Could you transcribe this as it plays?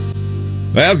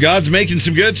Well, God's making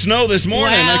some good snow this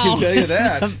morning, I can tell you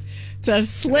that. It's a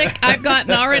slick. I've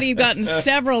gotten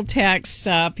several texts,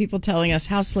 people telling us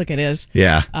how slick it is.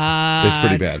 Yeah, it's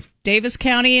pretty bad. Davis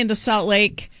County into Salt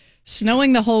Lake,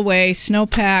 snowing the whole way,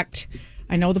 snow-packed.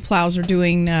 I know the plows are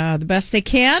doing the best they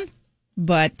can,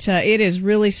 but it is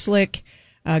really slick.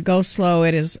 Go slow.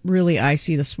 It is really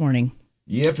icy this morning.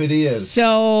 Yep, it is.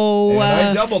 So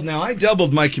I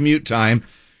doubled my commute time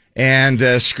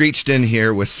and screeched in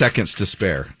here with seconds to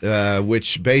spare,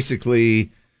 which basically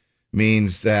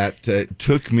means that it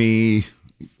took me,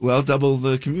 double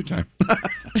the commute time.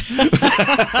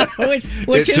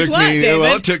 which is what, David?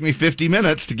 Well, it took me 50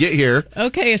 minutes to get here.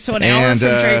 Okay, so an hour from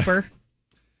Draper.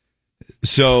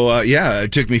 So,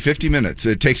 it took me 50 minutes.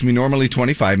 It takes me normally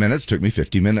 25 minutes. It took me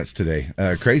 50 minutes today.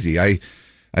 Crazy. I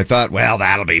thought,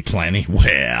 that'll be plenty.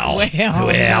 Well,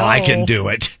 no. I can do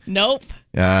it. Nope.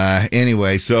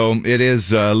 Anyway, so it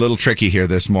is a little tricky here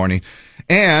this morning.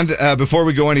 And before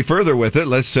we go any further with it,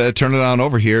 let's turn it on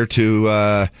over here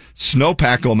to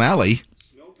Snowpack O'Malley.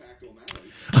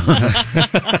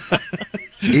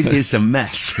 It is a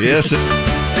mess. Yes.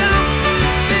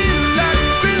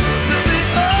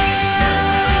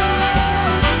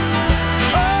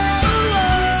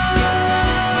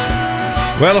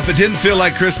 Well, if it didn't feel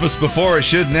like Christmas before, it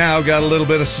should now. Got a little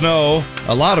bit of snow,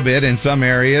 a lot of it in some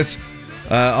areas,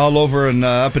 all over and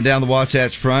up and down the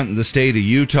Wasatch Front in the state of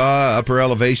Utah. Upper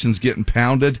elevations getting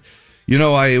pounded. You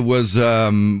know, I was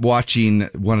watching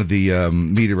one of the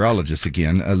meteorologists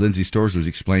again. Lindsay Storrs was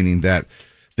explaining that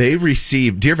they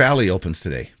received, Deer Valley opens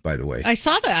today, by the way. I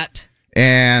saw that.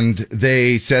 And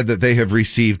they said that they have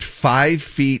received 5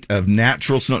 feet of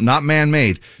natural snow, not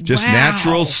man-made, just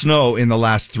natural snow in the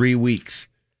last 3 weeks.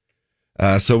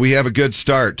 So we have a good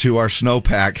start to our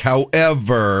snowpack.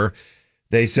 However,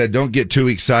 they said don't get too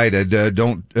excited.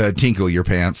 Don't tinkle your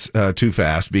pants too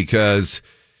fast because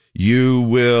you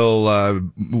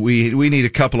will. We need a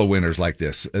couple of winters like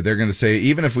this. They're going to say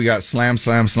even if we got slam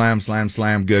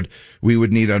good, we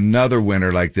would need another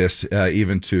winter like this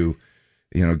even to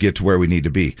get to where we need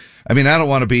to be. I mean, I don't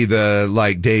want to be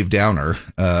the Dave Downer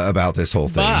about this whole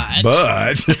thing,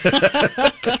 but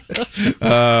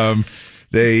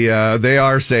They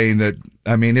are saying that,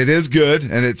 I mean, it is good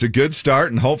and it's a good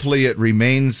start and hopefully it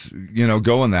remains,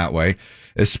 going that way,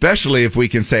 especially if we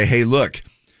can say, hey, look,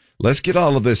 let's get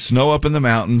all of this snow up in the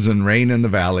mountains and rain in the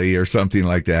valley or something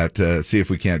like that. See if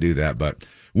we can't do that. But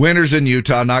winters in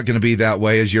Utah, not going to be that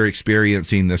way as you're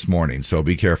experiencing this morning. So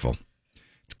be careful.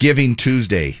 It's Giving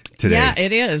Tuesday today. Yeah,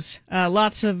 it is.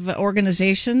 Lots of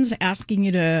organizations asking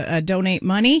you to donate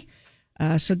money.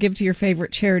 So give to your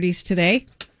favorite charities today.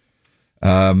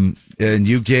 And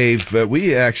you gave,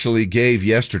 we actually gave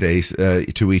yesterday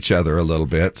to each other a little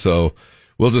bit, so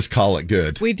we'll just call it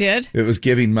good. We did? It was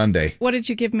Giving Monday. What did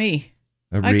you give me?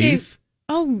 A wreath?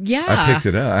 Yeah. I picked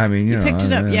it up. I mean, you picked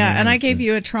it up, yeah, and I gave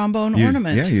you a trombone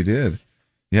ornament. Yeah, you did.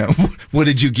 Yeah. What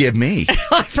did you give me?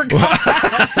 I forgot.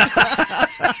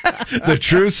 The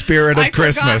true spirit of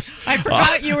Christmas. I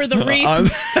forgot you were the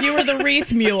wreath. You were the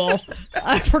wreath mule.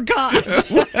 I forgot.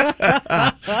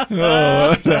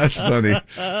 Oh, that's funny.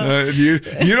 You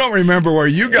don't remember where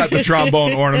you got the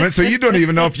trombone ornament, so you don't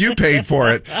even know if you paid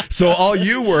for it. So all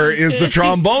you were is the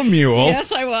trombone mule.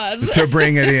 Yes, I was to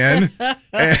bring it in.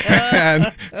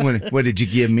 And what did you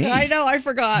give me? I know, I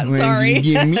forgot. What Sorry. did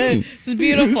you give me? It's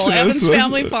beautiful. Evans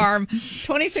Family Farm,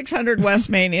 2600 West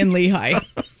Main in Lehigh.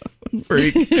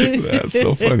 Freak. That's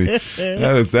so funny.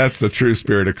 That's the true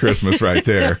spirit of Christmas right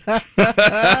there.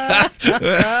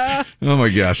 Oh my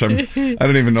gosh. I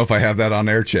don't even know if I have that on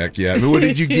air check yet. What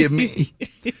did you give me?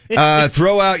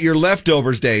 Throw out your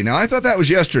leftovers day. Now I thought that was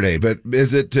yesterday, but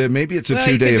is it maybe it's a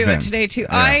 2-day event? You can do it today too.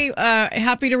 Yeah. I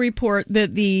happy to report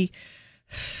that the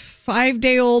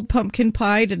 5-day-old pumpkin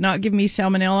pie did not give me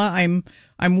salmonella.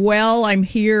 I'm well, I'm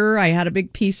here. I had a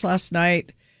big piece last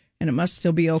night and it must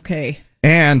still be okay.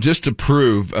 And just to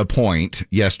prove a point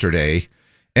yesterday,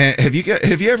 have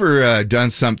you ever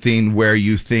done something where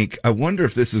you think, I wonder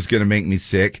if this is going to make me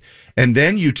sick? And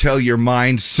then you tell your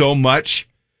mind so much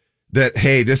that,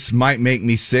 hey, this might make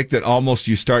me sick, that almost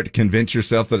you start to convince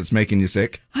yourself that it's making you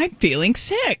sick? I'm feeling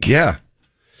sick. Yeah.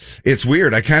 It's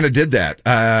weird. I kind of did that.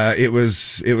 It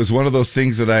was one of those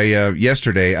things that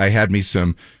yesterday I had me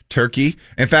some turkey.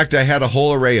 In fact, I had a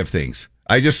whole array of things.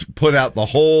 I just put out the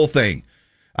whole thing.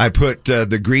 I put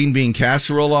the green bean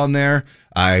casserole on there.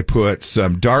 I put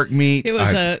some dark meat. It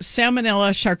was a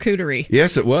salmonella charcuterie.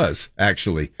 Yes, it was,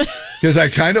 actually. Because I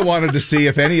kind of wanted to see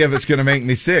if any of it's going to make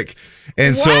me sick.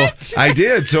 And what? So I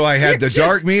did. So I had the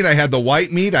dark meat. I had the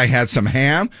white meat. I had some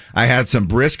ham. I had some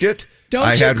brisket. Don't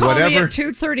I you had call whatever. me at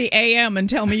 2:30 a.m. and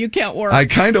tell me you can't work. I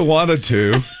kind of wanted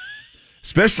to.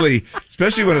 Especially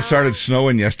when it started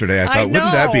snowing yesterday. I thought,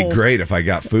 wouldn't that be know. great if I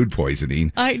got food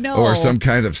poisoning? I know. Or some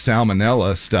kind of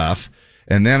salmonella stuff.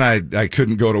 And then I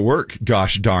couldn't go to work,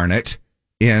 gosh darn it,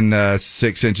 in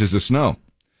 6 inches of snow.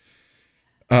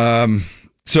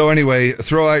 So anyway,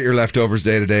 throw out your leftovers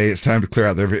day to day. It's time to clear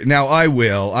out there. Now I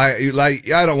will. I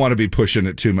don't want to be pushing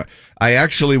it too much. I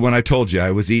actually, when I told you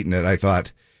I was eating it, I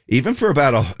thought, even for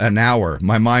about an hour,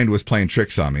 my mind was playing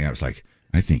tricks on me. I was like,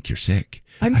 I think you're sick.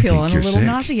 I'm I think feeling a you're little sick.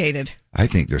 nauseated. I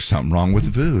think there's something wrong with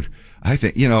the food. I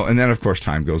think, and then of course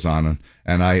time goes on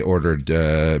and I ordered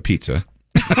pizza.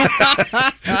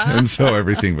 And so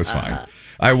everything was fine.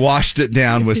 I washed it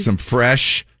down with some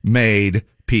fresh made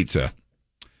pizza.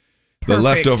 The Perfect.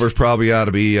 leftovers probably ought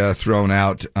to be thrown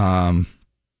out. Now,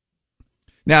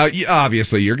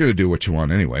 obviously, you're going to do what you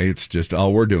want anyway. It's just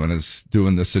all we're doing is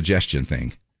doing the suggestion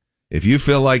thing. If you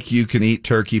feel like you can eat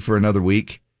turkey for another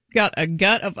week, Got a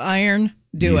gut of iron.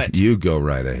 Do it. You go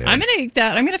right ahead. I'm going to eat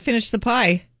that. I'm going to finish the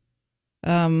pie.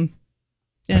 And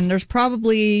there's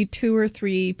probably 2 or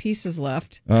 3 pieces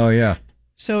left. Oh, yeah.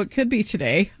 So it could be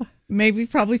today. Maybe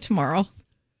probably tomorrow.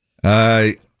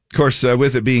 Of course,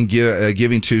 with it being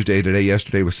Giving Tuesday today,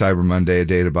 yesterday was Cyber Monday, a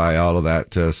day to buy all of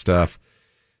that stuff.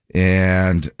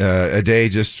 And a day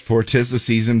just for 'tis the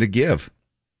season to give.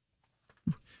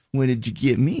 When did you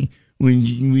get me? When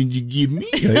you give me?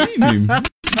 Hey, you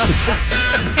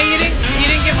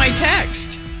didn't get my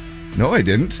text. No, I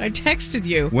didn't. I texted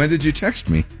you When did you text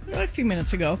me? a few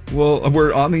minutes ago. Well,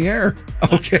 we're on the air.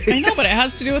 Okay. I know, but it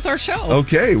has to do with our show.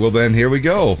 Okay, well then here we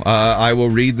go. I will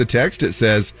read the text. It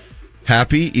says,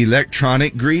 Happy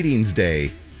Electronic Greetings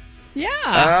Day. Yeah.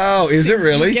 Oh, is it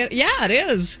really? Yeah, it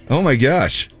is. Oh my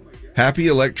gosh. Happy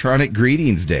Electronic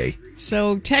Greetings Day.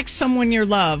 So text someone you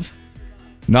love.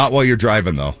 Not while you're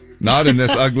driving, though. Not in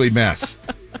this ugly mess.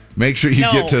 Make sure you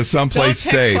get to someplace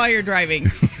don't text safe. while you're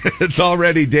driving. It's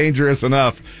already dangerous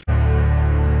enough.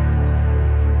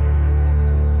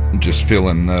 I'm just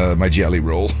feeling my jelly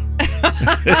roll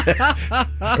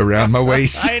around my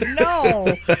waist. I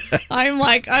know. I'm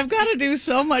like, I've got to do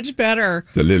so much better.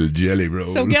 The little jelly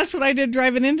roll. So guess what I did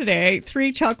driving in today? I ate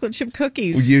 3 chocolate chip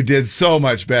cookies. You did so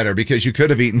much better because you could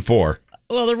have eaten 4.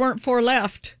 Well, there weren't 4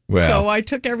 left. Well. So I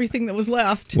took everything that was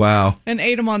left Wow. and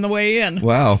ate them on the way in.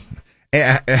 Wow.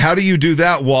 How do you do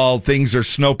that while things are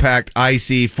snow-packed,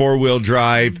 icy, 4-wheel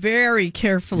drive? Very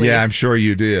carefully. Yeah, I'm sure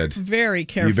you did. Very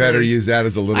carefully. You better use that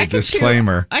as a little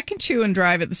disclaimer. I can chew and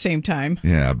drive at the same time.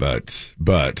 Yeah, but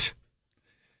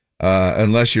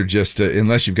unless you're just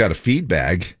unless you've got a feed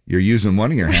bag, you're using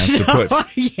one of your hands to put.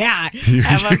 Yeah,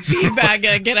 have a feed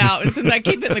bag get out, and I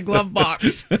keep it in the glove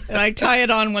box, and I tie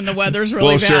it on when the weather's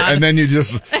really bad. Sure, and then you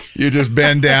just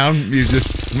bend down. You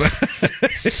just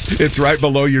it's right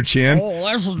below your chin.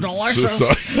 Oh, this is delicious.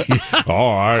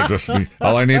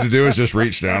 All I need to do is just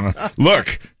reach down.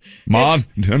 Look, Mom,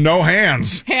 no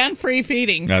hands. Hand-free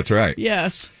feeding. That's right.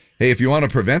 Yes. Hey, if you want to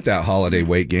prevent that holiday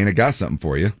weight gain, I got something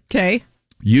for you. Okay.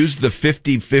 Use the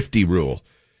 50-50 rule.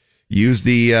 Use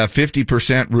the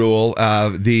 50% rule.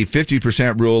 The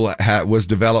 50% rule was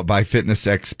developed by fitness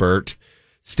expert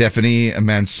Stephanie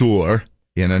Mansour.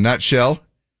 In a nutshell,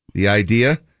 the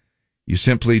idea, you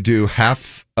simply do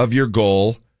half of your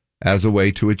goal as a way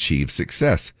to achieve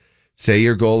success. Say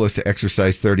your goal is to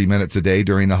exercise 30 minutes a day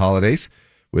during the holidays.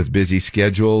 With busy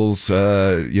schedules,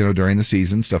 during the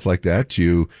season, stuff like that,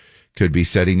 you could be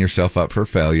setting yourself up for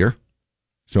failure.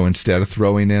 So instead of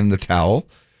throwing in the towel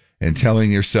and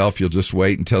telling yourself you'll just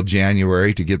wait until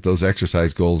January to get those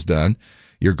exercise goals done,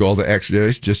 your goal to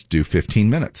exercise, just do 15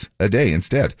 minutes a day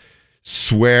instead.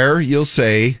 Swear you'll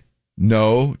say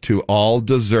no to all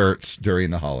desserts during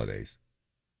the holidays.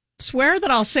 Swear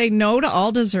that I'll say no to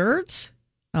all desserts?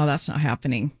 Oh, that's not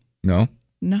happening. No?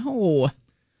 No.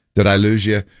 Did I lose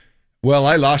you? Well,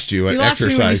 I lost you at You lost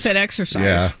exercise. me when you said exercise.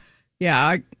 Yeah.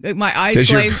 Yeah, my eyes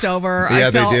glazed over.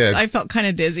 Yeah, they did. I felt kind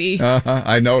of dizzy. Uh-huh,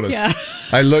 I noticed. Yeah.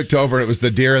 I looked over and it was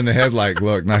the deer in the headlight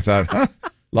look, and I thought,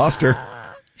 lost her.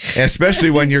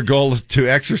 Especially when your goal to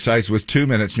exercise was 2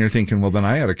 minutes, and you're thinking, well, then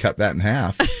I ought to cut that in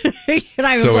half. And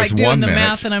I was So like it's doing 1 the minute.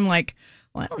 math, and I'm like,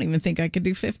 well, I don't even think I could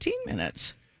do 15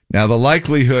 minutes. Now, the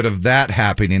likelihood of that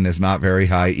happening is not very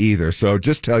high either. So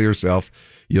just tell yourself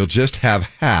you'll just have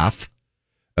half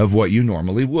of what you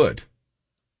normally would.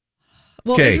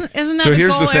 Well, Okay, isn't that so the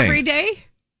here's goal the thing. every day?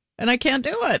 And I can't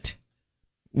do it.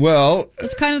 Well,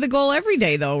 It's kind of the goal every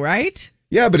day, though, right?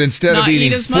 yeah, but instead Not of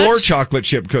eating eat as 4 much? chocolate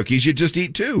chip cookies, you just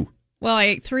eat 2. Well, I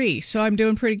ate 3, so I'm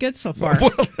doing pretty good so far.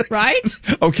 Well, right?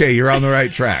 Okay, you're on the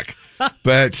right track.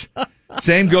 But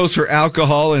Same goes for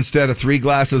alcohol. Instead of 3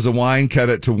 glasses of wine, cut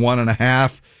it to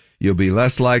 1.5. You'll be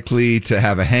less likely to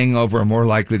have a hangover and more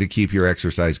likely to keep your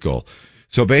exercise goal.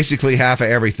 So basically half of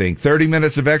everything. 30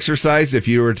 minutes of exercise, if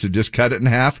you were to just cut it in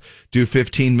half, do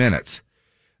 15 minutes.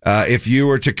 If you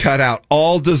were to cut out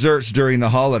all desserts during the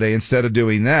holiday, instead of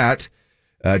doing that,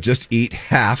 just eat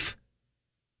half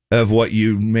of what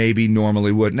you maybe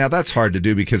normally would. Now, that's hard to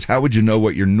do because how would you know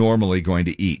what you're normally going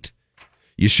to eat?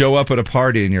 You show up at a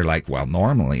party and you're like, well,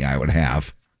 normally I would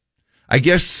have. I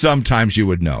guess sometimes you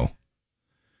would know.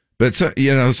 But,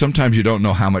 sometimes you don't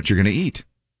know how much you're going to eat.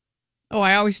 Oh,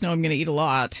 I always know I'm going to eat a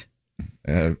lot.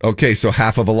 Okay, so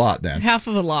half of a lot then. Half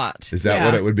of a lot. Is that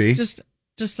what it would be? Just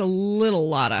a little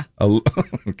lotta.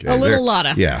 Okay, a little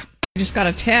lotta. Yeah. I just got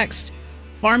a text.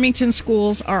 Farmington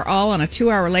schools are all on a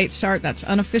 2-hour late start. That's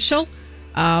unofficial.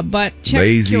 But check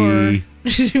Lazy.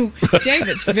 Dave,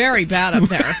 it's very bad up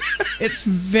there. It's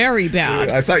very bad.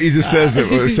 I thought you just said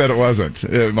it wasn't.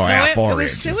 It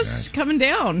was coming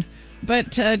down.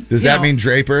 But does that mean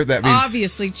Draper? That means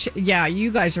obviously, you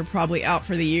guys are probably out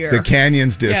for the year. The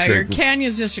Canyons district. Yeah, your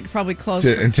Canyons district probably closed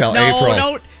until April.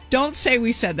 No, don't say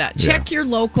we said that. Check your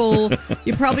local.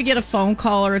 You probably get a phone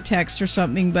call or a text or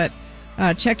something, but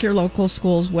check your local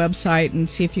school's website and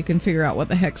see if you can figure out what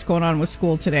the heck's going on with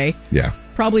school today. Yeah,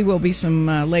 probably will be some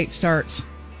late starts.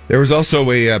 There was also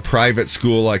a private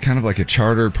school, kind of like a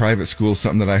charter private school,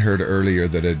 something that I heard earlier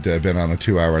that had been on a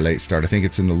 2-hour late start. I think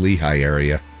it's in the Lehigh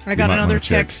area. I got another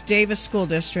text, Davis School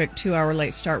District, 2-hour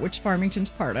late start, which Farmington's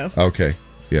part of. Okay,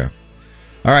 yeah.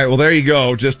 All right, well, there you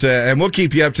go. Just and we'll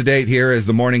keep you up to date here as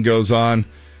the morning goes on.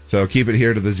 So keep it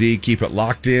here to the Z. Keep it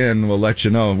locked in. We'll let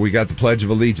you know. We got the Pledge of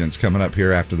Allegiance coming up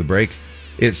here after the break.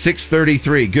 It's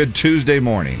 6:33. Good Tuesday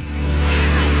morning.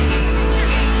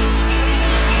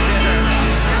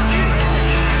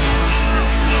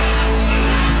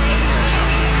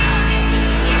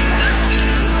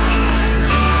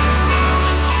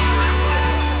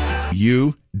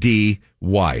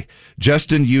 UDY.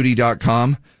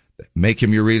 JustinUD.com. Make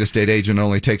him your real estate agent.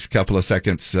 Only takes a couple of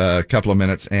seconds, a couple of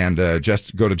minutes, and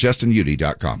just go to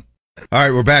JustinUD.com. All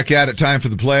right, we're back at it. Time for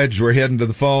the pledge. We're heading to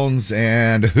the phones,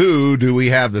 and who do we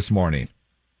have this morning?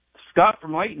 Scott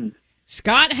from Layton.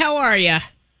 Scott, how are you?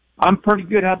 I'm pretty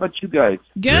good. How about you guys?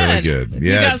 Good. Really good.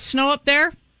 You got snow up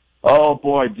there? Oh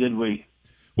boy, did we!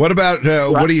 What about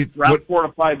what do you? Around 4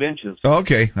 to 5 inches.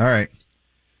 Okay, all right.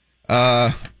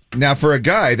 Now for a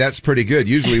guy, that's pretty good.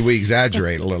 Usually we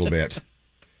exaggerate a little bit.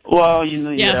 Well,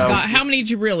 Scott, how many did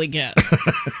you really get?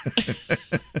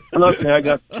 Okay, I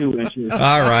got 2 inches. All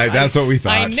right, that's what we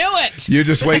thought. I knew it. You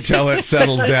just wait till it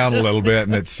settles down a little bit,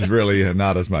 and it's really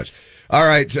not as much. All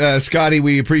right, Scotty,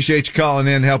 we appreciate you calling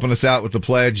in, helping us out with the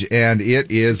pledge, and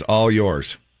it is all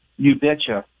yours. You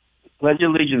betcha. Pledge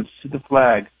allegiance to the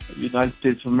flag of the United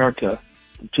States of America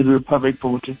and to the republic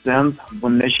for which it stands,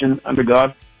 one nation, under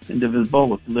God, indivisible,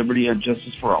 with liberty and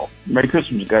justice for all. Merry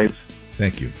Christmas, guys.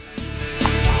 Thank you.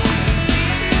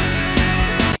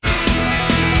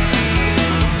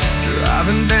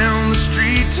 Driving down the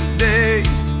street today,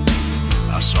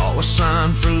 I saw a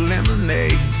sign for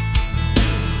lemonade.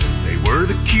 They were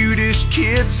the cutest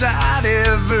kids I'd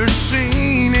ever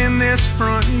seen in this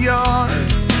front yard.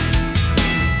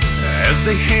 As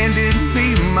they handed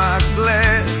me my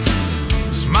glass,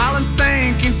 smiling,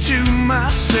 thinking to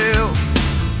myself,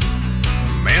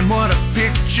 man, what a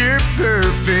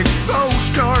picture-perfect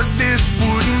postcard this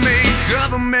would make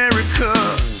of America.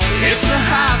 It's a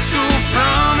high school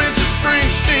prom, it's a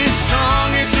Springsteen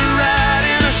song, it's a ride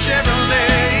in a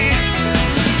Chevrolet.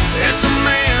 It's a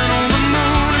man on the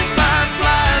moon and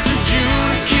fireflies in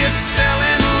June, kids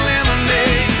selling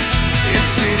lemonade. It's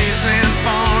cities and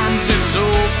farms, it's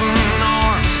open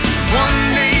arms, one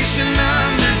nation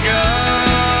under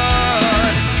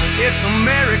God. It's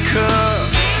America.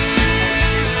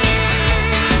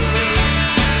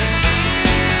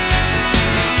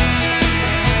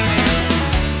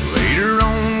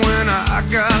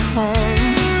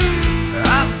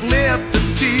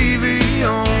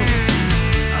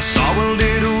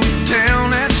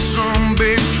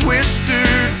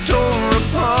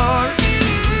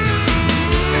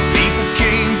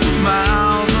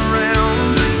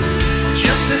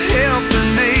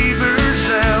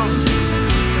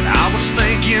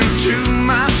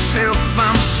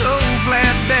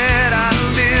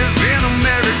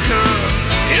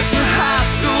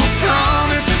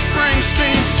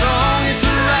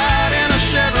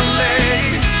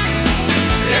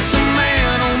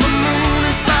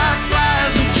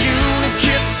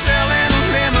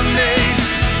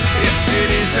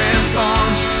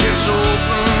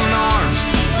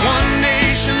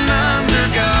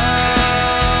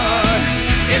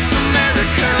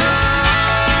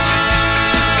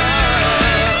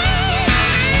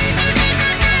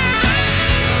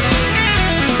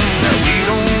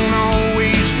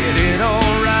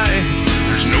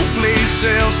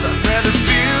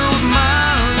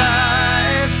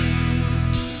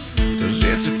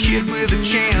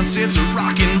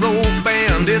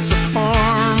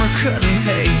 cutting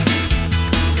hay.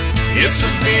 It's a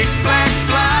big flag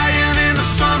flying in the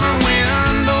summer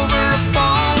wind over a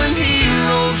fallen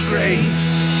hero's grave.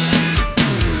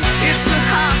 It's a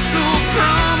high school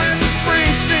prom, it's a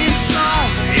Springsteen song,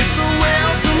 it's a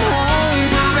welcome home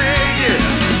parade,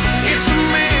 yeah. It's a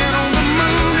man on the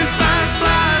moon and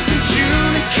fireflies in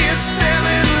June and kids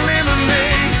selling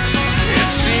lemonade.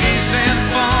 It's cities and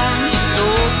farms, it's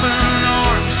open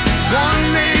arms,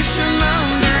 one nation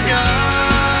under God.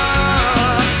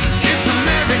 It's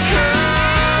America.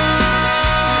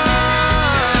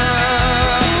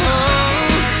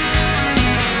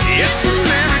 It's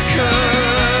America.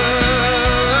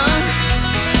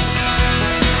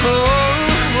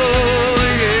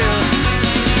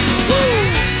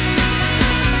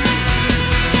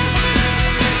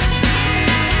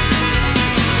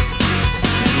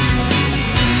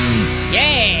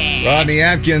 Rodney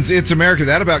Atkins, It's America.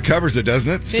 That about covers it,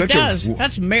 doesn't it? It does.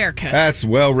 That's America. That's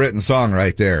well-written song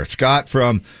right there. Scott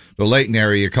from the Layton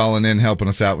area calling in, helping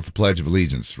us out with the Pledge of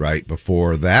Allegiance. Right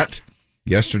before that,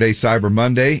 yesterday, Cyber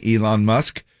Monday, Elon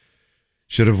Musk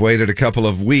should have waited a couple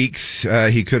of weeks.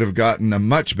 He could have gotten a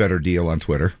much better deal on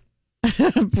Twitter.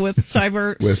 with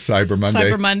Cyber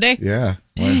Monday. Cyber Monday? Yeah.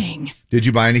 Dang. Did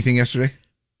you buy anything yesterday?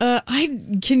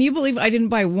 Can you believe I didn't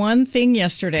buy one thing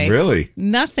yesterday? Really?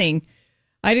 Nothing.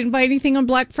 I didn't buy anything on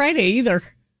Black Friday either.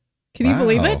 Can you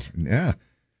believe it? Yeah.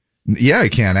 Yeah, I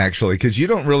can actually, because you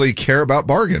don't really care about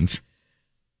bargains.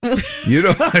 You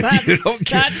don't. You don't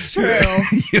care. That's true.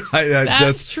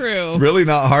 That's true. It's really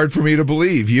not hard for me to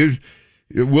believe.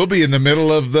 We'll be in the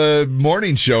middle of the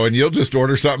morning show, and you'll just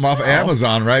order something off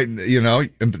Amazon, right? You know,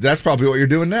 and that's probably what you're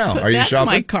doing now. Put Are you that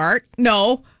shopping? in my cart?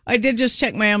 No. I did just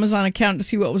check my Amazon account to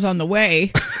see what was on the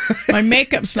way. My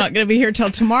makeup's not going to be here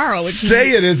till tomorrow, which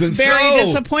it isn't very so.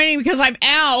 disappointing because I'm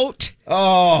out.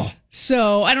 Oh.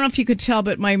 So I don't know if you could tell,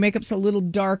 but my makeup's a little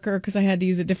darker because I had to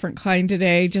use a different kind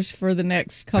today just for the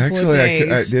next couple of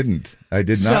days. I didn't. I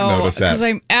did not notice that. Because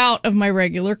I'm out of my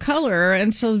regular color,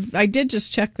 and so I did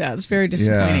just check that. It's very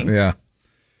disappointing. Yeah.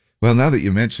 Well, now that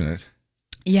you mention it.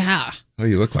 Yeah. Oh,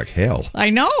 you look like hell.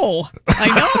 I know.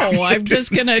 I'm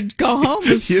just going to go home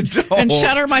and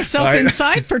shutter myself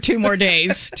inside for 2 more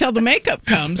days till the makeup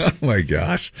comes. Oh, my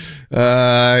gosh. No,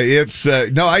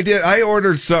 I did. I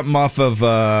ordered something off of,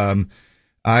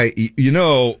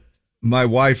 my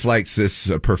wife likes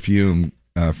this perfume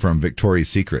from Victoria's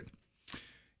Secret.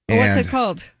 What's it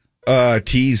called?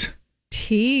 Tease.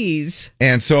 Tease.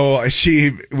 And so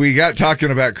we got talking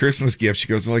about Christmas gifts. She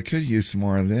goes, well, I could use some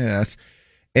more of this.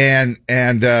 And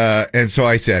so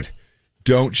I said,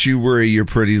 don't you worry your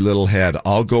pretty little head.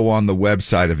 I'll go on the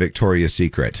website of Victoria's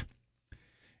Secret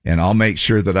and I'll make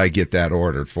sure that I get that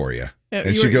ordered for you.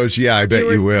 And she goes, yeah, I bet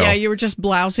you will. Yeah, you were just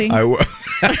blousing.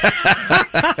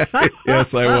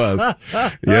 Yes, I was.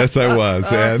 Yes, I was.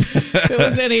 And if it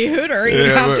was any hooter,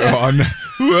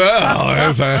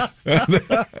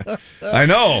 I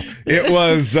know. It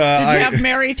was. Did you have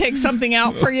Mary take something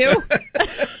out for you?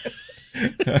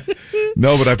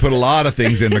 No, but I put a lot of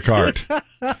things in the cart.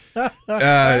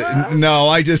 No,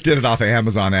 I just did it off of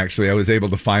Amazon, actually. I was able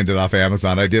to find it off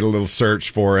Amazon. I did a little search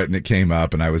for it, and it came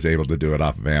up, and I was able to do it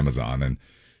off of Amazon. And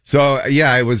so,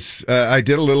 yeah, I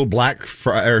did a little Black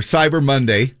Friday or Cyber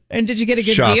Monday. And did you get a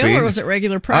good shopping. deal, or was it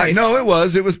regular price? No, it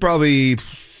was. It was probably...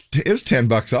 It was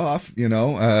 $10 off, you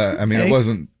know. I mean, it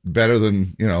wasn't better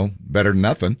than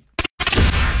nothing.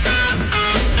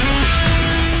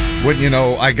 When,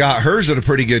 I got hers at a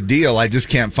pretty good deal. I just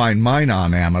can't find mine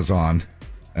on Amazon.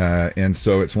 And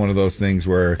so it's one of those things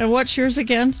where... And what's yours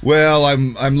again? Well,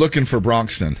 I'm looking for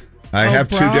Bronxton. I have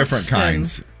Bronxton. 2 different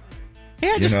kinds.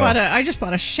 Yeah, I just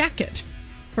bought a Shacket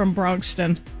from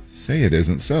Bronxton. Say it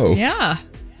isn't so. Yeah.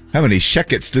 How many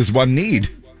Shackets does one need?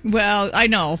 Well, I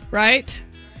know, right?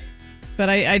 But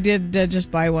I did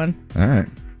just buy one. All right.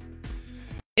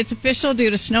 It's official. Due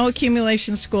to snow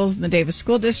accumulation, schools in the Davis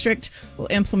School District will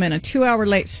implement a 2-hour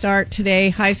late start today.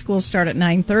 High schools start at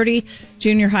 9:30,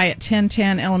 junior high at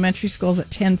 10:10, elementary schools at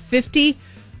 10:50.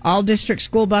 All district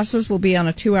school buses will be on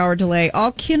a 2-hour delay.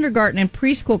 All kindergarten and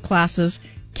preschool classes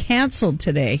canceled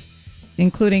today,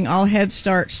 including all Head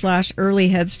Start/Early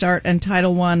Head Start and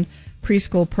Title I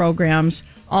preschool programs.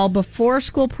 All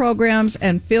before-school programs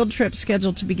and field trips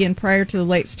scheduled to begin prior to the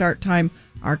late start time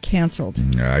are canceled.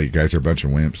 Nah, you guys are a bunch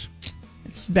of wimps.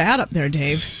 It's bad up there,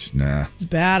 Dave. Nah. It's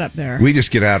bad up there. We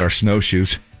just get out our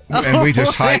snowshoes and we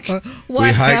just hike. We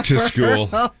hike to school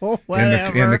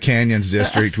in the Canyons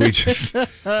district. We just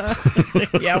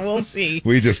yeah, we'll see.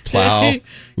 We just plow.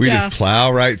 Just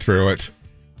plow right through it.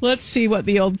 Let's see what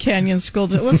the old Canyon School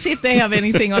does. Let's see if they have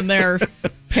anything on their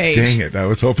page. Dang it! I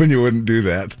was hoping you wouldn't do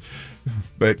that,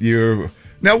 but you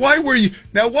Now, why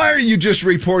are you just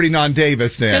reporting on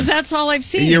Davis then? Because that's all I've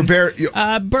seen.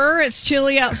 Burr, it's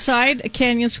chilly outside.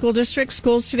 Canyon School District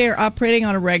schools today are operating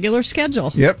on a regular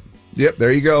schedule. Yep,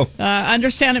 there you go.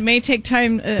 Understand it may take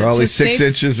time probably 6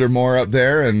 inches or more up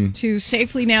there. And to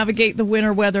safely navigate the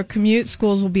winter weather commute,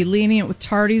 schools will be lenient with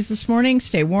tardies this morning.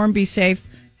 Stay warm, be safe.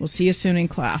 We'll see you soon in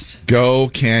class. Go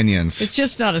Canyons. It's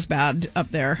just not as bad up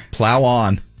there. Plow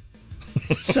on.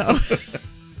 So,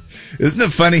 isn't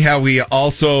it funny how we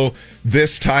also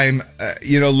this time,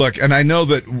 look, and I know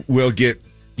that we'll get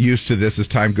used to this as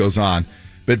time goes on,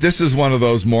 but this is one of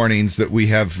those mornings that we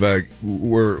have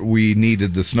where we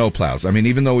needed the snow plows. I mean,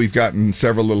 even though we've gotten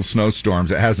several little snowstorms,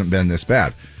 it hasn't been this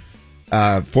bad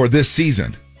for this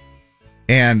season.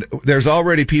 And there's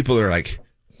already people that are like,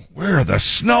 where are the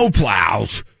snow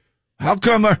plows? How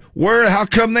come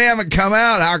they haven't come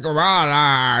out? How come?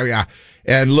 Yeah.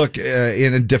 And look,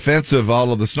 in defense of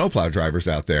all of the snowplow drivers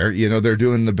out there, they're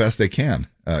doing the best they can,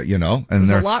 and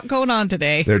there's a lot going on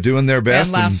today. They're doing their best.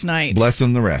 And last night.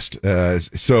 Blessing the rest.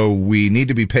 So we need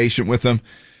to be patient with them.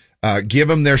 Give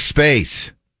them their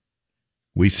space.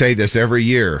 We say this every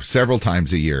year, several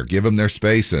times a year. Give them their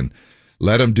space and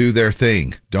let them do their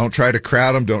thing. Don't try to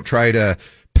crowd them. Don't try to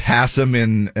pass them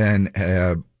in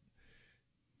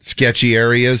sketchy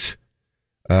areas.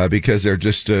 Because they're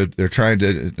just they're trying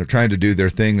to do their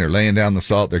thing. They're laying down the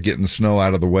salt. They're getting the snow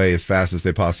out of the way as fast as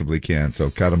they possibly can. So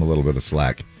cut them a little bit of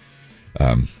slack.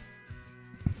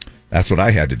 That's what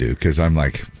I had to do because I'm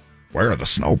like, where are the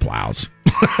snow plows?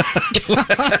 Where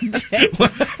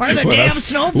are the damn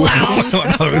snow plows?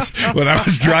 When I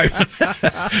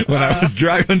was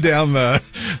driving down the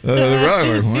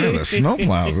road, like, where are the snow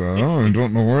plows? I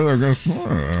don't know where they're going to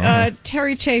fly.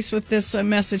 Terry Chase with this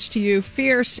message to you.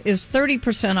 Fierce is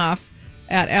 30% off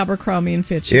at Abercrombie and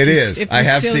Fitch. It is. I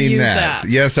have seen that.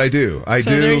 Yes, I do. I do. So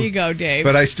there you go, Dave.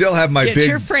 But I still have my Get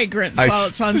your fragrance while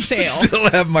it's on sale. I still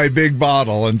have my big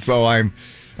bottle, and so I'm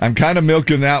kind of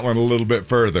milking that one a little bit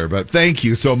further, but thank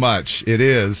you so much. It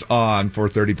is on for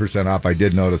 30% off. I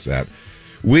did notice that.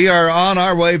 We are on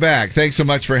our way back. Thanks so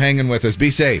much for hanging with us. Be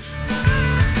safe.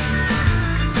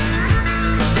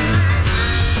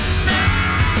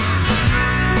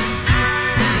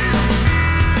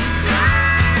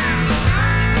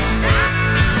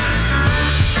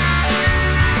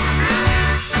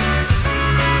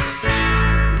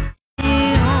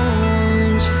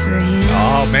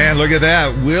 Man, look at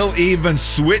that. We'll even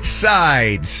switch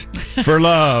sides for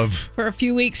love. For a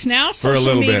few weeks now,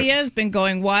 social media has been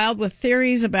going wild with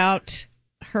theories about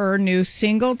her new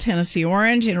single, Tennessee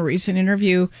Orange. In a recent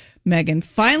interview, Megan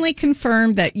finally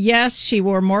confirmed that, yes, she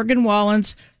wore Morgan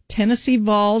Wallen's Tennessee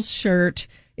Vols shirt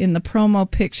in the promo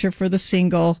picture for the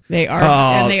single. They are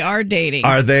and they are dating.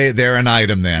 Are they? They're an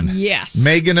item then. Yes.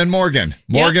 Megan and Morgan.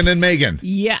 Morgan and Megan.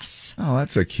 Yes. Oh,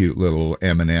 that's a cute little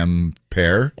M&M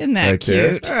pair. Isn't that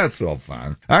cute? There. That's all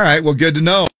fun. All right. Well, good to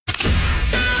know.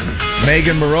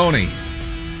 Megan Moroney.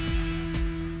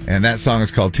 And that song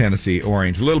is called Tennessee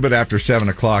Orange. A little bit after 7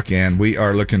 o'clock, and we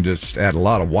are looking just at a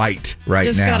lot of white right now.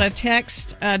 Just got a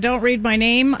text. Don't read my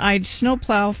name. I'd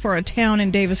snowplow for a town in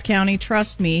Davis County.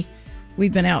 Trust me.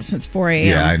 We've been out since 4 a.m.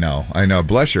 Yeah, I know.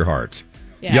 Bless your hearts.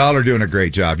 Yeah. Y'all are doing a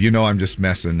great job. I'm just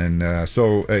messing. And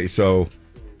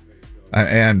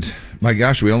and my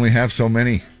gosh, we only have so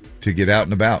many to get out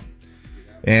and about.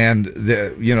 And,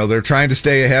 they're trying to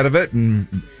stay ahead of it. And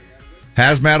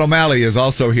Hazmat O'Malley is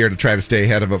also here to try to stay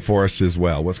ahead of it for us as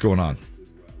well. What's going on?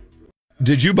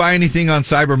 Did you buy anything on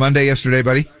Cyber Monday yesterday,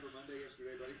 buddy?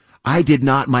 I did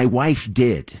not. My wife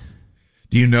did.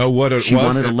 Do you know what it was? She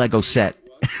wanted a Lego set.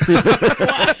 Are you kidding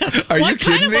me? What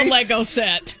kind of a Lego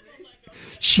set?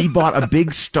 She bought a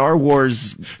big Star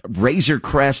Wars Razor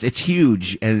Crest. It's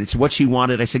huge, and it's what she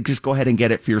wanted. I said, just go ahead and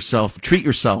get it for yourself. Treat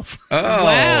yourself. Oh.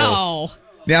 Wow.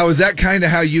 Now, is that kind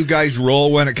of how you guys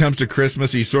roll when it comes to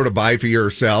Christmas? You sort of buy for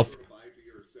yourself?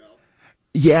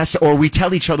 Yes, or we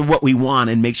tell each other what we want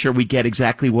and make sure we get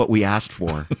exactly what we asked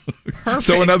for. Perfect.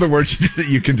 So, in other words,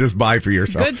 you can just buy for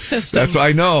yourself. Good system. That's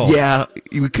I know. Yeah,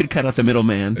 we could cut out the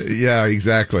middleman. Yeah,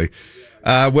 exactly.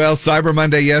 Well, Cyber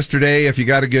Monday yesterday, if you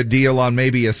got a good deal on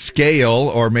maybe a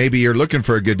scale, or maybe you're looking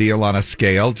for a good deal on a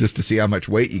scale, just to see how much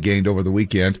weight you gained over the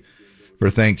weekend for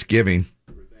Thanksgiving.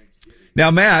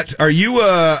 Now, Matt, how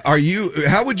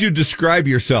would you describe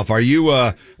yourself? Are you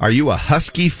a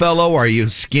husky fellow? Are you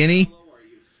skinny?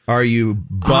 Are you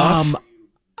buff?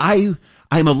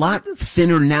 I'm a lot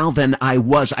thinner now than I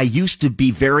was. I used to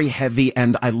be very heavy,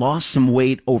 and I lost some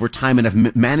weight over time, and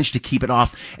have managed to keep it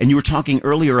off. And you were talking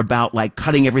earlier about like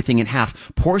cutting everything in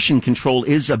half. Portion control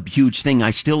is a huge thing.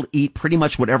 I still eat pretty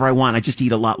much whatever I want. I just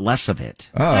eat a lot less of it.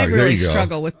 Oh, I really there you go.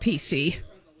 struggle with PC.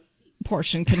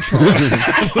 portion control.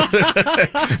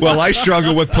 Well, I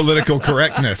struggle with political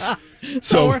correctness.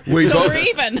 So we're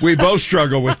even. We both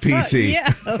struggle with PC.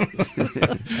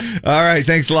 All right.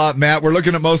 Thanks a lot, Matt. We're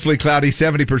looking at mostly cloudy,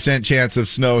 70% chance of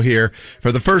snow here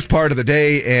for the first part of the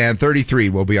day, and 33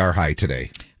 will be our high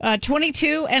today.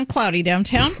 22 and cloudy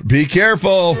downtown. Be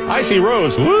careful. Icy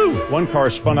roads. Woo! One car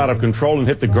spun out of control and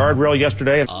hit the guardrail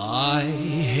yesterday. I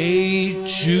hate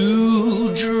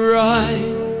to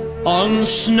drive on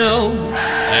snow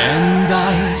and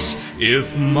ice.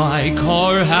 If my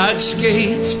car had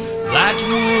skates, that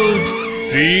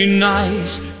would be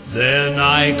nice. Then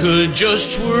I could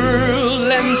just twirl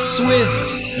and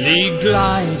swiftly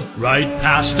glide right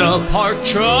past a parked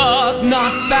truck,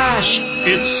 not bash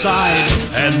its side.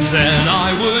 And then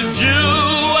I would do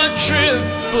a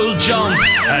triple jump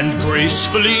and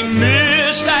gracefully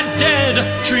miss that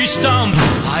dead tree stump.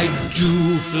 I'd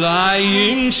do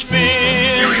flying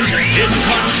spins in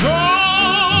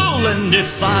control, and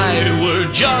if I were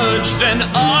judged, then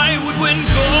I would win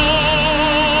gold.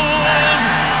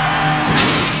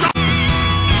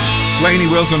 Lainey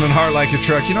Wilson and Heart Like a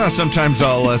Truck. You know how sometimes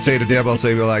I'll say to Deb, I'll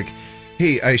say, like,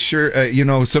 hey, I sure,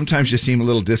 sometimes you seem a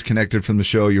little disconnected from the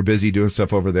show. You're busy doing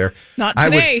stuff over there. Not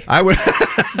today. I would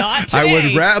Not today. I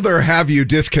would rather have you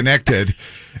disconnected.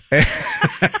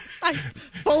 I'm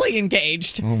fully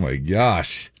engaged. Oh, my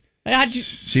gosh.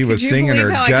 She was could you singing her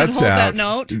believe how guts I could hold out. That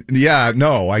note? Yeah,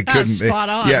 no, I couldn't. Spot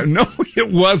on. Yeah, no,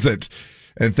 it wasn't.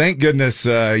 And thank goodness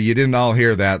you didn't all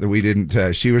hear that we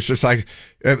didn't. She was just like,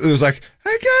 it was like,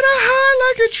 I got a heart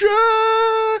like a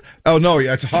truck. Oh, no,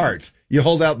 it's heart. You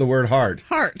hold out the word heart.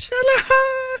 Heart.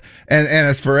 And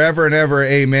it's forever and ever,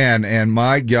 amen. And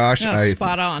my gosh,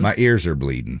 spot on. My ears are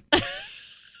bleeding.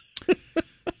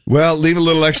 Well, leave a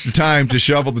little extra time to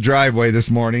shovel the driveway this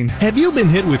morning. Have you been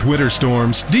hit with winter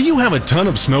storms? Do you have a ton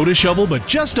of snow to shovel but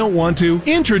just don't want to?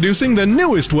 Introducing the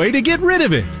newest way to get rid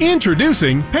of it.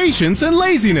 Introducing Patience and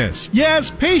Laziness. Yes,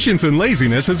 Patience and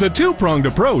Laziness is a two-pronged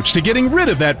approach to getting rid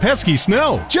of that pesky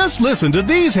snow. Just listen to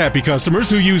these happy customers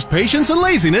who used Patience and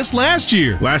Laziness last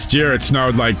year. Last year it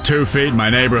snowed like 2 feet in my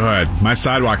neighborhood. My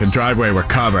sidewalk and driveway were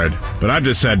covered. But I've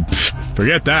just said,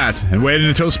 forget that, and waited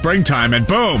until springtime, and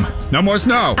boom, no more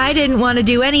snow. I didn't want to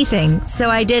do anything, so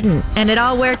I didn't, and it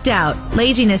all worked out.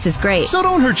 Laziness is great. So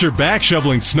don't hurt your back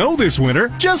shoveling snow this winter.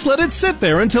 Just let it sit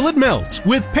there until it melts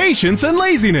with Patience and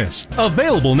Laziness.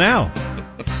 Available now.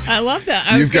 I love that.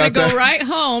 I was going to go right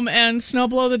home and snow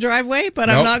blow the driveway, but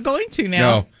I'm not going to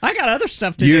now. No. I got other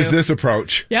stuff to Use do. this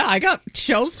approach. Yeah, I got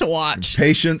shows to watch.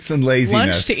 Patience and laziness.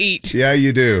 Lunch to eat. Yeah,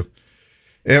 you do.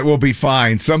 It will be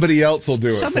fine. Somebody else will do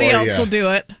it. Somebody else will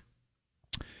do it.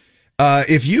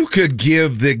 If you could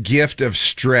give the gift of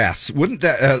stress, wouldn't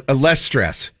that less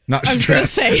stress, not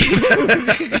stress? I was going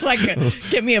to say, like,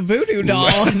 get me a voodoo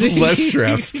doll. Less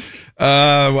stress.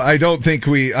 I think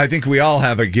we all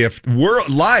have a gift.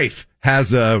 Life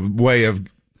has a way of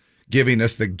giving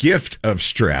us the gift of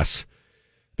stress.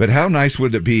 But how nice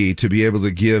would it be to be able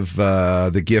to give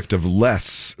the gift of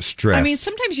less stress? I mean,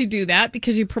 sometimes you do that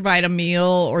because you provide a meal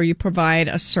or you provide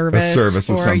a service. A service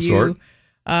of some sort.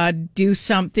 Do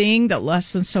something that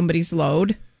lessens somebody's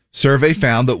load. Survey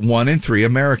found that 1 in 3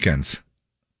 Americans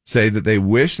say that they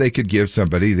wish they could give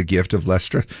somebody the gift of less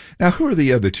stress. Now, who are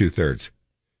the other 2/3?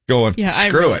 Going,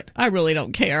 screw it. I really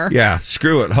don't care. Yeah,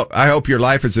 screw it. I hope your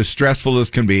life is as stressful as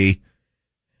can be.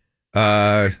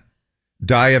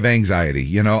 Die of anxiety,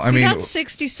 you know? I mean, that's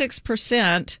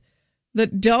 66%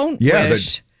 that don't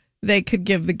wish they could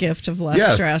give the gift of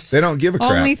less stress. They don't give a crap.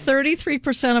 Only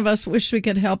 33% of us wish we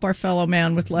could help our fellow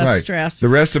man with less stress. The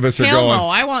rest of us are going, no,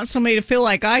 I want somebody to feel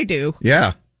like I do.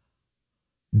 Yeah.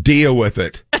 Deal with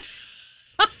it.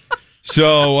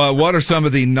 So, what are some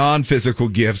of the non-physical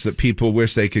gifts that people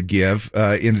wish they could give,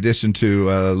 in addition to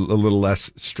a little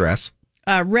less stress?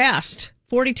 Rest.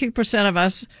 42% of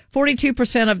us,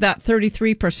 42% of that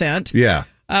 33%. Yeah.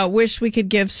 Wish we could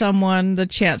give someone the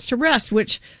chance to rest,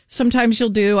 which sometimes you'll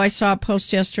do. I saw a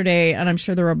post yesterday, and I'm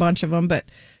sure there were a bunch of them, but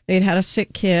they'd had a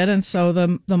sick kid, and so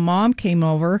the mom came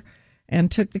over and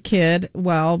took the kid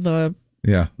while the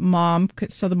mom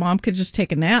could just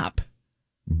take a nap.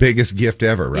 Biggest gift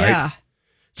ever, right? Yeah.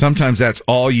 Sometimes that's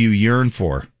all you yearn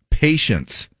for.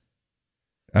 Patience.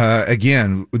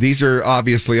 Again, these are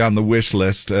obviously on the wish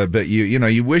list, but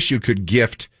you wish you could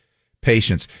gift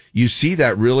patience. You see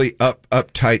that really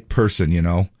uptight person, you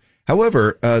know.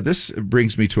 However, this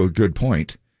brings me to a good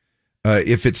point.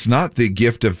 If it's not the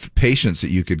gift of patience that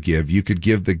you could give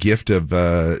the gift of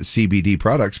CBD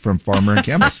products from Farmer and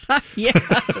Chemist. Yes,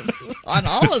 on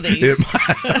all of these.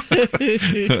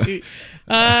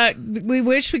 We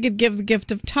wish we could give the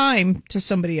gift of time to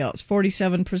somebody else.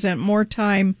 47% more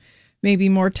time maybe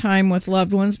more time with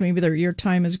loved ones. Maybe your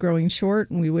time is growing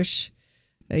short, and we wish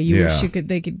wish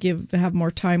they could have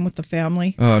more time with the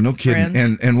family. Oh, no kidding.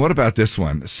 Friends. And what about this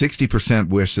one? 60%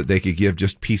 wish that they could give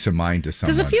just peace of mind to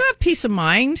someone. Because if you have peace of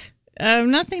mind,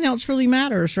 nothing else really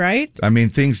matters, right? I mean,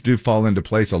 things do fall into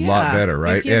place a lot better,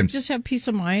 right? If you just have peace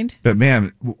of mind. But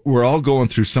man, we're all going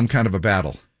through some kind of a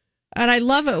battle. And I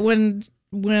love it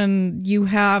when you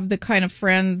have the kind of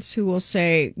friends who will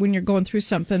say, when you're going through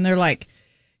something, they're like,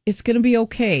 it's going to be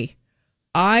okay.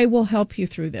 I will help you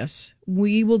through this.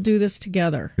 We will do this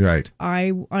together. Right.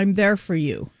 I'm there for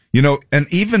you. You know,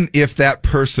 and even if that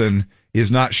person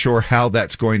is not sure how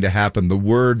that's going to happen, the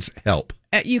words help.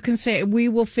 You can say, we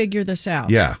will figure this out.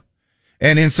 Yeah.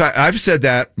 And inside, I've said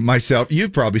that myself.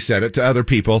 You've probably said it to other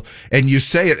people, and you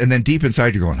say it, and then deep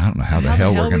inside you're going, I don't know how the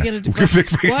hell we're going to do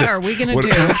this. What are we going to do?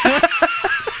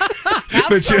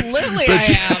 Absolutely, I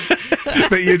am.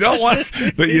 But you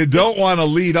don't want to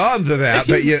lead on to that.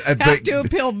 But you have to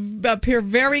appear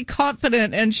very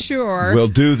confident and sure. We'll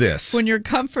do this when you're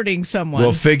comforting someone.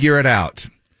 We'll figure it out.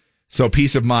 So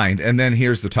peace of mind. And then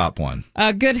here's the top one.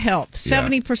 Good health.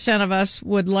 70% of us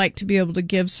would like to be able to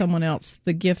give someone else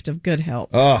the gift of good health.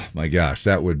 Oh, my gosh.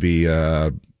 That would be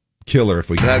killer if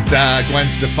we... That's Gwen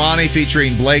Stefani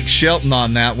featuring Blake Shelton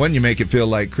on that one. You make it feel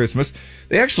like Christmas.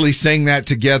 They actually sang that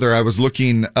together. I was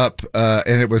looking up,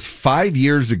 and it was 5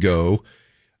 years ago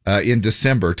in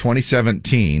December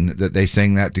 2017 that they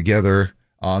sang that together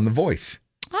on The Voice.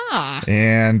 Ah.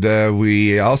 And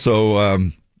we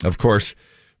also, of course...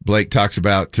 Blake talks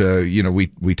about,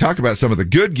 we talk about some of the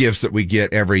good gifts that we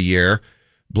get every year.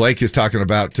 Blake is talking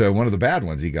about one of the bad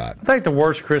ones he got. I think the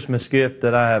worst Christmas gift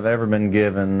that I have ever been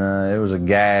given, it was a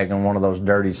gag on one of those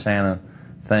dirty Santa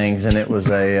things, and it was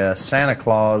a Santa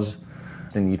Claus,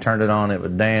 and you turned it on, it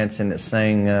would dance, and it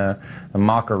sang the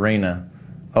Macarena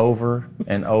over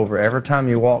and over. Every time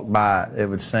you walked by it, it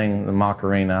would sing the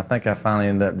Macarena. I think I finally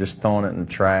ended up just throwing it in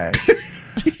the trash.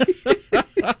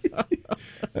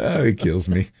 Oh, he kills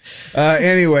me.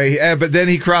 Anyway, but then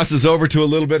he crosses over to a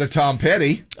little bit of Tom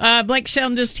Petty. Blake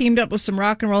Shelton just teamed up with some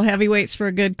rock and roll heavyweights for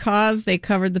a good cause. They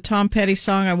covered the Tom Petty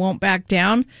song, I Won't Back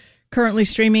Down, currently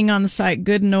streaming on the site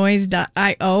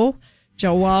goodnoise.io.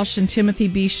 Joe Walsh and Timothy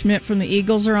B. Schmidt from the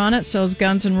Eagles are on it. So is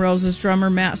Guns N' Roses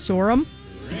drummer Matt Sorum.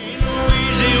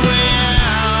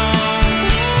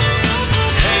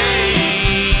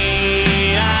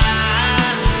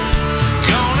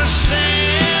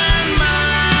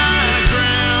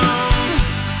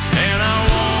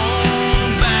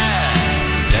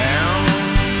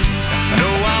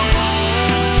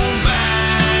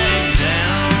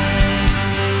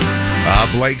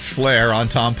 Blake's Flair on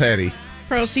Tom Petty.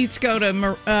 Proceeds go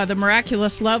to the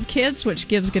Miraculous Love Kids, which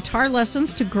gives guitar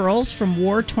lessons to girls from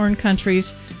war-torn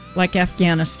countries like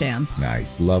Afghanistan.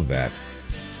 Nice. Love that.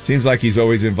 Seems like he's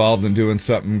always involved in doing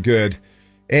something good.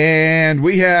 And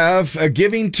we have a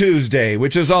Giving Tuesday,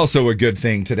 which is also a good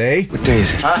thing today. What day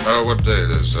is it? What day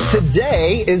it is?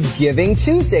 Today is Giving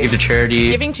Tuesday. Give to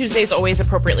charity. Giving Tuesday is always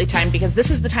appropriately timed because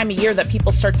this is the time of year that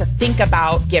people start to think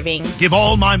about giving. Give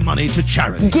all my money to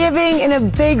charity. Giving in a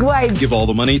big way. Give all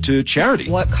the money to charity.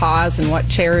 What cause and what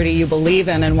charity you believe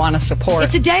in and want to support.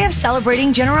 It's a day of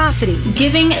celebrating generosity.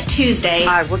 Giving Tuesday.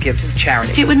 I will give to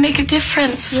charity. It would make a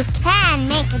difference. You can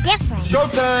make a difference.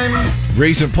 Showtime!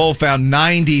 Recent poll found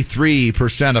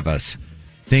 93% of us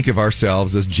think of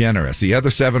ourselves as generous. The other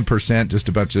 7%, just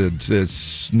a bunch of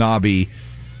snobby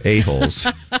a-holes.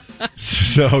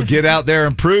 So get out there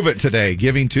and prove it today,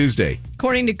 Giving Tuesday.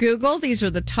 According to Google, these are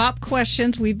the top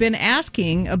questions we've been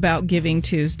asking about Giving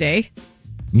Tuesday.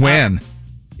 When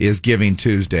is Giving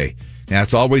Tuesday? Now,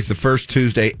 it's always the first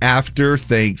Tuesday after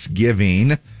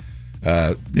Thanksgiving.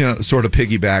 Sort of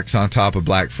piggybacks on top of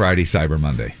Black Friday, Cyber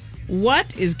Monday.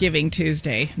 What is Giving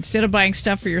Tuesday? Instead of buying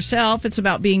stuff for yourself, it's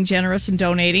about being generous and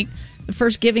donating. The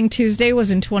first Giving Tuesday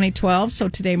was in 2012, so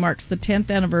today marks the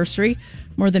 10th anniversary.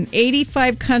 More than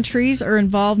 85 countries are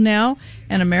involved now,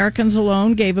 and Americans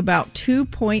alone gave about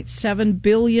 $2.7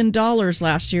 billion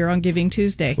last year on Giving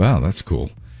Tuesday. Wow, that's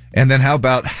cool. And then how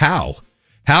about how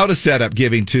to set up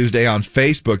Giving Tuesday on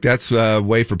Facebook? That's a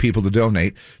way for people to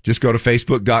donate. Just go to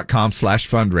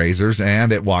facebook.com/fundraisers,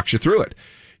 and it walks you through it.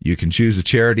 You can choose a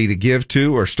charity to give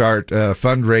to or start a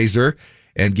fundraiser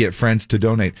and get friends to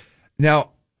donate.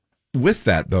 Now, with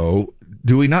that, though,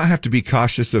 do we not have to be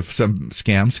cautious of some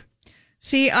scams?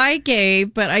 See, I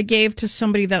gave to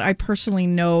somebody that I personally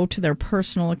know to their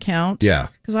personal account. Yeah.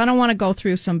 Because I don't want to go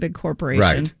through some big corporation.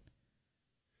 Right.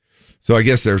 So I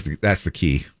guess that's the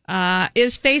key.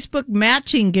 Is Facebook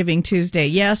matching Giving Tuesday?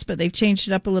 Yes, but they've changed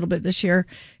it up a little bit this year.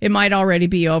 It might already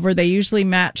be over. They usually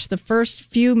match the first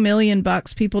few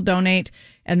 $1,000,000 people donate,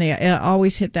 and they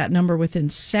always hit that number within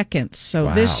seconds.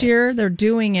 So This year, they're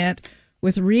doing it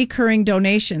with recurring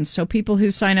donations. So people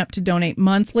who sign up to donate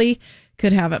monthly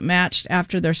could have it matched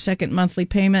after their second monthly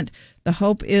payment. The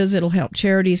hope is it'll help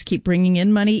charities keep bringing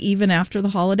in money even after the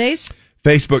holidays.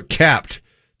 Facebook capped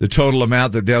the total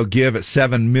amount that they'll give at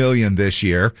 $7 million this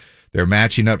year. They're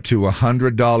matching up to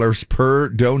 $100 per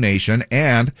donation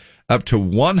and up to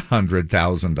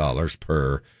 $100,000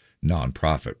 per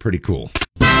nonprofit. Pretty cool.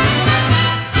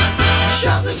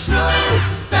 Shoveling snow,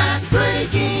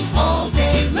 back-breaking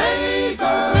all-day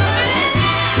labor.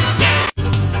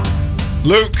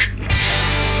 Luke,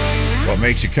 what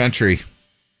makes you country?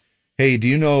 Hey, do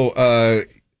you know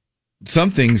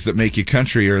some things that make you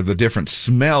country are the different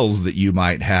smells that you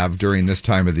might have during this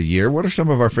time of the year? What are some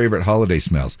of our favorite holiday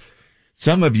smells?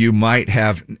 Some of you might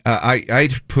have,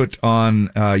 I'd put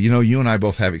on, you and I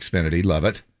both have Xfinity, love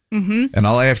it. Mm-hmm. And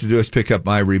all I have to do is pick up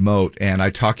my remote, and I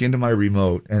talk into my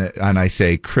remote, and I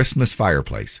say Christmas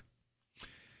fireplace.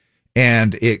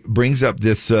 And it brings up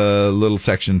this little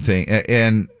section thing,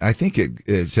 and I think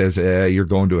it says you're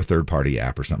going to a third-party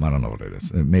app or something. I don't know what it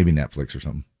is. Maybe Netflix or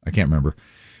something. I can't remember.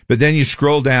 But then you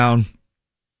scroll down,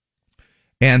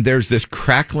 and there's this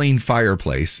crackling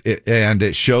fireplace, and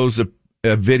it shows a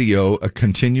video, a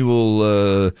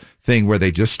continual thing where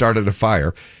they just started a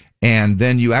fire, and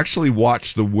then you actually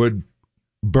watch the wood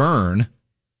burn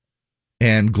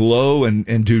and glow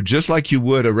and do just like you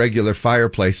would a regular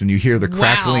fireplace, and you hear the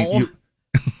crackling.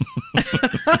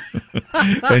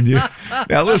 Wow.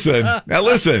 Now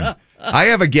listen. I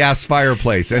have a gas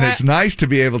fireplace, and it's nice to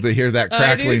be able to hear that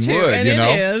crackling wood. And you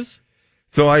know, it is.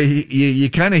 So you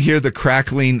kind of hear the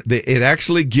crackling. It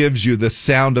actually gives you the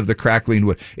sound of the crackling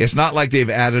wood. It's not like they've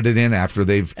added it in after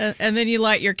they've. And then you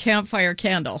light your campfire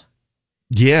candle.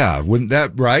 Yeah, wouldn't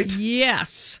that right?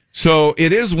 Yes. So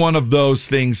it is one of those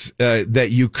things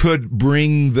that you could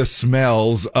bring the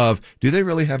smells of. Do they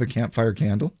really have a campfire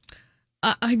candle?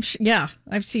 Yeah,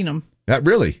 I've seen them. That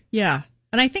really? Yeah,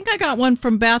 and I think I got one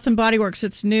from Bath and Body Works.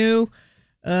 It's new.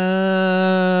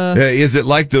 Is it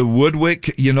like the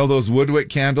Woodwick? You know those Woodwick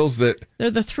candles that they're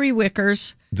the 3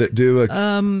 wickers that do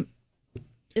a.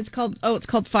 It's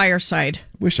called Fireside.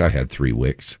 Wish I had 3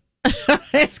 wicks.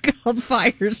 It's called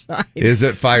Fireside. Is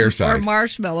it Fireside? Or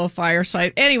Marshmallow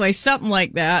Fireside. Anyway, something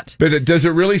like that. But does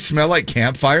it really smell like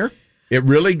campfire? It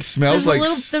really smells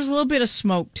there's a little bit of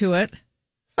smoke to it.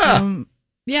 Huh.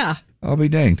 Yeah. I'll be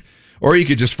danged. Or you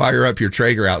could just fire up your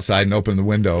Traeger outside and open the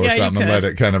window or something and let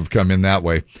it kind of come in that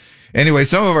way. Anyway,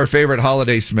 some of our favorite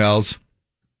holiday smells,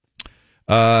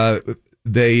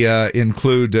 they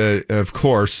include, of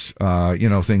course,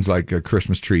 things like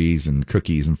Christmas trees and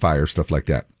cookies and fire, stuff like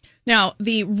that. Now,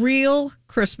 the Real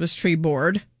Christmas Tree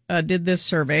Board did this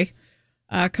survey.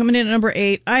 Coming in at number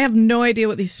 8, I have no idea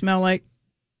what these smell like.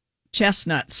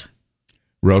 Chestnuts.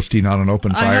 Roasting on an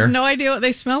open fire? I have no idea what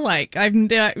they smell like. I've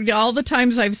all the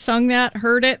times I've sung that,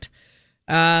 heard it,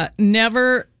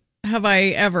 never have I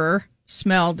ever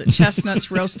smelled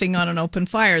chestnuts roasting on an open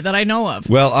fire that I know of.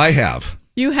 Well, I have.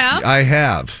 You have? I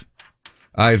have.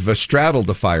 I've straddled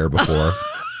a fire before.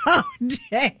 Oh,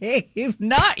 Dave,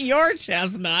 not your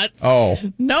chestnuts. Oh.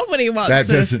 Nobody wants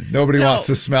wants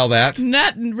to smell that.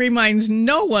 That reminds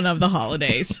no one of the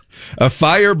holidays. A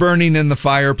fire burning in the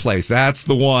fireplace. That's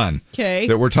the one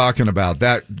that we're talking about.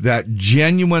 That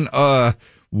genuine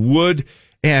wood.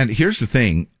 And here's the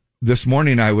thing. This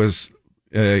morning I was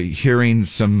hearing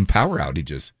some power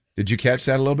outages. Did you catch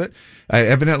that a little bit?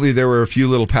 Evidently there were a few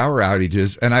little power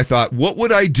outages, and I thought, what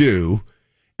would I do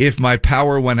if my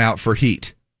power went out for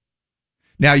heat?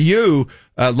 Now, you,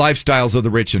 Lifestyles of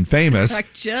the Rich and Famous,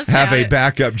 have a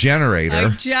backup generator.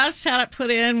 I just had it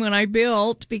put in when I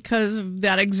built because of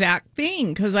that exact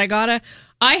thing. Because I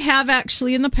have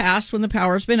actually in the past, when the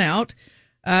power's been out,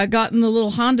 gotten the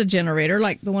little Honda generator,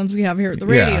 like the ones we have here at the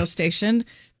radio station,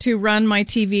 to run my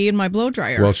TV and my blow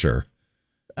dryer. Well, sure.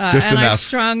 Just and enough. I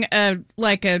strung a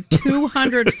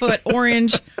 200-foot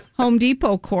orange Home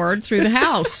Depot cord through the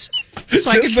house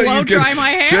so I could blow dry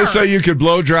my hair. Just so you could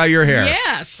blow dry your hair.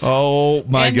 Yes. Oh,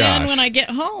 my gosh. And then when I get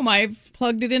home, I've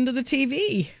plugged it into the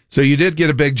TV. So you did get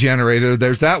a big generator.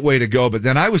 There's that way to go. But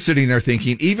then I was sitting there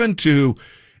thinking, even to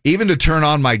turn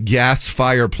on my gas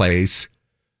fireplace,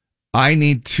 I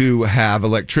need to have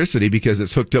electricity because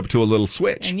it's hooked up to a little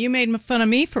switch. And you made fun of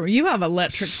me for you have an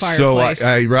electric fireplace.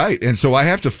 So right. And so I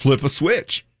have to flip a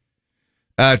switch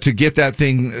to get that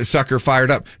thing sucker fired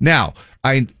up. Now,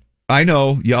 I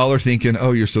know y'all are thinking,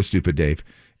 oh, you're so stupid, Dave.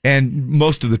 And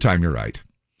most of the time you're right.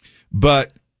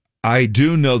 But I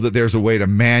do know that there's a way to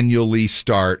manually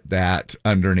start that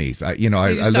underneath. I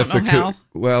just don't know how.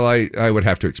 Well, I would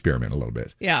have to experiment a little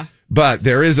bit. Yeah. But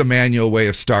there is a manual way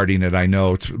of starting it, I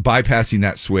know, bypassing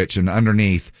that switch, and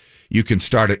underneath you can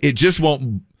start it. It just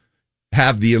won't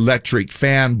have the electric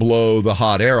fan blow the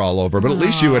hot air all over, but at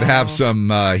least you would have some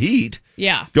heat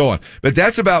going. But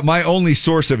that's about my only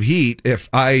source of heat if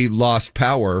I lost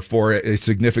power for a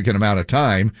significant amount of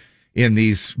time in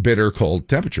these bitter cold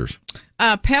temperatures.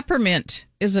 Peppermint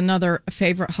is another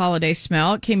favorite holiday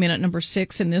smell. It came in at number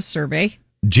 6 in this survey.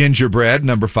 Gingerbread,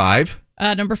 number 5.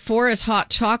 Number 4 is hot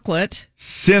chocolate.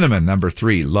 Cinnamon, number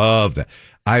 3. Love that.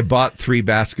 I bought 3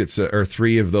 baskets or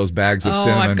 3 of those bags of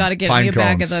cinnamon. I've got to get me a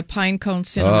bag of the pine cone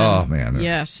cinnamon. Oh, man.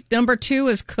 Yes. Number 2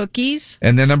 is cookies.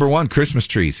 And then number 1, Christmas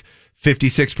trees.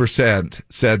 56%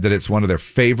 said that it's one of their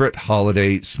favorite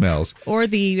holiday smells. Or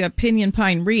the pinyon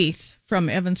pine wreath from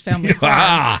Evans Family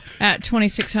Farm at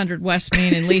 2600 West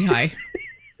Main in Lehigh.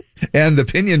 And the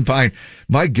pinyon pine,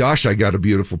 my gosh, I got a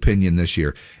beautiful pinyon this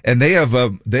year. And they have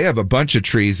a bunch of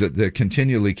trees that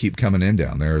continually keep coming in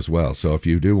down there as well. So if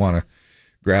you do want to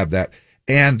grab that.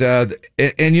 And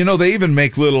they even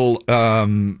make little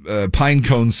pine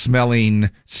cone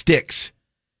smelling sticks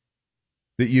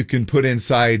that you can put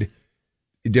inside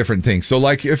different things. So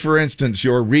like if, for instance,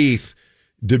 your wreath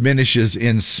diminishes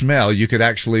in smell, you could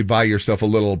actually buy yourself a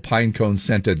little pine cone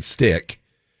scented stick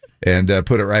and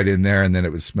put it right in there, and then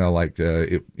it would smell like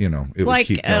it would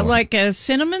keep going. Like a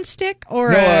cinnamon stick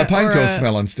or a pine cone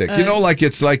smelling stick.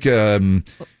 It's like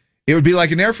it would be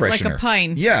like an air freshener, like a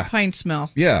pine. Yeah, pine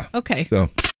smell. Yeah. Okay. So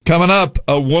coming up,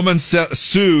 a woman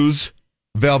sues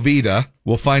Velveeta.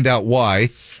 We'll find out why.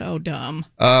 So dumb.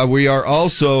 We are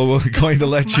also going to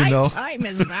let you know. My time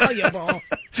is valuable.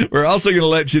 We're also going to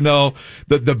let you know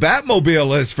that the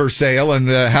Batmobile is for sale and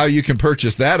how you can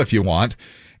purchase that if you want.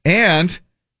 And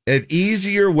an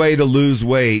easier way to lose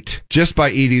weight just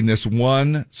by eating this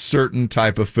one certain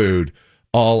type of food,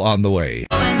 all on the way.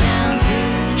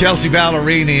 It's Kelsey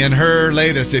Ballerini and her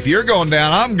latest. If you're going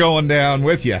down, I'm going down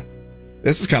with you.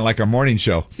 This is kind of like our morning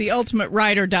show. It's the ultimate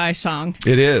ride or die song.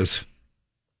 It is.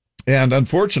 And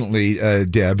unfortunately,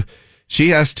 Deb, she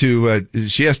has to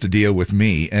deal with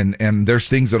me, and there's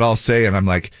things that I'll say, and I'm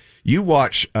like, you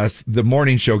watch the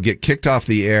morning show get kicked off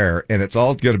the air, and it's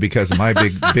all going to be because of my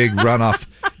big runoff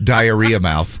diarrhea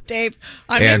mouth. Dave,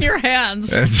 I'm in your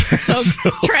hands, so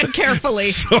tread carefully.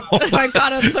 I've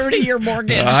got a 30-year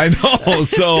mortgage. I know.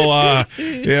 So,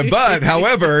 but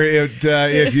however,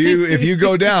 if you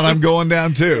go down, I'm going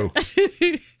down too.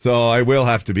 So I will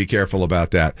have to be careful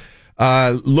about that.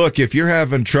 Look, if you're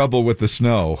having trouble with the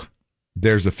snow,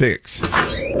 there's a fix.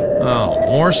 Oh,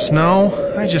 more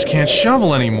snow? I just can't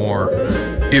shovel anymore.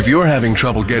 If you're having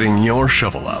trouble getting your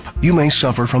shovel up, you may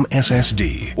suffer from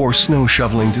SSD, or snow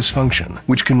shoveling dysfunction,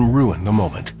 which can ruin the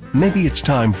moment. Maybe it's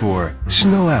time for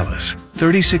Snow Alice.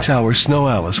 36-hour Snow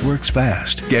Alice works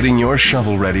fast, getting your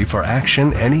shovel ready for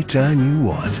action anytime you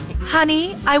want.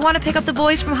 Honey, I want to pick up the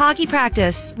boys from hockey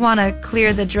practice. Want to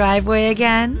clear the driveway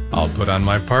again? I'll put on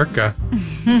my parka.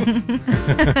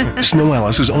 Snow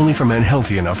Alice is only for men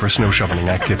healthy enough for snow shoveling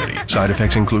activity. Side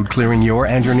effects include clearing your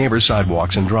and your neighbor's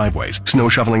sidewalks and driveways. Snow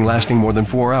shoveling lasting more than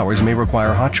 4 hours may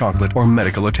require hot chocolate or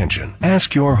medical attention.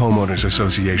 Ask your homeowners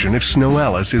association if Snow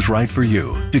Alice is right for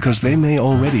you, because they may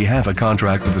already have a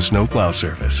contract with the Snowplow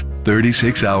Service.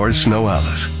 36 hours Snow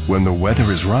Alice. When the weather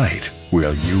is right,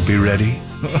 will you be ready?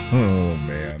 Oh,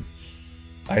 man.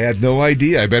 I had no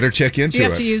idea. I better check into it. Do you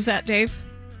have to use that, Dave?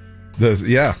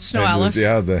 Snow Alice?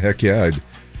 The heck yeah. I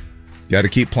got to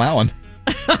keep plowing.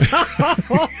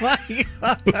 Oh, my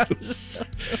gosh.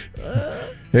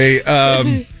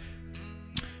 Hey,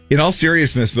 in all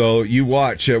seriousness, though, you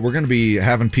watch. We're going to be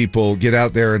having people get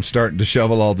out there and starting to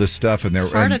shovel all this stuff. And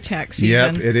it's heart attack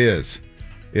season. Yep, it is.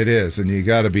 It is. And you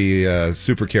got to be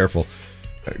super careful.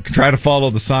 Try to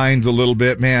follow the signs a little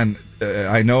bit. Man,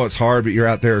 I know it's hard, but you're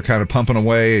out there kind of pumping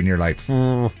away, and you're like,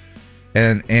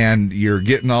 and you're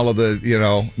getting all of the,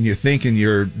 you're thinking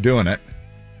you're doing it.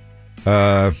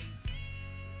 What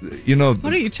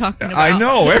are you talking about? I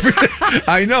know.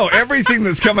 I know. Everything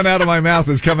that's coming out of my mouth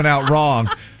is coming out wrong.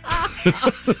 And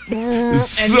you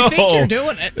think you're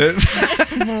doing it.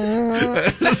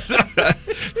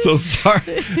 So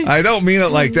sorry. I don't mean it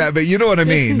like that, but you know what I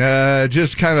mean.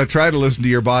 Just kind of try to listen to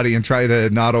your body and try to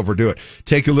not overdo it.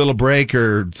 Take a little break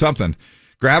or something.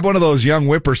 Grab one of those young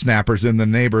whippersnappers in the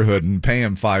neighborhood and pay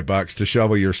them $5 to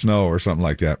shovel your snow or something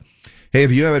like that. Hey,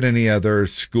 have you had any other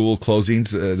school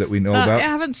closings that we know about? I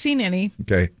haven't seen any.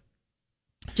 Okay.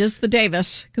 Just the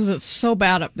Davis, because it's so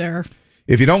bad up there.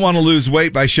 If you don't want to lose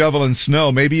weight by shoveling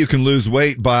snow, maybe you can lose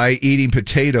weight by eating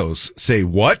potatoes. Say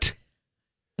what?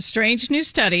 A strange new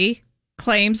study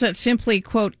claims that simply,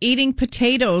 quote, eating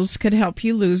potatoes could help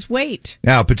you lose weight.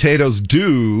 Now, potatoes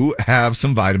do have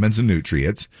some vitamins and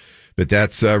nutrients, but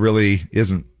that's really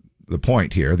isn't the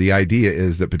point here. The idea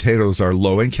is that potatoes are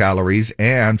low in calories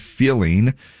and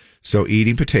filling, so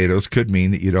eating potatoes could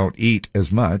mean that you don't eat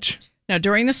as much. Now,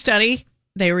 during the study,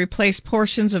 they replaced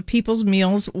portions of people's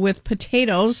meals with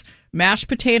potatoes, mashed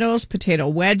potatoes, potato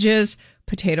wedges,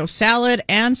 potato salad,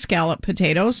 and scallop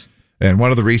potatoes. And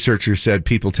one of the researchers said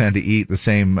people tend to eat the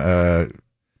same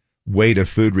weight of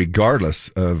food regardless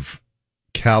of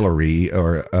calorie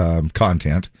or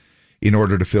content in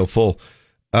order to feel full.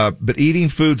 But eating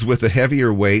foods with a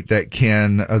heavier weight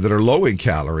that are low in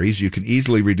calories, you can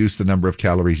easily reduce the number of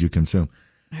calories you consume.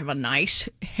 Have a nice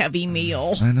heavy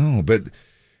meal. I know, but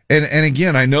and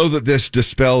again, I know that this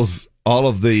dispels all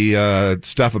of the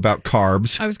stuff about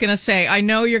carbs. I was going to say, I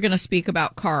know you're going to speak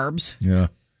about carbs. Yeah.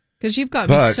 Because you've got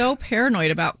me so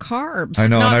paranoid about carbs. I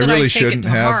know, Not and that I really take shouldn't it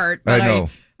to have. Heart, but I know.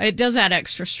 It does add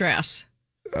extra stress.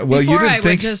 Well, Before you didn't I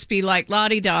think would just be like,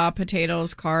 la-di-da,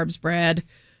 potatoes, carbs, bread.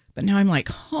 But now I'm like,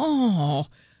 I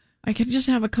could just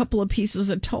have a couple of pieces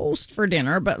of toast for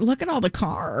dinner, but look at all the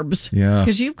carbs. Yeah.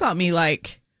 Because you've got me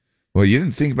like... Well, you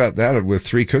didn't think about that with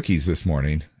 3 cookies this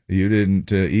morning. You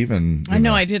didn't even... I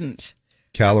know I didn't.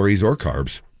 Calories or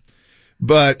carbs.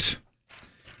 But,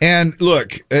 and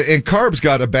look, and carbs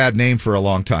got a bad name for a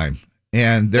long time.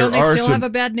 And there Don't they are still some, have a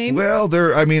bad name? Well,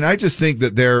 I just think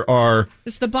that there are...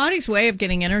 It's the body's way of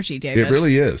getting energy, David. It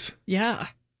really is. Yeah.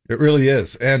 It really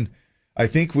is. And I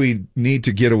think we need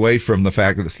to get away from the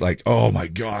fact that it's like, oh my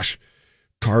gosh,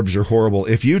 carbs are horrible.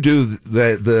 If you do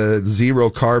the zero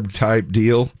carb type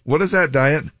deal, what is that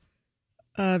diet?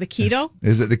 The keto?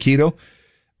 Is it the keto?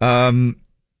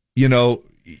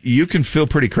 You can feel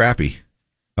pretty crappy.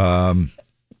 And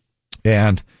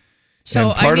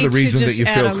part of the reason that you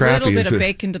feel crappy is a little bit of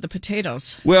bacon to the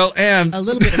potatoes. Well, and a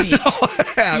little bit of meat.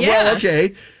 Yes. Well,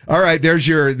 okay. All right, there's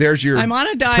your I'm on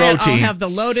a diet. Protein. I'll have the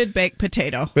loaded baked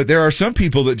potato. But there are some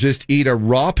people that just eat a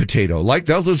raw potato. Like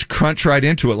they'll just crunch right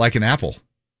into it like an apple.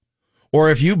 Or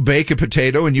if you bake a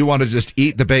potato and you want to just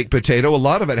eat the baked potato, a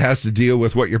lot of it has to deal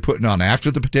with what you're putting on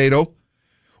after the potato,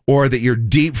 or that you're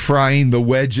deep frying the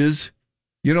wedges.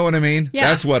 You know what I mean? Yeah.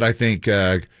 That's what I think.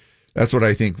 That's what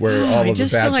I think. Where all of the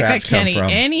bad fats come from. I just feel like I can't eat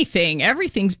anything.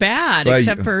 Everything's bad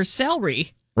except for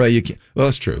celery. Well, you can't. Well,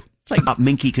 that's true. It's like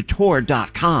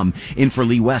MinkyCouture.com. In for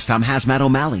Lee West, I'm Hazmat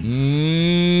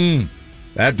O'Malley.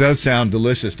 That does sound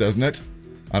delicious, doesn't it?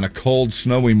 On a cold,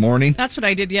 snowy morning. That's what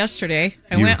I did yesterday.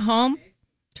 I went home,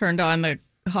 turned on the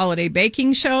holiday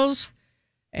baking shows,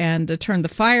 and turned the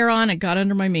fire on and got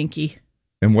under my Minky.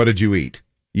 And what did you eat?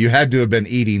 You had to have been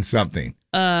eating something.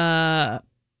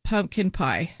 Pumpkin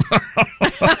pie.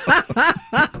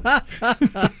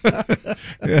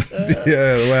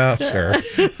 yeah, well, sure.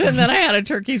 And then I had a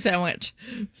turkey sandwich.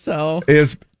 So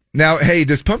does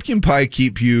pumpkin pie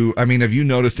keep you? I mean, have you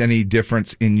noticed any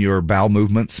difference in your bowel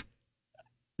movements?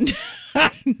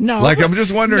 No. Like, I'm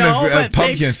just wondering if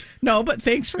pumpkins. But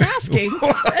thanks for asking.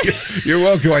 You're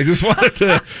welcome. I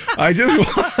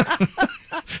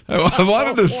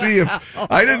wanted to see if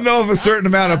I didn't know if a certain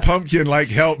amount of pumpkin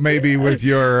helped maybe with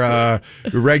your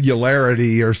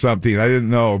regularity or something. I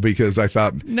didn't know because I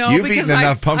thought you've eaten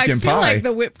enough pumpkin pie. I feel pie. like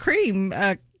the whipped cream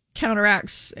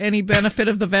counteracts any benefit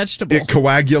of the vegetable. It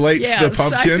coagulates the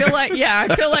pumpkin.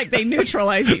 I feel like they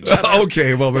neutralize each other.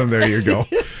 Okay, well then there you go.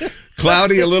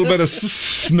 Cloudy, a little bit of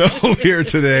snow here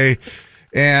today.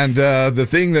 And the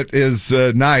thing that is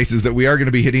nice is that we are going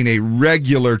to be hitting a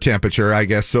regular temperature, I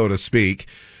guess, so to speak.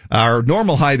 Our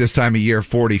normal high this time of year,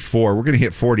 44. We're going to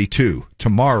hit 42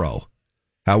 tomorrow.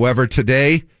 However,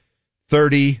 today,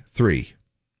 33.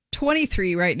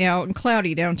 23 right now and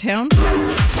cloudy downtown.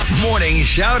 Morning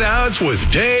shout-outs with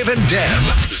Dave and Deb.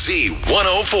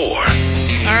 Z104.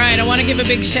 All right, I want to give a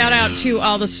big shout-out to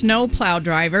all the snowplow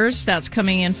drivers. That's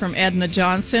coming in from Edna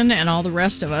Johnson and all the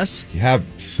rest of us.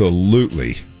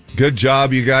 Absolutely. Good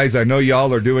job, you guys. I know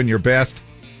y'all are doing your best.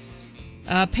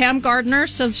 Pam Gardner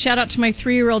says, shout-out to my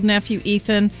 3-year-old nephew,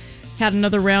 Ethan. Had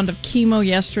another round of chemo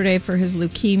yesterday for his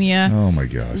leukemia. Oh, my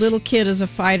gosh. Little kid is a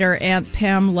fighter. Aunt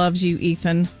Pam loves you,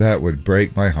 Ethan. That would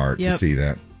break my heart to see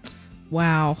that.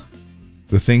 Wow.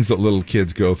 The things that little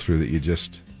kids go through that you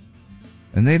just...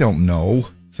 And they don't know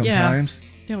sometimes.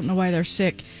 Yeah, don't know why they're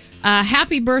sick.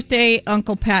 Happy birthday,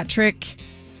 Uncle Patrick.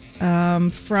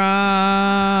 From...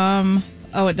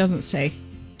 Oh, it doesn't say.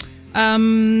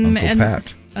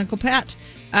 Uncle Pat.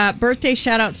 Birthday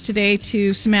shout-outs today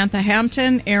to Samantha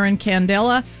Hampton, Aaron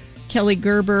Candela, Kelly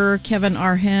Gerber, Kevin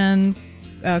Arhen,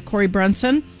 Corey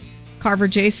Brunson, Carver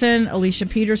Jason, Alicia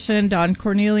Peterson, Don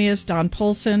Cornelius, Don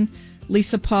Polson,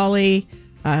 Lisa Polly,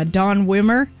 Don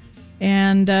Wimmer,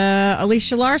 and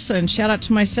Alicia Larson. Shout out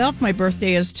to myself. My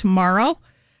birthday is tomorrow.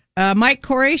 Mike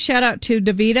Corey, shout out to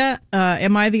Davida.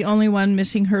 Am I the only one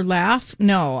missing her laugh?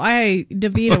 No,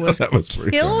 Davida was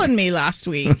killing me last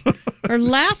week. Her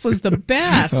laugh was the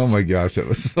best. Oh my gosh, that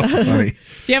was so funny. Do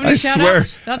you have any shout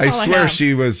outs? I swear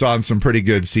she was on some pretty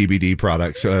good CBD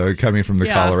products coming from the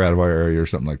Colorado area or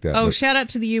something like that. Oh, shout out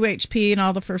to the UHP and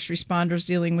all the first responders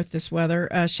dealing with this weather.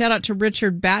 Shout out to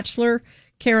Richard Batchelor,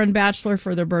 Karen Batchelor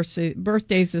for their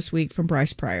birthdays this week from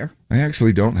Bryce Pryor. I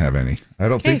actually don't have any. I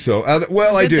don't think so.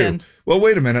 Well, I do. Then. Well,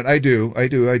 wait a minute. I do.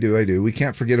 We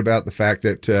can't forget about the fact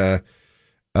that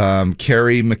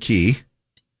Carrie McKee,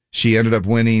 she ended up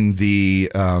winning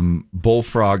the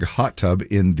Bullfrog Hot Tub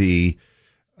in the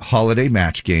holiday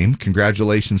match game.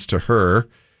 Congratulations to her.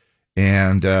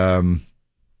 And and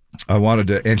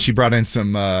she brought in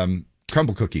some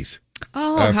crumble cookies.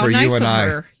 Oh, how for nice you and of I,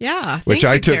 her. Yeah. Which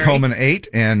I took Carrie. home and ate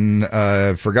and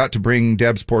forgot to bring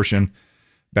Deb's portion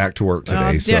back to work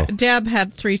today. Deb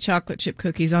had 3 chocolate chip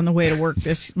cookies on the way to work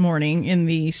this morning in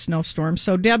the snowstorm,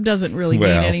 so Deb doesn't really need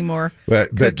any more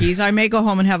cookies. I may go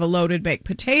home and have a loaded baked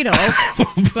potato,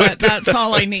 but that's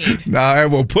all I need. Now I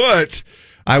will put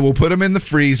them in the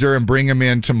freezer and bring them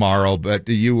in tomorrow, but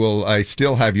I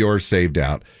still have yours saved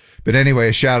out. But anyway,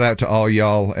 a shout out to all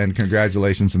y'all and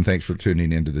congratulations and thanks for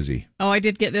tuning into the Z. Oh, I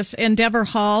did get this. Endeavor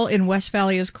Hall in West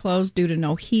Valley is closed due to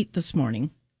no heat this morning.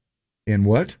 In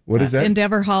what? What is that?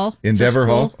 Endeavor Hall. Endeavor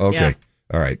Hall? Okay. Yeah.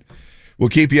 All right. We'll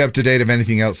keep you up to date of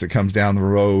anything else that comes down the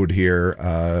road here,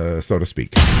 so to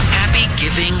speak. Happy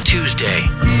Giving Tuesday.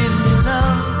 Give me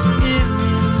love, give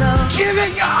me love. Give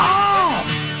it your all.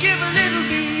 Give a little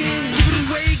bit. Give it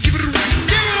away, give it away.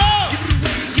 Give it all. Give it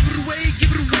away, give it away, give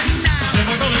it away now.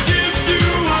 We're gonna give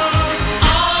you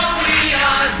all we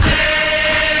are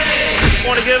saying.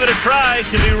 Want to give it a try? It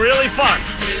can be really fun.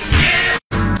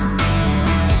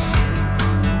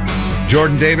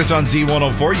 Jordan Davis on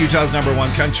Z104, Utah's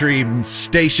 #1 country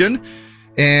station.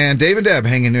 And Dave and Deb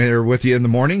hanging here with you in the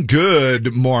morning.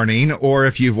 Good morning. Or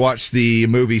if you've watched the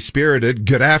movie Spirited,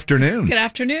 good afternoon. Good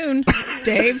afternoon,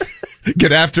 Dave.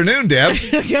 Good afternoon, Deb.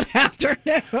 Good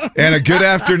afternoon. And a good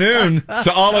afternoon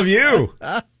to all of you.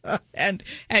 And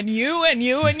you and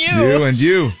you and you. You and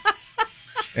you.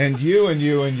 And you and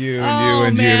you and you and you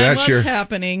and man, you. That's what's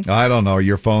happening? I don't know.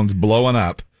 Your phone's blowing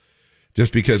up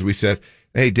just because we said,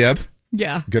 hey, Deb.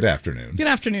 Yeah. Good afternoon. Good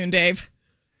afternoon, Dave.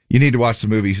 You need to watch the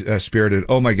movie Spirited.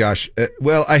 Oh my gosh.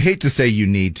 Well, I hate to say you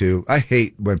need to. I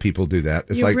hate when people do that.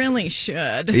 It's you like, really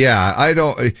should. Yeah, I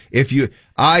don't.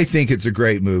 I think it's a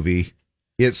great movie.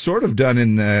 It's sort of done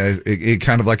in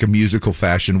kind of like a musical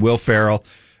fashion. Will Ferrell,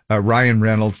 Ryan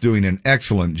Reynolds doing an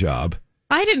excellent job.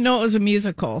 I didn't know it was a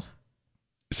musical.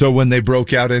 So when they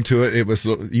broke out into it,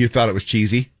 you thought it was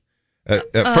cheesy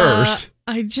at first.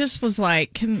 I just was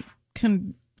like, can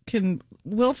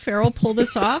Will Ferrell pull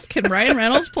this off? Can Ryan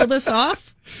Reynolds pull this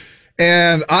off?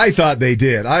 And I thought they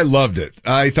did. I loved it.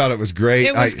 I thought it was great.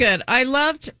 It was good. I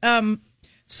loved. I'm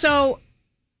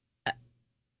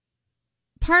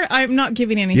not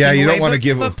giving anything. Yeah, you away, don't want to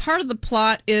give. But part of the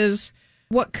plot is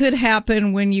what could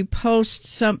happen when you post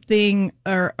something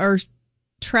or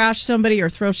trash somebody or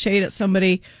throw shade at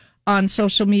somebody on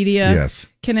social media. Yes,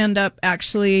 can end up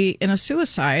actually in a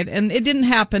suicide, and it didn't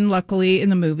happen. Luckily, in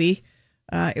the movie.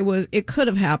 It could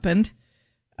have happened.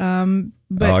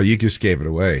 But you just gave it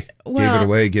away.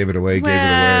 Gave it away.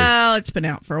 Well, it's been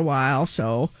out for a while,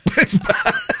 so.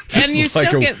 And you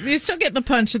still get the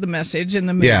punch of the message in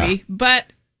the movie, yeah.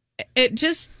 But it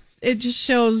just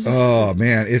shows. Oh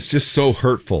man, it's just so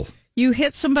hurtful. You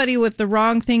hit somebody with the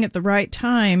wrong thing at the right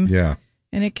time. Yeah.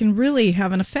 And it can really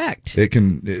have an effect. It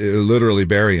can literally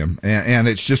bury them. And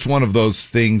it's just one of those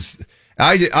things.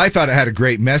 I thought it had a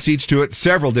great message to it,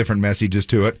 several different messages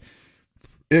to it.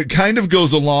 It kind of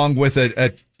goes along with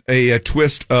a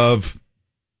twist of,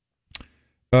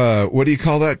 what do you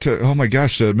call that? Oh my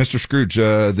gosh, Mr. Scrooge,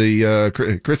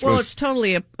 the Christmas. Well, it's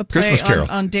totally a play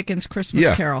on Dickens' Christmas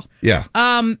Carol. Yeah.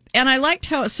 And I liked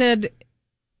how it said,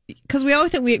 because we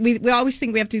always think we always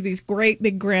think we have to do these great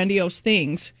big grandiose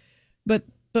things, but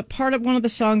part of one of the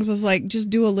songs was like, just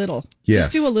do a little. Yes.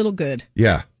 Just do a little good.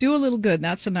 Yeah. Do a little good.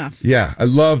 That's enough. Yeah. I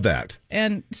love that.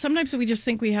 And sometimes we just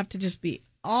think we have to just be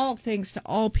all things to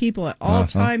all people at all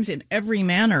times in every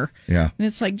manner. Yeah. And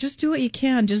it's like, just do what you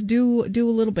can. Just do a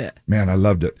little bit. Man, I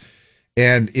loved it.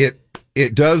 And it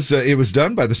was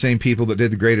done by the same people that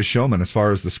did The Greatest Showman as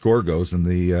far as the score goes, and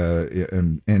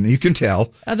and you can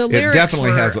tell the lyrics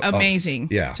were amazing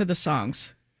to the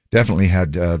songs. Definitely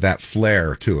had that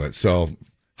flair to it. So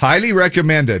Highly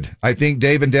recommended. I think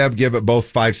Dave and Deb give it both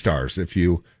 5 stars.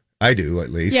 I do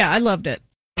at least. Yeah, I loved it.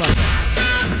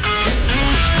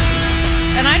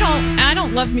 And I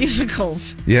don't love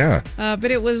musicals. Yeah. But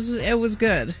it was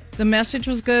good. The message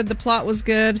was good. The plot was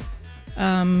good.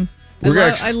 I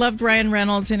loved Ryan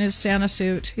Reynolds in his Santa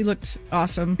suit. He looked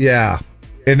awesome. Yeah.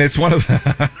 And it's one of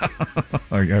the...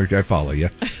 I follow you.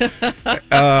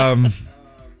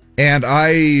 And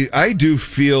I do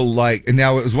feel like... And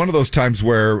now, it was one of those times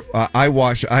where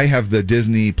I have the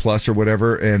Disney Plus or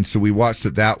whatever, and so we watched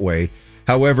it that way.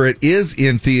 However, it is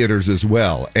in theaters as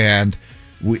well. And,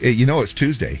 it's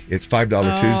Tuesday. It's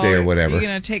 $5 Tuesday or whatever. You're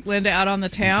going to take Linda out on the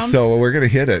town? So we're going to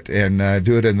hit it and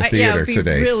do it in the theater it'd be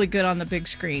today. Really good on the big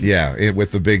screen. Yeah,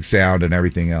 with the big sound and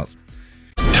everything else.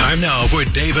 Time now for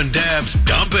Dave and Dab's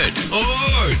Dump It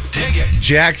or Dig It.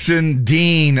 Jackson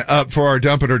Dean up for our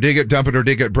Dump It or Dig It. Dump It or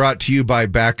Dig It brought to you by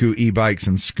Baku e-bikes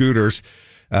and scooters.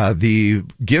 The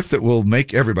gift that will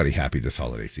make everybody happy this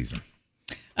holiday season.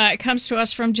 It comes to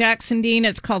us from Jackson Dean.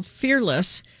 It's called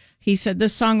Fearless. He said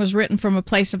this song was written from a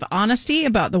place of honesty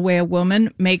about the way a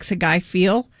woman makes a guy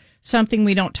feel. Something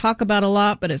we don't talk about a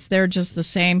lot, but it's there just the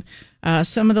same.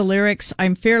 Some of the lyrics: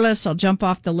 I'm fearless, I'll jump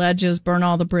off the ledges, burn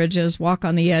all the bridges, walk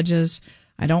on the edges.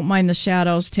 I don't mind the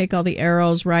shadows, take all the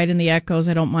arrows, ride in the echoes.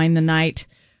 I don't mind the night.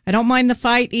 I don't mind the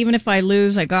fight, even if I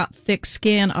lose. I got thick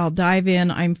skin, I'll dive in.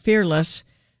 I'm fearless,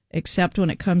 except when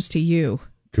it comes to you.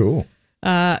 Cool.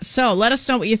 So let us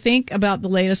know what you think about the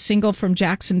latest single from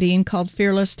Jackson Dean called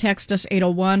Fearless. Text us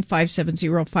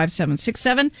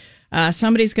 801-570-5767.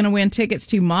 Somebody's going to win tickets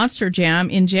to Monster Jam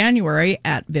in January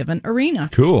at Vivint Arena.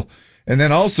 Cool. And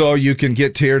then also you can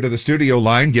get here to the studio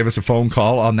line, give us a phone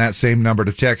call on that same number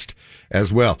to text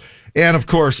as well. And of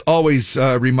course, always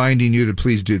reminding you to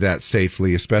please do that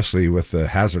safely, especially with the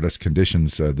hazardous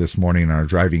conditions this morning, our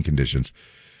driving conditions.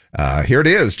 Here it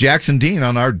is, Jackson Dean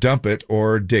on our Dump It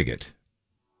or Dig It.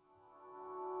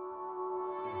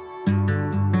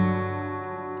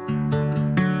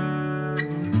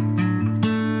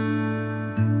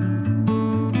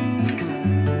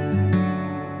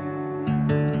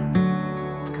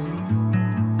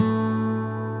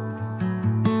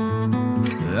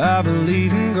 I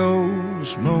believe in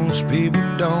ghosts, most people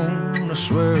don't. I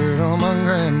swear it on my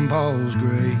grandpa's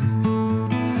grave.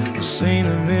 I've seen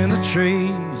them in the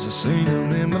trees, I've seen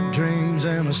them in my dreams,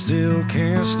 and I still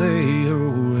can't stay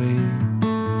away.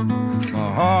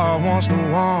 My heart wants to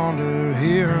wander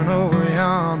here and over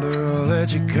yonder. I'll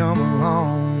let you come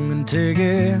along and take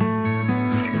it.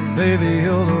 But maybe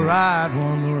you're the right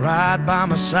one, the right by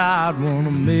my side one,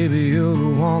 or maybe you're the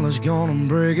one that's gonna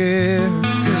break it.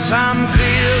 'Cause I'm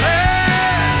feeling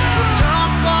the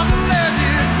top of the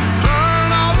ledges,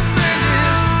 burn all the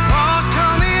bridges, walk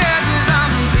on the edges.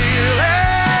 I'm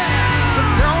feeling, so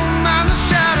don't mind the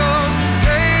shadows,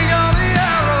 take all the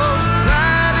arrows,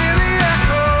 ride in the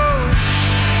echoes.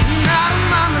 I don't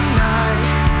mind the night,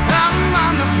 I don't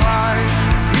mind the fight,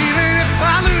 even if I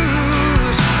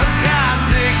lose. I got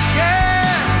thick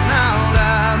skin, I'll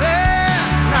die there.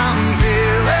 I'm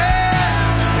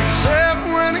fearless, except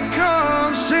when it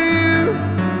comes to you.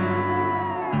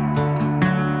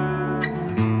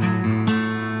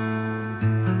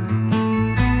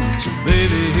 So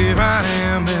baby, here I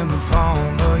am in the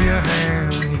palm of your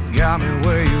hand. You got me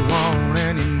where you want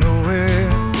and you know it.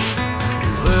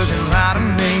 You're looking right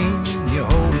at me, you're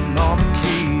holding all the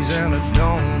keys, and I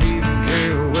don't even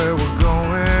care where we're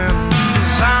going.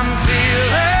 'Cause I'm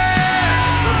fearless,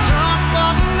 the top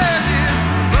of the ledges,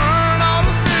 burn all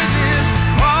the bridges,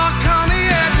 walk on the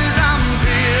edges. I'm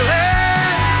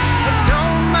fearless, so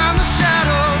don't mind the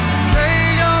shadows,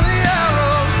 take all the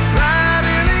arrows, ride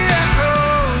in the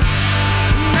echoes.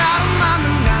 I don't mind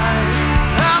the night,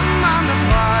 I don't mind the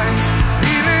fight,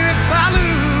 even if I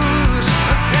lose.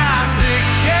 I got thick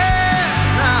skin,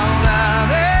 I'll lie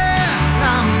there.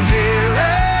 I'm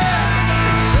fearless,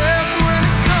 except when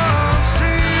it comes to you.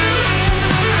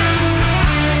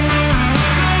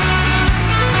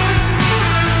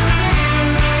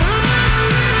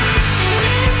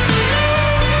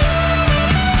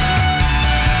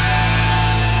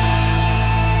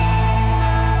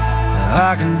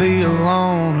 I can be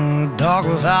alone, or a dog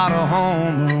without a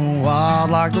home, or wild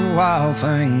like the wild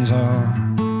things are.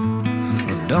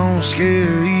 But don't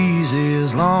scare easy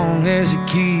as long as you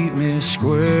keep me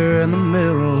square in the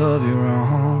middle of your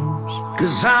arms.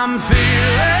 'Cause I'm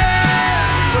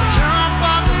fearless, so jump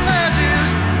off the ledges,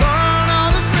 burn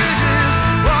all the bridges,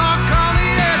 walk on the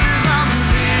edges. I'm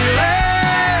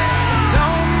fearless,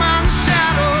 don't mind the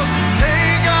shadows,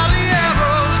 take all the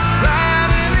arrows,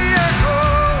 ride in the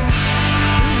echoes.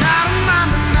 I don't mind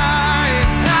the night,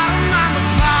 I don't mind the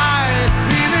fight,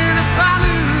 even if I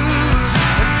lose.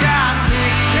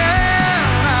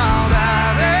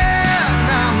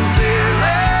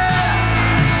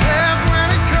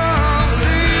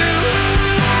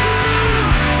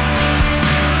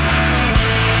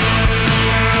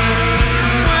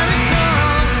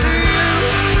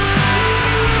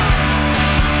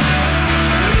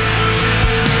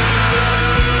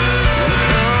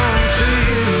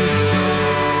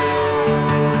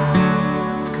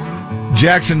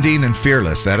 Jackson Dean and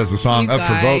Fearless. That is the song You up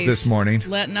for vote guys this morning.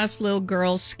 Letting us little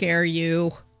girls scare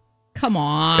you. Come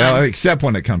on. Except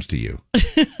when it comes to you.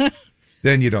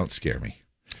 Then you don't scare me.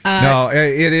 No,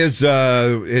 it is.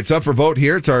 It's up for vote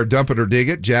here. It's our Dump It or Dig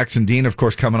It. Jackson Dean, of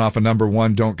course, coming off a number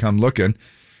one, Don't Come Looking.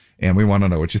 And we want to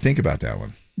know what you think about that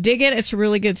one. Dig It. It's a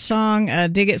really good song.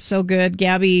 Dig It, so good.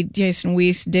 Gabby, Jason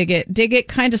Weiss, Dig It. Dig It,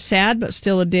 kind of sad, but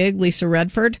still a dig. Lisa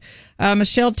Redford.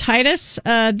 Michelle Titus,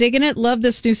 digging it. Love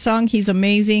this new song. He's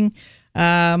amazing.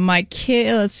 My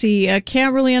kid, let's see,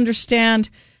 can't really understand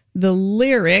the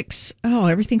lyrics. Oh,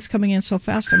 everything's coming in so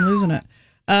fast, I'm losing it.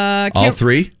 All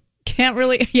three? Can't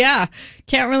really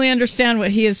understand what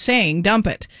he is saying. Dump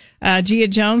it. Gia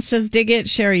Jones says, dig it.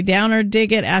 Sherry Downer,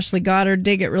 dig it. Ashley Goddard,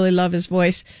 dig it. Really love his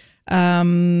voice.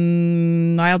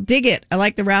 I'll dig it. I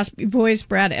like the raspy voice.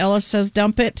 Brad Ellis says,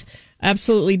 dump it.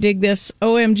 Absolutely dig this.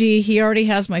 OMG, he already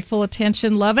has my full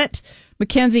attention. Love it.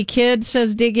 Mackenzie Kidd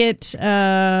says, dig it.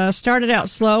 Started out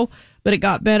slow, but it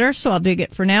got better, so I'll dig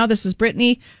it for now. This is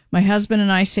Brittany. My husband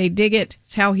and I say dig it.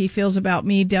 It's how he feels about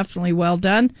me. Definitely well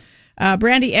done.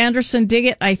 Brandy Anderson, dig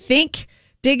it, I think.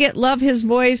 Dig it, love his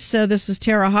voice. This is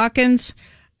Tara Hawkins.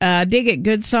 Dig it,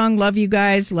 good song. Love you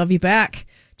guys. Love you back.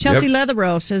 Chelsea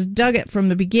Leatherow says, dug it from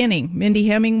the beginning. Mindy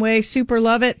Hemingway, super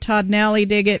love it. Todd Nally,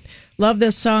 dig it. Love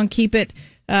this song. Keep it.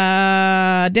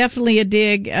 Definitely a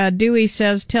dig. Dewey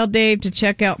says, tell Dave to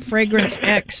check out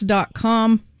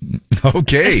fragrancex.com.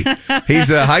 Okay.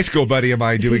 He's a high school buddy of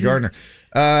mine, Dewey Gardner.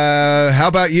 How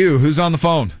about you? Who's on the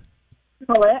phone?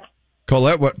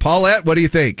 Colette, Paulette, what do you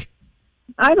think?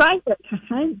 I like it.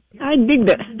 I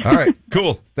digged it. All right,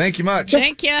 cool. Thank you much.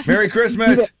 Thank you. Merry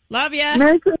Christmas. Love ya.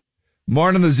 Merry Christmas.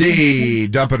 Morning the Z.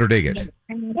 Dump it or dig it. Dig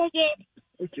it.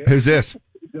 Who's this?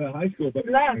 High school.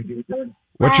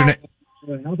 What's your name?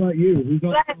 How about you? Who's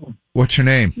on the phone? What's your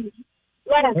name?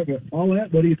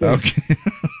 Paulette, what do you think? Okay.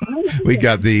 We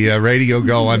got the radio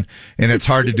going, and it's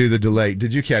hard to do the delay.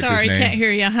 Did you catch his name? Sorry, can't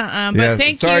hear you. But Yeah,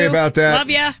 thank you. sorry about that. Love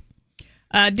ya.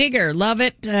 Digger, love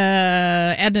it.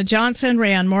 Edna Johnson,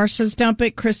 Rayanne Morse says, dump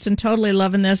it. Kristen, totally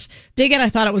loving this. Dig it. I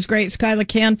thought it was great. Skyla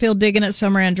Canfield, digging it.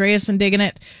 Summer Andreasen, digging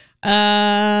it.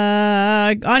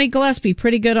 Ani Gillespie,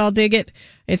 pretty good. I'll dig it.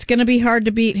 It's going to be hard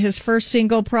to beat his first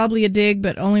single, probably a dig,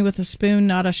 but only with a spoon,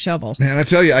 not a shovel. Man, I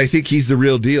tell you, I think he's the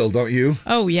real deal, don't you?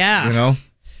 Oh, yeah. You know?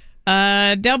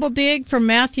 Double dig from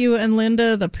Matthew and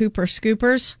Linda, the Pooper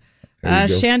Scoopers.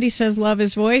 Shandy says, love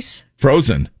his voice.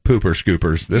 Frozen pooper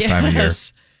scoopers this time of year.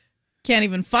 Can't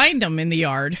even find them in the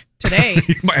yard today.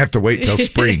 You might have to wait till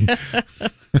spring.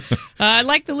 I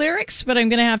like the lyrics, but I'm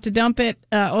going to have to dump it.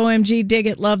 OMG, dig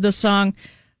it. Love the song.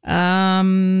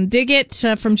 Dig it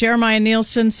from Jeremiah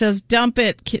Nielsen says, dump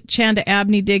it. Chanda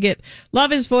Abney, dig it.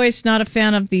 Love his voice. Not a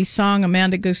fan of the song.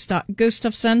 Amanda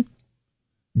Gustafson.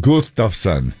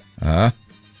 Gustafson.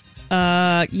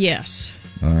 Yes.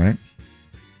 All right.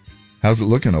 How's it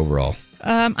looking overall?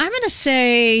 I'm going to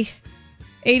say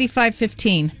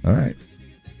 85-15. All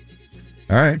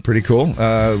right, pretty cool.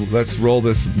 Let's roll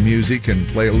this music and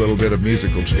play a little bit of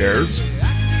musical chairs.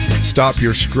 Stop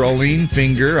your scrolling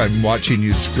finger. I'm watching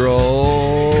you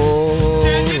scroll.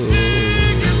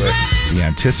 The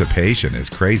anticipation is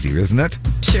crazy, isn't it?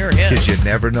 Sure is. Because you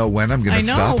never know when I'm going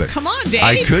to stop it. Come on, Dave.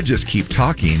 I could just keep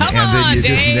talking, Come and then on, you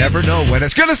just Dave. never know when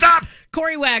it's going to stop.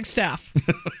 Corey Wagstaff.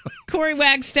 Corey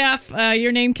Wagstaff,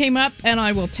 your name came up, and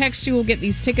I will text you. We'll get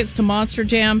these tickets to Monster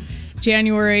Jam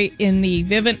January in the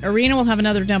Vivint Arena. We'll have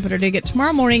another Dump It or Dig It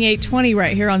tomorrow morning, 8:20,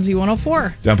 right here on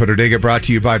Z104. Dump It or Dig It brought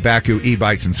to you by Baku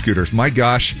e-bikes and scooters. My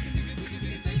gosh,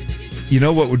 you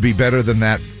know what would be better than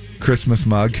that Christmas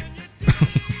mug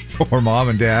for mom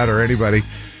and dad or anybody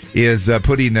is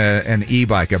putting an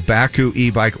e-bike, a Baku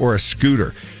e-bike or a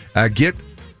scooter. Get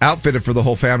outfitted for the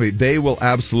whole family. They will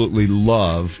absolutely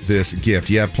love this gift.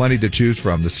 You have plenty to choose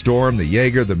from. The Storm, the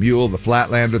Jaeger, the Mule, the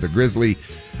Flatlander, the Grizzly,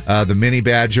 the Mini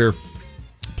Badger.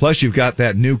 Plus, you've got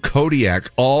that new Kodiak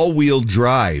all-wheel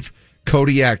drive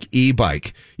Kodiak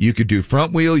e-bike. You could do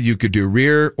front wheel, you could do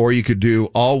rear, or you could do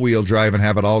all-wheel drive and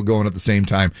have it all going at the same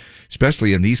time,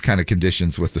 especially in these kind of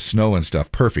conditions with the snow and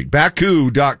stuff. Perfect.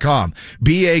 Baku.com.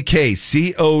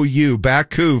 B-A-K-C-O-U.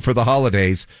 Baku for the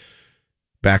holidays.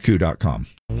 Baku.com.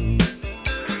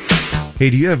 Hey,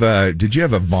 did you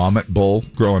have a vomit bowl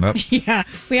growing up? Yeah,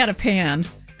 we had a pan.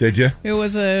 Did you? It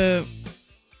was a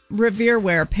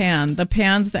Revereware pan, the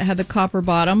pans that had the copper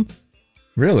bottom.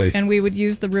 Really? And we would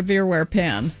use the Revereware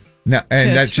pan. No,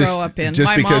 and that's throw just up in. just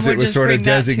My because mom it would was just sort of bring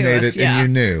that to designated us, yeah. and you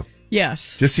knew.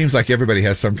 Yes. Just seems like everybody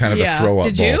has some kind of a throw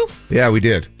up Did bowl. you? Yeah, we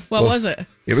did. What was it?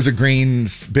 It was a green,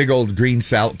 big old green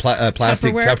plastic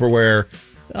Tupperware?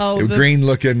 Oh, green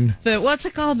looking. What's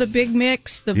it called? The Big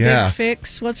Mix? The Yeah. Big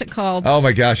Fix? What's it called? Oh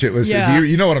my gosh, it was. Yeah.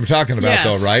 You know what I'm talking about,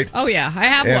 Yes. though, right? Oh, yeah. I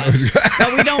have And one. it was-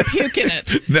 But we don't puke in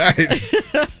it. Nice.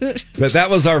 But that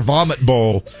was our vomit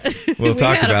bowl. We'll We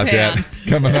talk had a about pan. that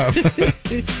coming up.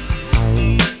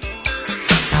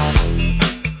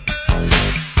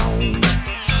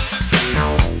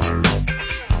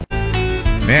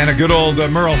 Man, a good old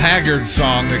Merle Haggard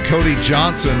song that Cody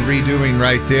Johnson redoing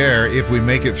right there, If We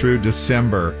Make It Through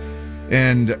December.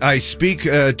 And I speak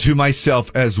to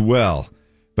myself as well,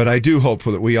 but I do hope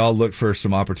that we all look for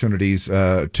some opportunities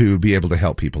to be able to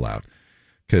help people out,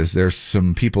 because there's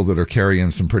some people that are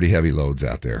carrying some pretty heavy loads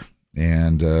out there,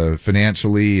 and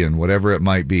financially and whatever it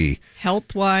might be.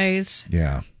 Health-wise.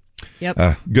 Yeah.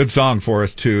 Yep. Good song for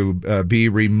us to be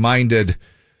reminded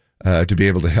to be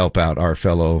able to help out our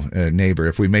fellow neighbor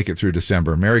if we make it through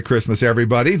December. Merry Christmas,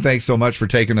 everybody. Thanks so much for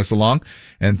taking us along.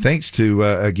 And thanks to,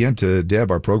 again, to Deb,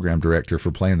 our program director,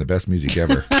 for playing the best music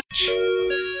ever.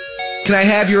 Can I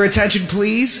have your attention,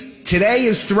 please? Today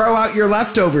is Throw Out Your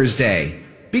Leftovers Day.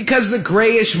 Because the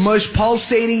grayish mush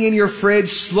pulsating in your fridge,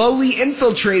 slowly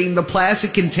infiltrating the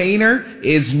plastic container,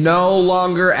 is no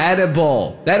longer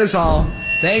edible. That is all.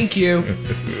 Thank you.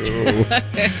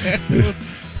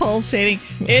 Pulsating.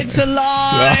 It's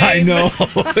alive. I know.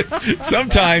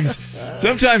 Sometimes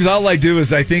all I do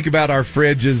is I think about our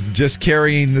fridge as just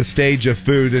carrying the stage of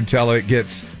food until it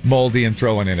gets moldy and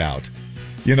throwing it out.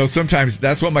 You know, sometimes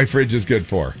that's what my fridge is good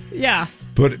for. Yeah.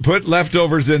 Put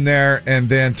leftovers in there and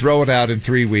then throw it out in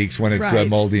 3 weeks when it's Right.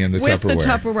 moldy in the With Tupperware. the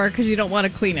Tupperware, because you don't want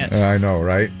to clean it. I know,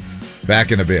 right?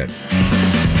 Back in a bit.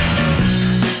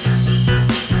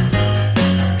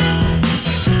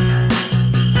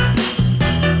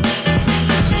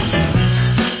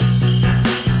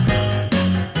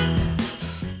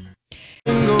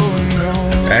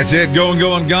 That's it,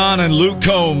 Going, Gone, and Luke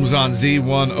Combs on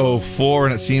Z104,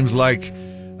 and it seems like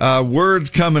words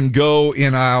come and go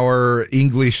in our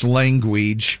English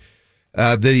language.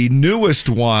 The newest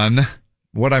one,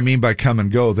 what I mean by come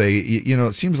and go,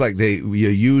 it seems like you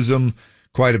use them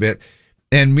quite a bit.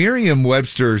 And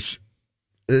Merriam-Webster's,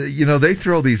 they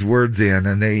throw these words in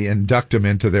and they induct them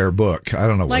into their book. I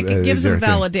don't know. Like it gives them their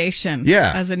thing. validation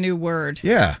as a new word.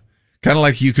 Yeah. Kind of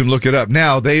like you can look it up.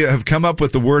 Now, they have come up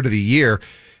with the word of the year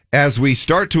as we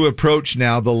start to approach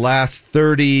now the last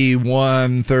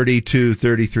 31, 32,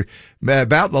 33,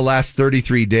 about the last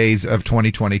 33 days of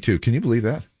 2022. Can you believe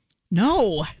that?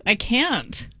 No, I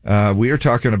can't. We are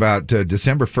talking about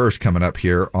December 1st coming up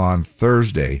here on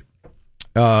Thursday.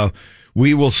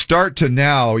 We will start to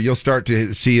now, you'll start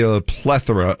to see a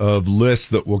plethora of lists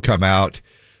that will come out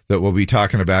that will be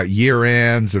talking about year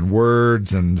ends and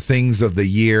words and things of the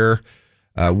year.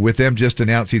 With them just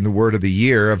announcing the word of the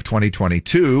year of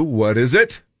 2022. What is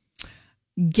it?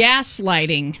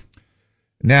 Gaslighting.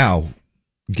 Now,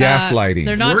 gaslighting.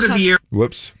 They're not word of the year.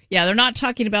 Whoops. Yeah, they're not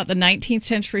talking about the 19th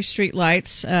century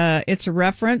streetlights. It's a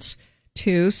reference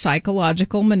to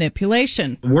psychological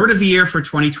manipulation. Word of the year for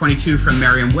 2022 from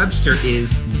Merriam-Webster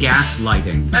is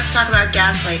gaslighting. Let's talk about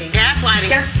gaslighting. Gaslighting.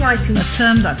 Gaslighting, a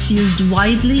term that's used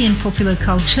widely in popular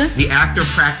culture. The act or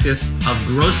practice of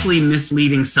grossly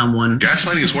misleading someone.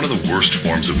 Gaslighting is one of the worst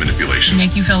forms of manipulation.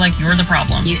 Make you feel like you're the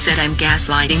problem. You said I'm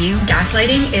gaslighting you?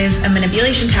 Gaslighting is a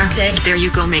manipulation tactic. There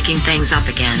you go, making things up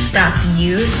again. That's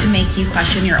used to make you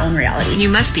question your own reality. You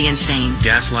must be insane.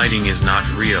 Gaslighting is not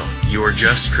real. You're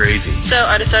just crazy. So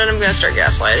I decided I'm going to start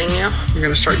gaslighting you. You're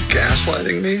going to start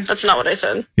gaslighting me? That's not what I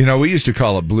said. We used to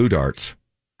call it blue darts.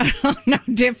 No,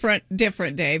 different,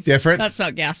 Dave. Different? That's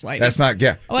not gaslighting. That's not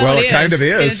Well, it kind of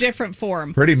is. In a different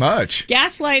form. Pretty much.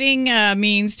 Gaslighting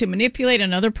means to manipulate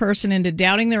another person into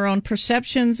doubting their own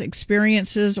perceptions,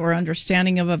 experiences, or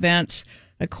understanding of events,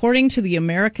 according to the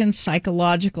American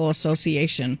Psychological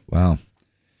Association. Wow.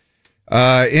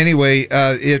 Anyway,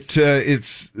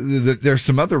 there's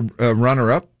some other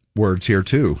runner-up words here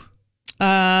too.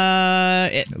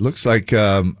 It looks like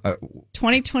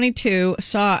 2022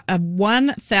 saw a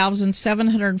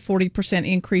 1,740%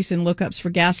 increase in lookups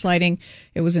for gaslighting.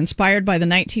 It was inspired by the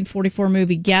 1944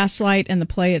 movie Gaslight and the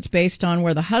play it's based on,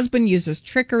 where the husband uses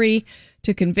trickery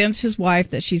to convince his wife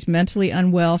that she's mentally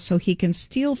unwell so he can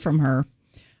steal from her.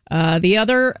 The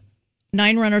other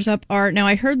 9 runners-up are, now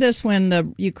I heard this when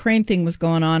the Ukraine thing was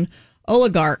going on,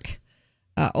 oligarch.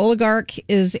 Oligarch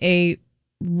is a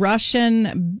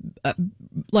Russian,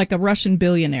 like a Russian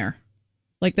billionaire.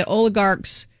 Like the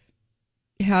oligarchs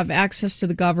have access to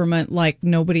the government like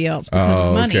nobody else because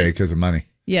of money. Okay, because of money.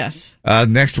 Yes.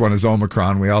 Next one is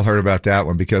Omicron. We all heard about that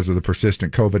one because of the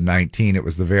persistent COVID-19. It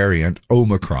was the variant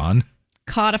Omicron.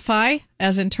 Codify,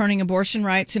 as in turning abortion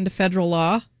rights into federal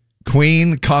law.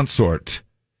 Queen consort.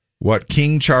 what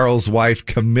King Charles' wife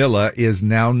Camilla is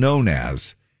now known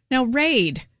as. Now,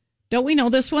 raid. Don't we know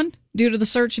this one? Due to the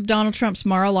search of Donald Trump's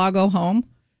Mar-a-Lago home.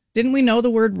 Didn't we know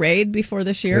the word raid before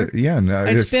this year? No,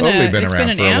 it's totally been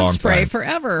around for a long time.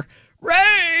 Forever.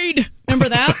 Raid! Remember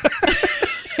that?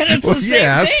 And it's the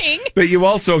same thing. But you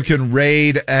also can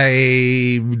raid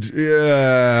a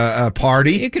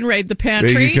party. You can raid the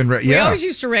pantry. We always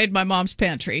used to raid my mom's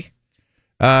pantry.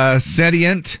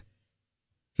 Sentient.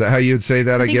 Is that how you'd say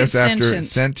that, I guess? After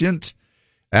sentient?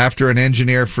 After an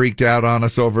engineer freaked out on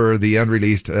us over the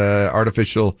unreleased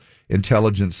artificial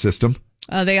intelligence system.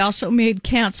 They also made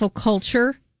cancel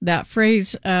culture, that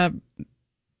phrase,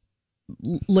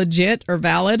 legit or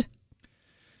valid.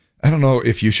 I don't know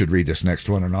if you should read this next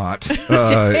one or not.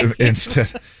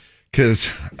 Instead, because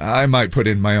I might put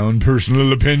in my own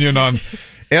personal opinion on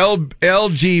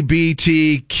LGBTQIA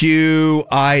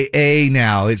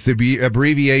now. It's the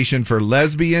abbreviation for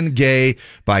lesbian, gay,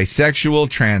 bisexual,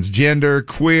 transgender,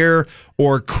 queer,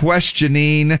 or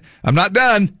questioning. I'm not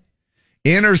done.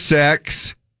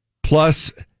 Intersex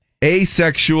plus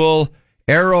asexual,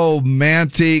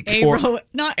 aromantic,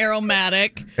 not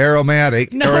aromatic.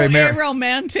 Aromatic. No,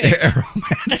 aromantic.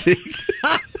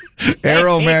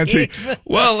 Aromantic.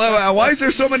 Well, why is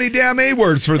there so many damn A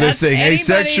words for this thing?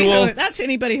 Asexual. That's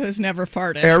anybody who's never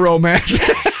farted. Aromantic.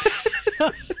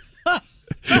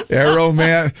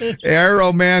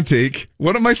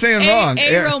 What am I saying wrong?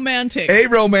 Aromantic.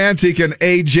 Aromantic and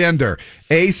agender.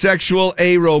 Asexual,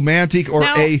 aromantic, or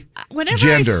agender. Whenever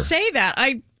I say that,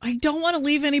 I don't want to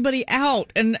leave anybody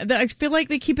out, and I feel like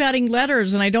they keep adding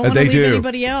letters, and I don't want to leave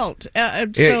anybody out.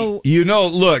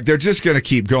 Look, they're just going to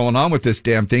keep going on with this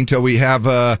damn thing till we have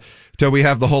the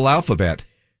whole alphabet.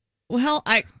 Well,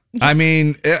 I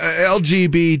mean,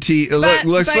 LGBT.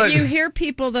 But you hear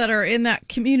people that are in that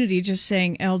community just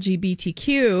saying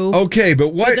LGBTQ. Okay, but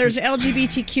what? There's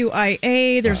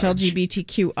LGBTQIA. There's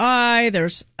LGBTQI.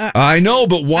 There's. I know,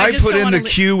 but why put in the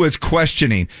Q as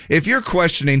questioning? If you're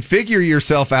questioning, figure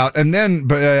yourself out, and then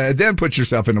put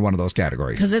yourself into one of those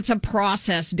categories. Because it's a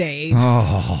process, Dave.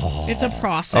 Oh, it's a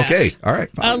process. Okay, all right.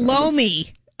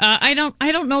 Loamy. I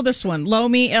don't know this one.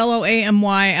 Loamy, Loamy,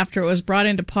 after it was brought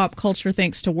into pop culture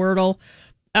thanks to Wordle.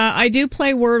 I do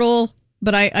play Wordle,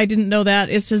 but I didn't know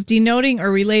that. It says denoting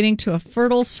or relating to a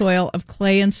fertile soil of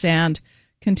clay and sand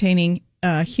containing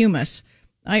humus.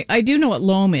 I do know what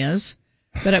loam is,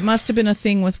 but it must have been a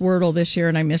thing with Wordle this year,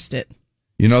 and I missed it.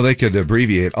 You know, they could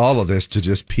abbreviate all of this to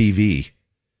just PV.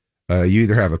 You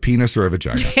either have a penis or a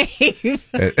vagina.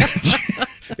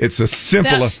 It's a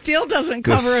simple. That still doesn't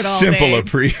cover it all. Simple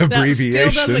abbreviation.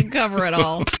 That still doesn't cover it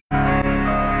all.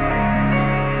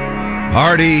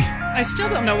 Hardy. I still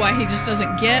don't know why he just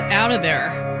doesn't get out of there.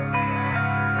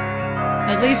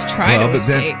 At least try to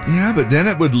escape. But then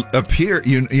it would appear.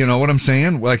 You know what I'm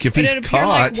saying? Like if he's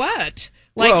caught. Like what?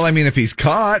 Well, I mean, if he's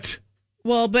caught.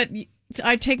 Well, but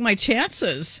I take my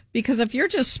chances because if you're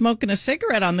just smoking a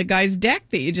cigarette on the guy's deck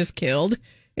that you just killed,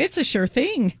 it's a sure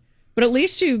thing. But at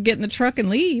least you get in the truck and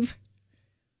leave.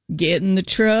 Get in the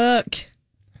truck.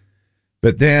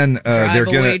 But then they're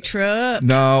going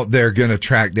to they're going to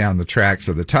track down the tracks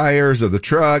of the tires of the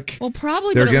truck. Well,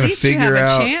 probably. They're going to figure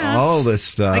out chance. all this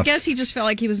stuff. I guess he just felt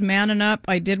like he was manning up.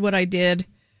 I did what I did.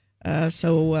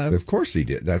 Of course he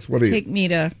did. That's what he take me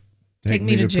to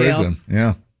jail. Prison.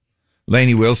 Yeah,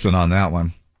 Lainey Wilson on that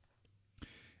one.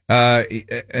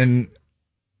 And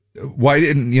why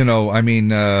didn't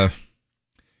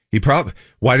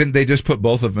why didn't they just put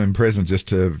both of them in prison just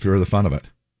for the fun of it?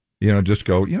 Just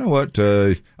go, you know what?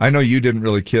 I know you didn't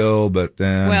really kill, but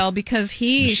then. Well, because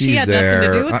she had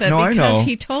nothing to do with it because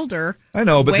he told her. I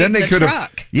know, but then they could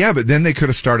have. Yeah, but then they could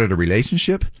have started a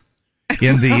relationship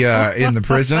in the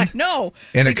prison. I know.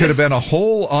 And it could have been a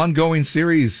whole ongoing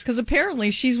series. Because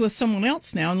apparently she's with someone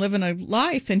else now and living a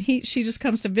life, and she just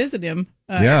comes to visit him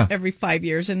every 5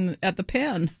 years at the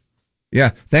pen.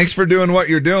 Yeah, thanks for doing what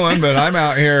you're doing, but I'm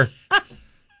out here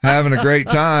having a great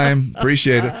time.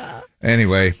 Appreciate it.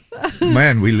 Anyway,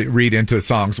 man, we read into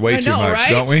songs way too much, right?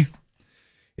 Don't we?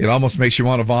 It almost makes you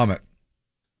want to vomit.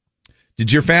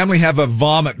 Did your family have a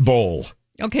vomit bowl?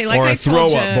 Okay, like or I a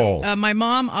throw-up bowl? My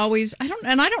mom always, I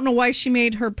don't know why she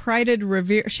made her prided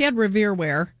Revere. She had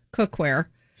Revereware, cookware.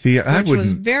 See, which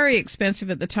was very expensive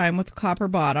at the time with copper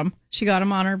bottom. She got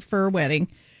them on her for her wedding.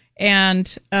 And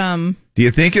do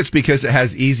you think it's because it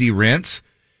has easy rinse?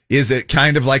 Is it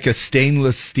kind of like a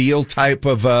stainless steel type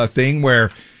of thing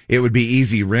where it would be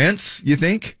easy rinse, you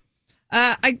think?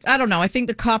 I don't know. I think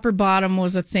the copper bottom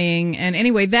was a thing. And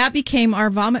anyway, that became our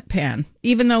vomit pan,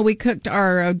 even though we cooked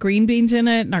our green beans in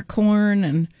it and our corn.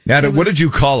 And now, what did you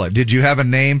call it? Did you have a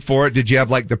name for it? Did you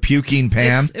have like the puking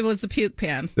pan? It was the puke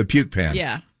pan. The puke pan.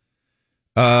 Yeah.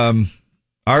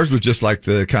 Ours was just like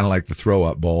the kind of like the throw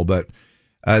up bowl, but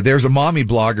there's a mommy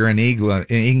blogger in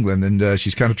England, and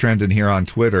she's kind of trending here on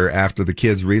Twitter after the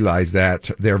kids realized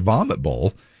that their vomit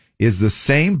bowl is the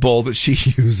same bowl that she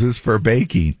uses for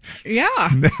baking. Yeah.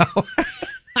 Now,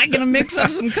 I'm going to mix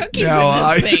up some cookies in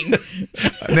this thing.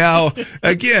 Now,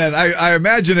 again, I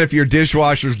imagine if your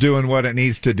dishwasher's doing what it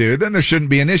needs to do, then there shouldn't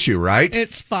be an issue, right?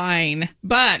 It's fine.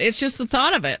 But it's just the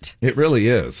thought of it. It really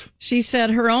is. She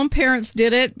said her own parents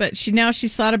did it, but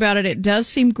she's thought about it. It does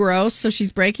seem gross, so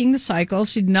she's breaking the cycle.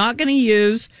 She's not going to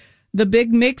use the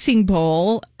big mixing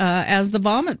bowl as the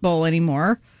vomit bowl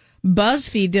anymore.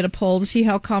 BuzzFeed did a poll to see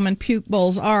how common puke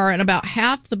bowls are, and about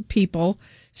half the people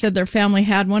said their family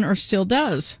had one or still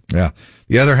does. Yeah.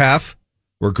 The other half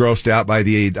were grossed out by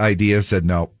the idea, said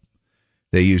no.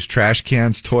 They used trash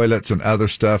cans, toilets, and other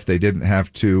stuff. They didn't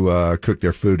have to cook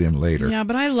their food in later. Yeah,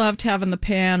 but I loved having the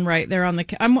pan right there on the...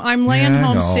 I'm laying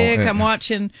home sick. I'm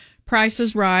watching Price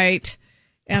is Right,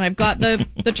 and I've got the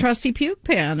trusty puke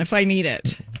pan if I need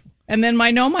it. And then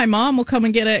my mom will come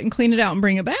and get it and clean it out and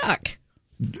bring it back.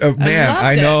 Man,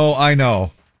 I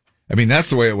know. I mean, that's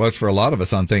the way it was for a lot of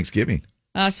us on Thanksgiving.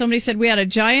 Somebody said we had a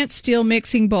giant steel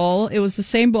mixing bowl. It was the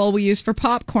same bowl we used for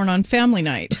popcorn on family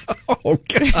night. Oh,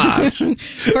 gosh.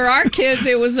 For our kids,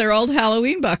 it was their old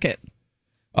Halloween bucket.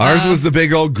 Ours was the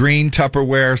big old green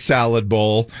Tupperware salad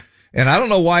bowl. And I don't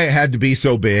know why it had to be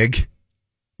so big.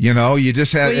 You know, you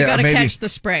just had... Well, you got to catch the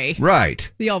spray. Right.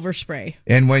 The overspray.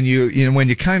 And when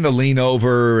you kind of lean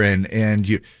over and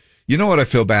you know what, I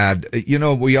feel bad. You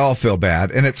know, we all feel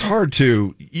bad. And it's hard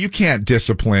you can't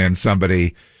discipline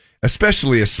somebody,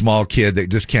 especially a small kid that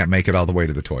just can't make it all the way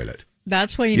to the toilet.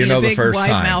 That's why you need a big wide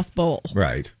mouth bowl.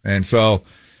 Right. And so,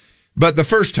 but the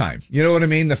first time, you know what I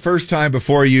mean? The first time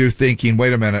before you thinking,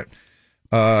 wait a minute,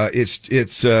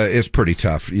 it's pretty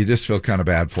tough. You just feel kind of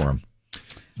bad for them.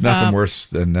 Nothing worse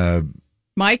than...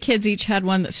 My kids each had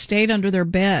one that stayed under their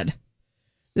bed.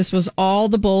 This was all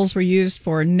the bowls were used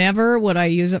for. Never would I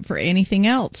use it for anything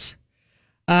else.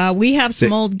 We have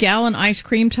some old gallon ice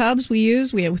cream tubs we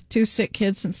use. We have 2 sick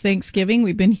kids since Thanksgiving.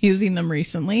 We've been using them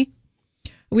recently.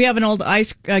 We have an old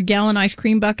gallon ice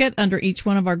cream bucket under each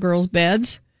one of our girls'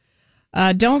 beds.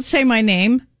 Don't say my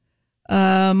name.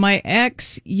 My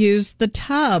ex used the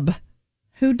tub.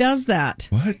 Who does that?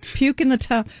 What? Puke in the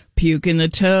tub. Puke in the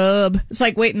tub. It's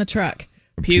like wait in the truck.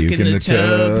 Puke in the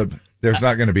tub. There's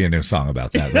not going to be a new song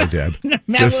about that, right, Deb?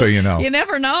 Just so you know. You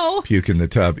never know. Puke in the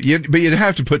tub. But you'd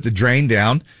have to put the drain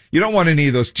down. You don't want any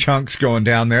of those chunks going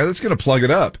down there. That's going to plug it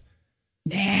up.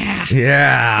 Nah.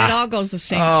 Yeah. It all goes the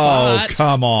same spot. Oh,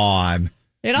 come on.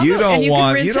 It all and you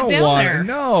can rinse it down there.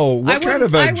 No. I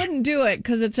wouldn't do it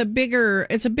because it's a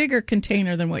bigger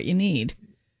container than what you need.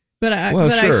 But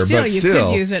you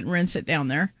could use it and rinse it down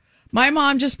there. My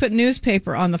mom just put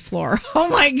newspaper on the floor. Oh,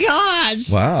 my gosh.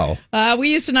 Wow.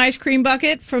 We used an ice cream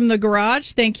bucket from the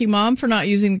garage. Thank you, Mom, for not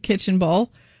using the kitchen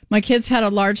bowl. My kids had a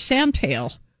large sand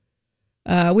pail.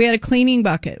 We had a cleaning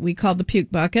bucket. We called the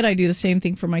puke bucket. I do the same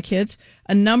thing for my kids.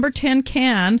 A number 10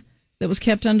 can that was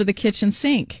kept under the kitchen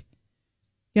sink.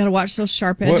 You got to watch those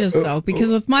sharp edges, though,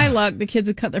 because with my luck, the kids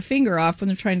would cut their finger off when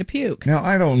they're trying to puke. Now,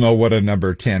 I don't know what a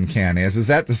number 10 can is. Is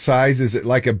that the size? Is it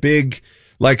like a big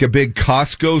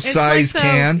Costco size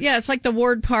can? Yeah, it's like the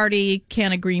Ward Party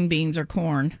can of green beans or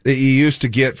corn that you used to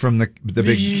get from the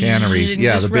big canneries.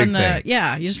 Yeah, the big thing.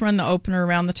 Yeah, you just run the opener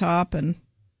around the top and.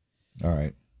 All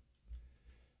right.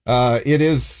 It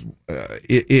is.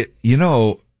 You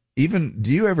know. Even,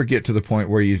 do you ever get to the point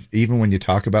where even when you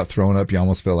talk about throwing up, you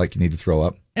almost feel like you need to throw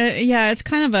up? Yeah, it's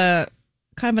kind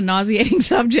of a nauseating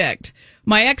subject.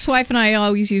 My ex-wife and I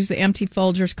always use the empty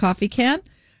Folgers coffee can.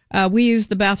 We use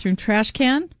the bathroom trash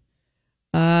can.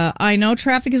 I know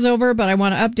traffic is over, but I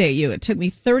want to update you. It took me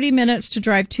 30 minutes to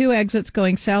drive 2 exits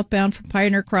going southbound from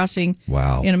Pioneer Crossing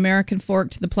in American Fork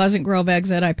to the Pleasant Grove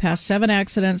exit. I passed 7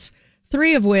 accidents,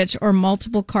 3 of which are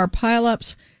multiple car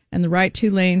pileups. And the right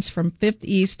 2 lanes from 5th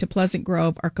East to Pleasant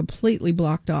Grove are completely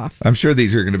blocked off. I'm sure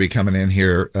these are going to be coming in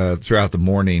here throughout the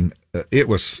morning. It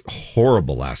was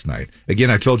horrible last night.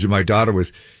 Again, I told you my daughter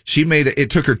it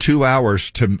took her 2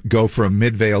 hours to go from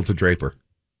Midvale to Draper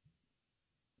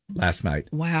last night.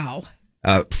 Wow.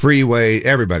 Freeway,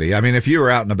 everybody. I mean, if you were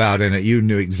out and about in it, you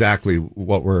knew exactly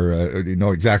what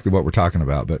we're talking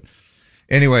about. But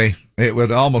anyway, it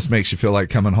would almost makes you feel like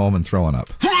coming home and throwing up.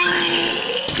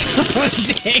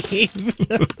 Dave.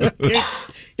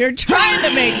 You're trying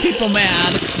to make people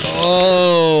mad.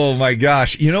 Oh, my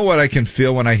gosh. You know what I can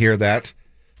feel when I hear that?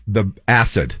 The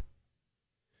acid.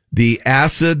 The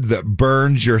acid that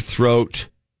burns your throat.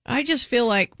 I just feel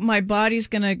like my body's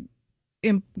going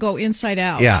to go inside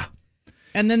out. Yeah.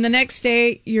 And then the next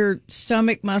day, your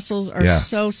stomach muscles are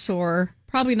so sore.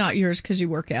 Probably not yours because you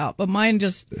work out, but mine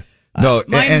just...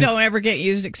 mine don't ever get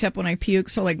used except when I puke,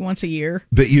 so like once a year.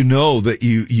 But you know that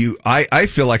I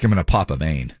feel like I'm going to pop a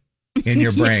vein in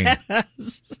your brain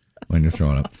when you're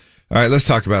throwing up. All right, let's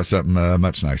talk about something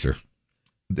much nicer.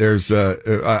 There's,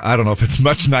 I don't know if it's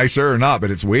much nicer or not,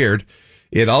 but it's weird.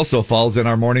 It also falls in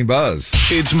our Morning Buzz.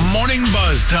 It's Morning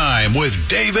Buzz time with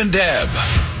Dave and Deb.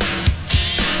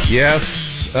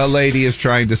 Yes, a lady is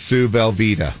trying to sue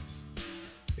Velveeta.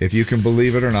 If you can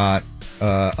believe it or not,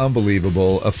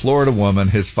 unbelievable. A Florida woman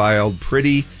has filed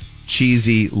pretty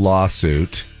cheesy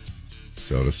lawsuit,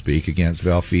 so to speak, against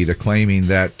Velveeta, claiming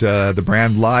that the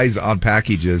brand lies on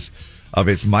packages of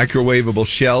its microwavable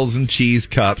shells and cheese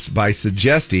cups by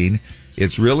suggesting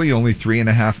it's really only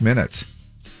 3.5 minutes.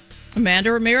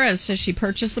 Amanda Ramirez says she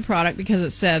purchased the product because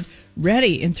it said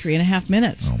ready in 3.5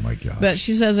 minutes. Oh my gosh. But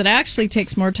she says it actually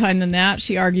takes more time than that.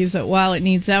 She argues that while it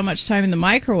needs that much time in the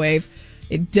microwave,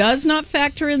 it does not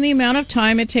factor in the amount of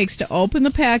time it takes to open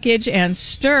the package and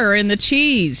stir in the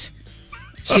cheese.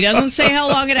 She doesn't say how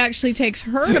long it actually takes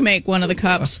her to make one of the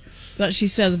cups, but she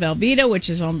says Velveeta, which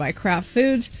is owned by Kraft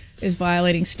Foods, is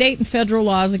violating state and federal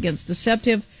laws against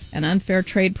deceptive and unfair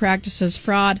trade practices,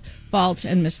 fraud, false,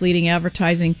 and misleading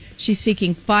advertising. She's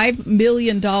seeking $5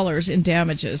 million in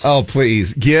damages. Oh,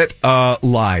 please, get a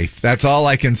life. That's all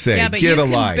I can say. Yeah, but get you a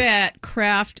can life. bet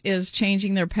Kraft is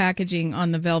changing their packaging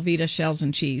on the Velveeta shells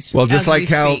and cheese. Well, just as like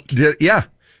we how, speak.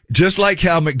 just like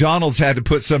how McDonald's had to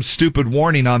put some stupid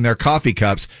warning on their coffee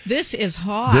cups. This is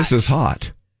hot. This is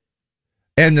hot.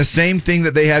 And the same thing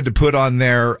that they had to put on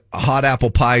their hot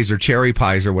apple pies or cherry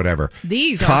pies or whatever.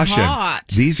 These Caution, are hot.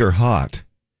 These are hot.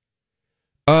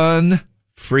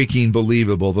 Unfreaking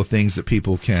believable, the things that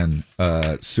people can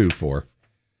sue for.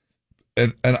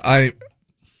 And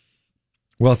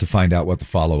we'll have to find out what the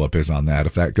follow-up is on that,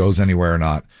 if that goes anywhere or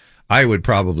not. I would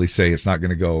probably say it's not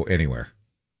going to go anywhere.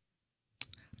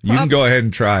 You can go ahead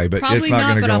and try, but it's not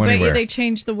going to go I'll anywhere. bet you they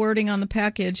changed the wording on the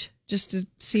package just to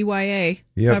CYA,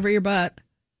 Yep. cover your butt.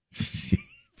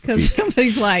 Because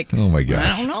somebody's like, oh my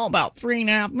gosh, I don't know about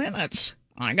 3.5 minutes.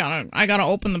 I gotta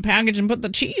open the package and put the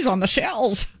cheese on the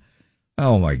shells.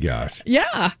 oh my gosh,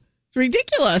 Yeah, it's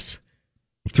ridiculous.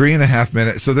 3.5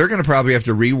 minutes. So they're going to probably have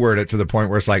to reword it to the point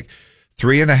where it's like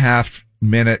 3.5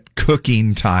 minute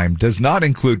cooking time does not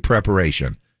include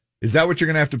preparation. Is that what you're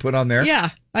going to have to put on there? Yeah,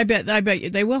 I bet you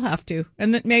they will have to,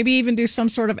 and then maybe even do some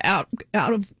sort of out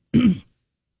of.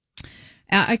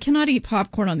 I cannot eat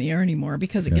popcorn on the air anymore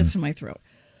because it gets in my throat.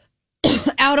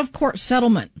 Out of court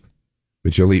settlement.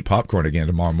 But you'll eat popcorn again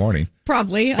tomorrow morning.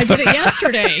 Probably. I did it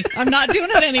yesterday. I'm not doing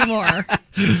it anymore.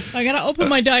 I got to open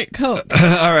my Diet Coke.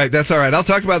 All right, that's all right. I'll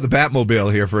talk about the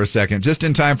Batmobile here for a second. Just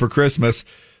in time for Christmas,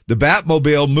 the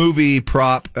Batmobile movie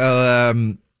prop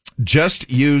just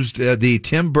used the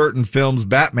Tim Burton films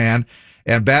Batman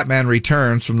and Batman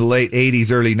Returns from the late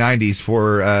 80s, early 90s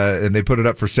for, and they put it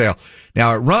up for sale.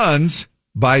 Now, it runs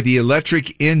by the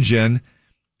electric engine,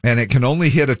 and it can only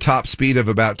hit a top speed of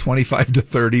about 25 to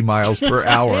 30 miles per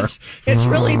hour. It's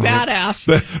really badass,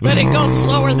 but it goes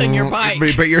slower than your bike.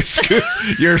 But your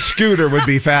scooter would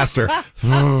be faster.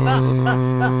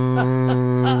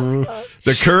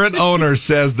 The current owner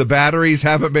says the batteries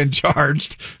haven't been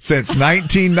charged since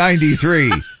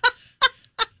 1993.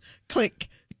 Click.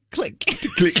 Click.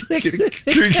 Click, click,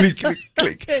 click, click,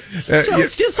 click. So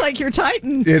it's just like your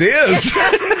Titan. It is. It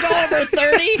doesn't go over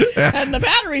 30, and the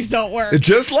batteries don't work.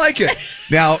 Just like it.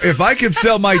 Now, if I could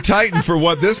sell my Titan for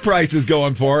what this price is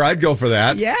going for, I'd go for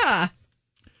that. Yeah.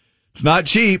 It's not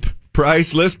cheap.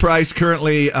 List price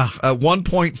currently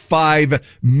 $1.5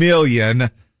 million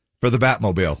for the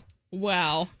Batmobile.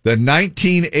 Wow. The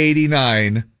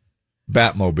 1989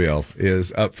 Batmobile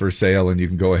is up for sale, and you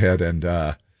can go ahead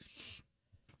and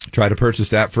try to purchase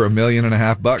that for $1.5 million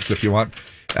if you want.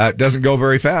 It doesn't go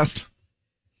very fast.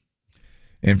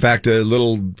 In fact,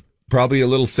 probably a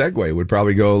little Segway would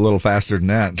probably go a little faster than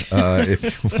that if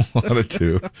you wanted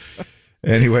to.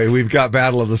 Anyway, we've got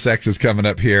Battle of the Sexes coming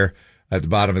up here at the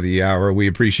bottom of the hour. We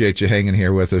appreciate you hanging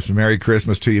here with us. Merry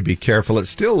Christmas to you. Be careful. It's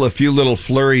still a few little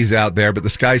flurries out there, but the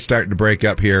sky's starting to break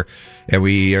up here, and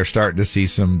we are starting to see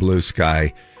some blue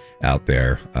sky out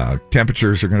there.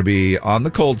 Temperatures are going to be on the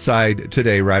cold side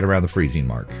today, right around the freezing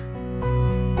mark.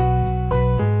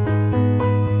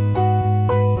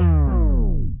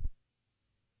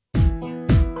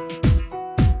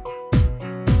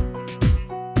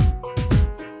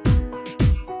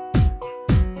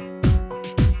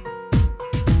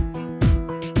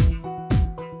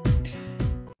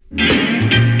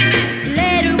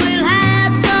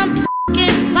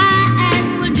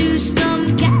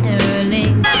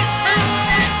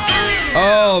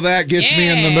 of that gets me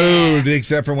in the mood,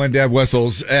 except for when Deb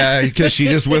whistles, because she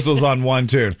just whistles on one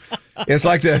tune. It's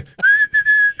like the...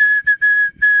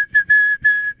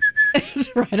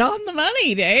 It's right on the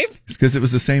money, Dave. It's because it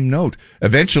was the same note.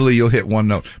 Eventually, you'll hit one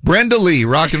note. Brenda Lee,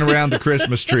 Rocking Around the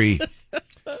Christmas Tree.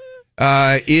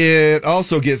 It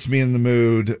also gets me in the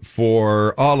mood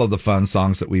for all of the fun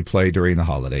songs that we play during the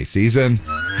holiday season.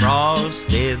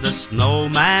 Frosty the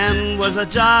Snowman was a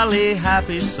jolly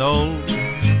happy soul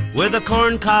with a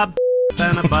corncob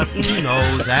and a button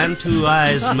nose and 2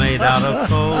 eyes made out of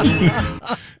coal.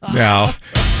 Now,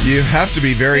 you have to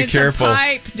be very careful. It's a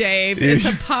pipe, Dave. It's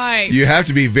a pipe. You have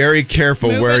to be very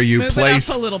careful move you place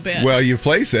it up a little bit. Well, you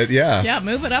place it, yeah. Yeah,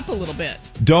 move it up a little bit.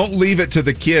 Don't leave it to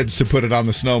the kids to put it on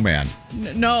the snowman.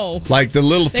 No. Like the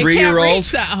little They 3-year-olds. can't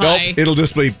reach that high. Nope, it'll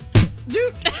just be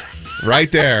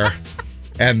right there.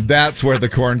 And that's where the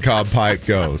corncob pipe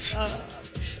goes.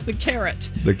 The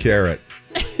carrot. The carrot.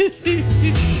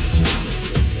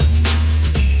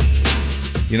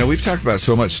 You know, we've talked about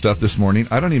so much stuff this morning.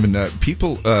 I don't even know.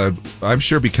 People, I'm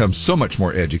sure, become so much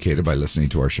more educated by listening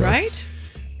to our show. Right?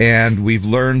 And we've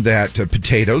learned that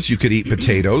potatoes, you could eat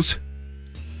potatoes,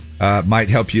 might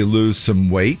help you lose some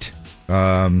weight.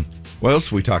 What else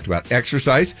have we talked about?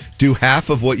 Exercise. Do half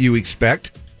of what you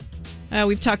expect.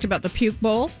 We've talked about the puke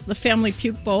bowl, the family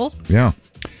puke bowl. Yeah.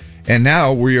 And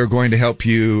now we are going to help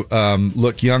you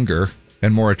look younger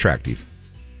and more attractive.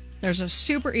 There's a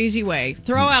super easy way.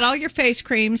 Throw out all your face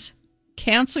creams,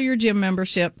 cancel your gym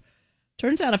membership.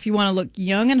 Turns out if you want to look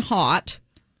young and hot,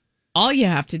 all you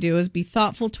have to do is be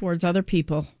thoughtful towards other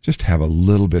people. Just have a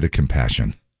little bit of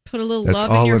compassion. Put a little That's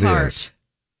love all in your it heart. is.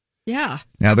 Yeah.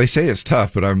 Now, they say it's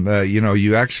tough, but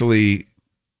you actually,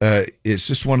 it's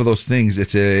just one of those things.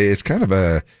 It's kind of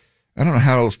I don't know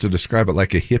how else to describe it,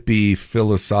 like a hippie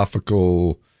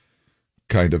philosophical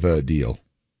kind of a deal.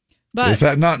 But is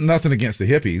that nothing against the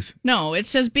hippies? No, it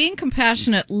says being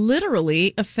compassionate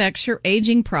literally affects your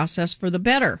aging process for the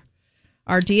better.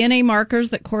 Our DNA markers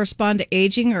that correspond to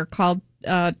aging are called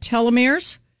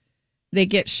telomeres. They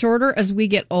get shorter as we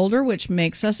get older, which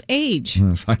makes us age.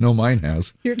 Yes, I know mine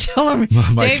has. Your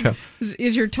telomere, Dave,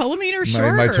 is your telomere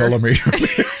shorter? My telomere.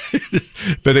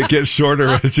 But it gets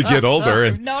shorter as you get older.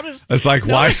 And it's like,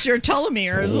 why? Your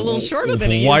telomere is a little shorter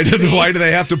than it why used to be. Why do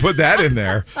they have to put that in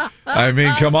there? I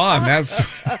mean, come on.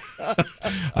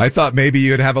 I thought maybe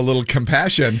you'd have a little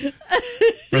compassion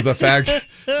for the fact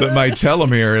that my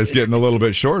telomere is getting a little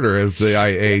bit shorter as I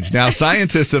age. Now,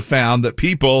 scientists have found that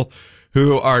people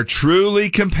who are truly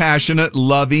compassionate,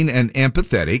 loving, and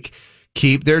empathetic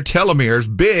keep their telomeres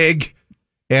big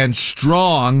and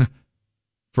strong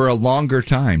for a longer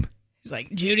time. He's like,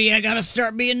 Judy, I got to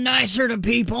start being nicer to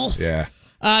people. Yeah.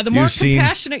 The more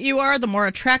compassionate you are, the more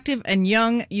attractive and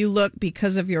young you look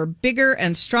because of your bigger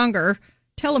and stronger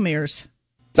telomeres.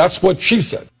 That's what she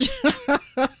said.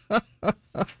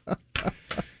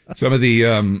 Some of the,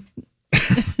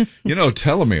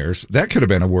 telomeres, that could have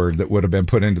been a word that would have been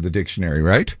put into the dictionary,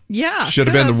 right? Yeah. Should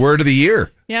have been the word of the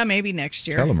year. Yeah, maybe next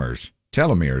year.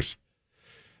 Telomeres.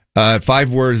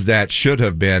 5 words that should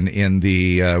have been in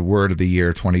the word of the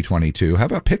year 2022. How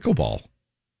about pickleball?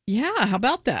 Yeah, how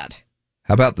about that?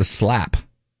 How about the slap?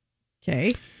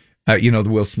 Okay. The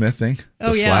Will Smith thing?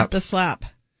 Oh, yeah, slap. the slap.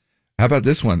 How about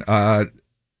this one? I've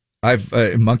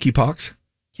monkeypox.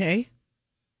 Okay.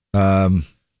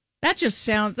 That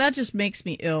just makes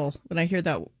me ill when I hear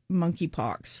that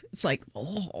monkeypox. It's like,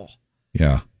 oh.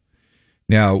 Yeah.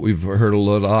 Now, we've heard a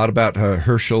lot about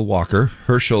Herschel Walker,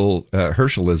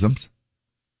 Herschelisms.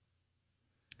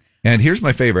 And here's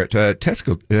my favorite,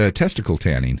 testicle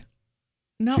tanning.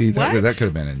 No, See, what? That could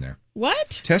have been in there.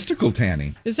 What? Testicle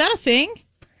tanning. Is that a thing?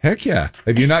 Heck yeah.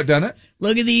 Have you not done it?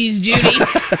 Look at these, Judy.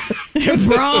 They're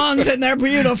bronze and they're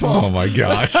beautiful. Oh, my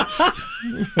gosh.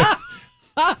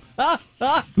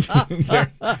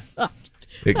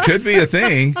 It could be a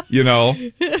thing,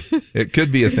 It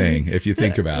could be a thing if you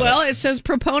think about it. Well, it says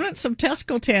proponents of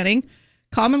testicle tanning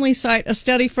commonly cite a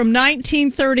study from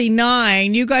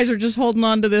 1939. You guys are just holding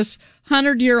on to this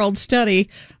 100-year-old study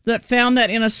that found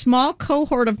that in a small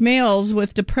cohort of males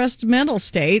with depressed mental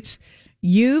states,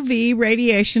 UV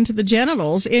radiation to the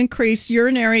genitals increased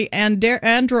urinary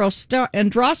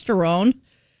androsterone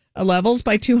levels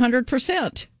by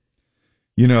 200%.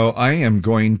 I am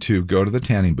going to go to the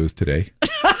tanning booth today,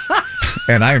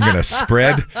 and I am going to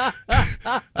spread.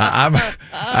 I'm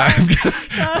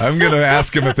going to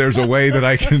ask him if there's a way that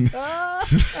I can.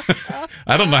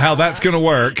 I don't know how that's going to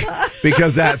work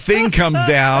because that thing comes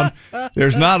down.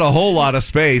 There's not a whole lot of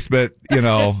space, but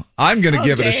I'm going to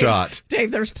give it a shot.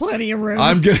 Dave, there's plenty of room.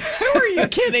 I'm good. Who are you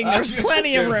kidding? There's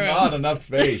plenty of room. Not enough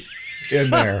space. in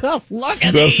there. Look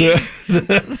at That's these.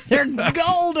 it. They're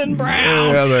golden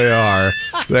brown. Yeah, they are.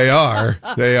 They are.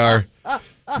 They are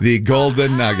the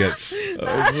golden nuggets.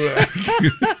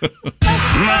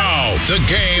 Now, the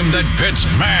game that pits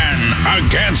man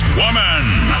against woman.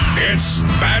 It's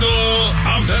Battle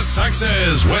of the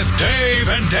Sexes with Dave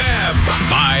and Deb.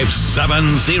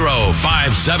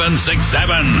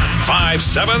 570-5767.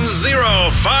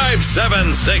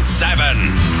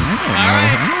 570-5767.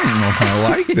 I don't know if I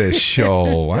like this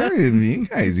show. You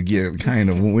guys get kind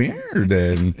of weird,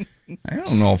 and I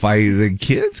don't know if the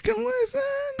kids can listen.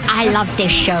 I love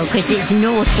this show because it's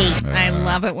naughty. I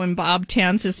love it when Bob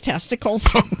tans his testicles.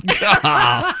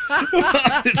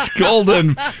 It's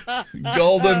golden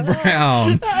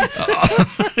brown.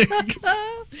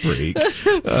 Freak.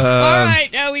 All right,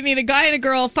 now we need a guy and a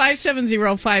girl.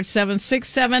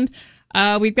 570-5767.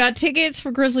 We've got tickets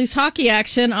for Grizzlies hockey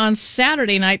action on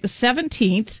Saturday night, the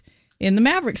 17th, in the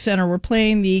Maverick Center. We're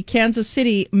playing the Kansas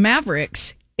City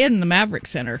Mavericks in the Maverick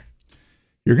Center.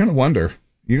 You're going to wonder.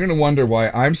 You're going to wonder why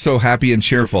I'm so happy and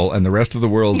cheerful, and the rest of the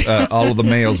world, all of the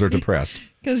males are depressed.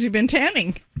 Because you've been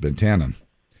tanning. Been tanning.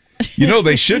 You know,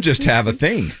 they should just have a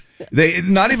thing.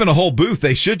 Not even a whole booth.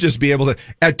 They should just be able to.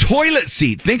 A toilet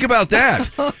seat. Think about that.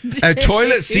 A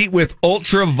toilet seat with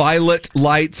ultraviolet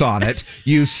lights on it.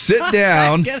 You sit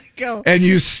down and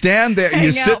you stand there.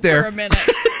 You sit there. For a minute.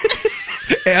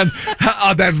 And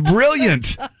that's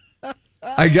brilliant.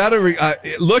 I gotta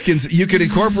look, and you could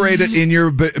incorporate it in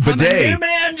your bidet. I'm a new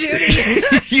man, Judy.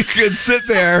 You could sit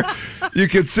there. You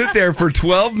could sit there for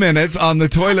 12 minutes on the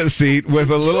toilet seat with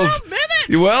a little. 12 minutes.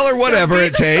 Well, or whatever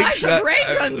it takes. Size of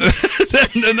raisins.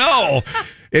 No,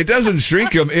 it doesn't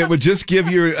shrink them. It would just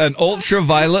give you an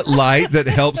ultraviolet light that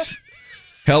helps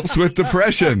with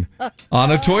depression on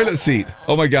a toilet seat.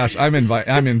 Oh my gosh, I'm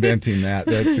inventing that.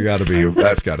 That's got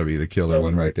to be the killer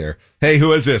one right there. Hey,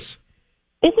 who is this?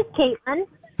 This is Caitlin.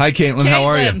 Hi, Caitlin. How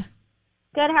are you?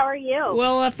 Good. How are you?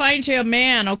 We'll find you a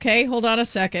man. Okay, hold on a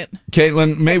second.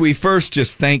 Caitlin, may we first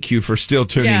just thank you for still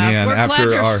tuning in. We're after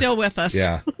glad you're still with us.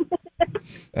 Yeah.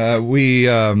 We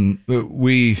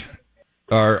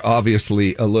are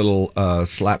obviously a little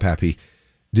slap happy.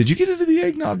 Did you get into the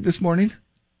eggnog this morning?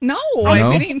 No,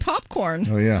 I've been eating popcorn.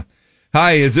 Oh, yeah.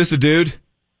 Hi, is this a dude?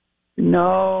 No.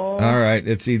 All right,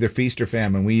 it's either feast or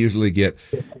famine. We usually get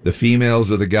the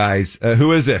females or the guys.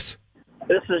 Who is this?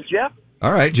 This is Jeff.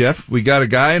 All right, Jeff. We got a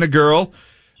guy and a girl.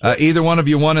 Either one of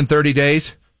you won in 30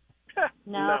 days?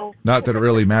 No. Not that it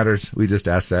really matters. We just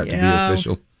asked that to be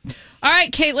official. All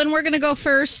right, Caitlin, we're going to go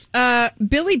first.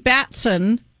 Billy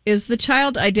Batson is the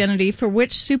child identity for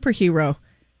which superhero?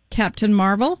 Captain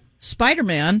Marvel,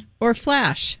 Spider-Man, or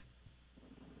Flash?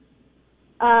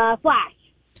 Flash.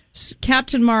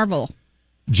 Captain Marvel.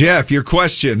 Jeff, your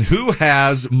question. Who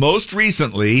has most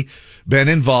recently been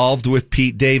involved with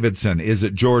Pete Davidson? Is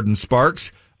it Jordan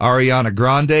Sparks, Ariana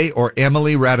Grande, or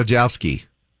Emily Ratajkowski?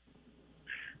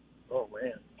 Oh,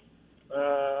 man.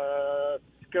 Let's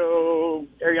go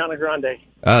Ariana Grande.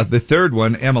 The third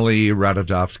one, Emily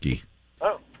Ratajkowski.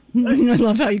 Oh. I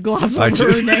love how you gloss over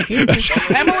her name.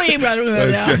 Emily.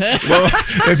 Well,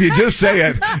 if you just say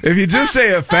it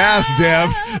fast, Deb,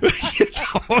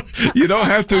 you don't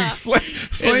have to explain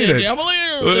it. Emily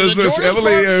Is it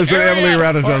Emily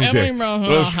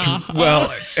Ratajkowski?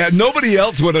 Well, nobody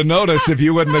else would have noticed if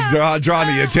you wouldn't have drawn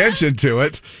the attention to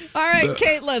it. All right,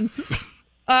 Caitlin.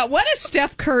 What is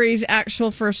Steph Curry's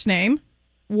actual first name?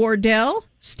 Wardell,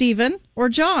 Stephen, or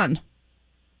John?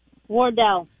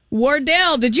 Wardell.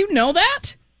 Wardell. Did you know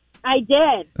that? I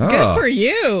did. Good for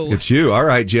you. It's you. All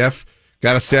right, Jeff.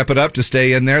 Got to step it up to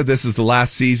stay in there. This is the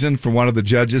last season for one of the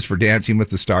judges for Dancing with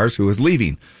the Stars who is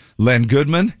leaving. Len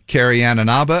Goodman, Carrie Ann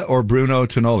Inaba, or Bruno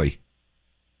Tonoli?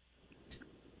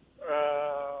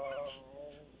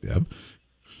 Deb?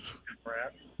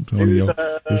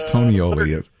 It's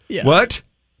Tonioli. Yeah. What?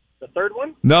 The third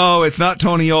one? No, it's not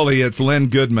Tonioli. It's Len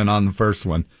Goodman on the first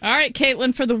one. All right,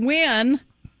 Caitlin, for the win,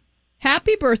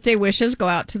 happy birthday wishes go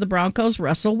out to the Broncos'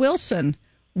 Russell Wilson.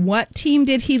 What team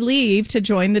did he leave to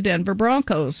join the Denver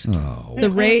Broncos? Oh.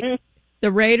 The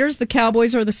Raiders, the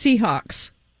Cowboys, or the Seahawks?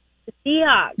 The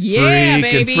Seahawks. Yeah,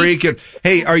 baby. Freaking.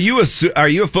 Hey, are you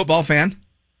a football fan?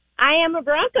 I am a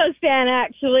Broncos fan,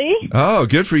 actually. Oh,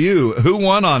 good for you. Who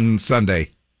won on Sunday?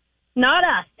 Not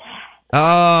us.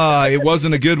 It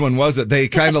wasn't a good one, was it? They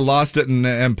kind of lost it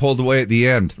and pulled away at the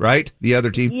end, right? The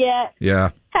other team? Yeah. Yeah.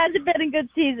 Hasn't been a good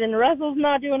season. Russell's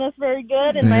not doing us very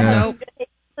good, and my husband's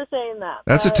for saying that.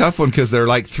 That's a tough one because they're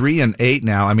like 3-8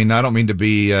 now. I mean, I don't mean to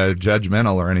be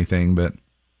judgmental or anything, but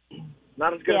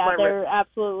not as good as they're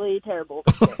absolutely terrible.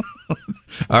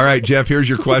 All right, Jeff, here's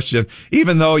your question.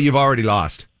 Even though you've already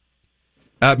lost,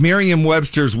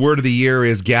 Merriam-Webster's word of the year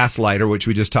is gaslighter, which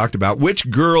we just talked about. Which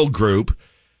girl group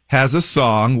has a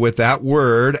song with that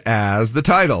word as the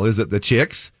title? Is it the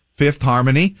Chicks, Fifth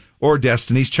Harmony, or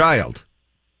Destiny's Child?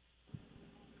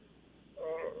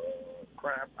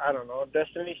 Crap, I don't know.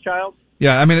 Destiny's Child?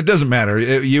 Yeah, I mean, it doesn't matter.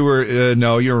 You were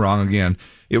no, you're wrong again.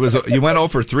 It was you went 0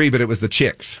 for 3, but it was the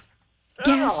Chicks.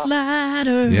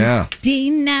 Gaslighter. Yeah.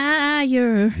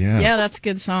 Denier. Yeah. That's a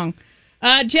good song.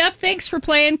 Jeff, thanks for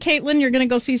playing. Caitlin, you're going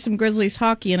to go see some Grizzlies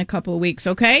hockey in a couple of weeks,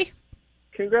 okay?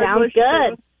 Congratulations.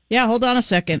 Sounds good. Yeah, hold on a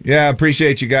second. Yeah,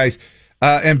 appreciate you guys.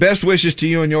 And best wishes to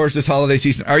you and yours this holiday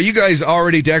season. Are you guys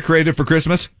already decorated for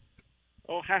Christmas?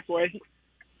 Oh, halfway.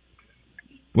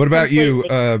 What about you,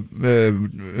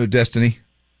 Destiny?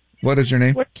 What is your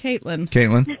name? We're Caitlin.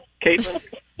 Caitlin. Caitlin?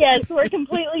 Yes, we're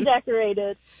completely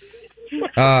decorated.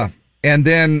 And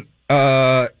then,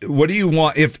 what do you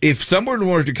want? If someone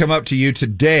were to come up to you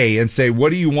today and say,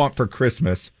 what do you want for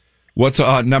Christmas? What's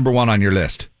number one on your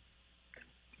list?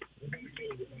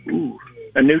 Ooh,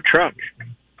 a new truck.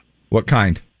 What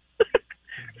kind?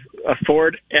 A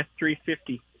Ford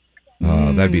F-350.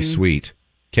 Oh, that'd be sweet.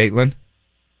 Caitlin?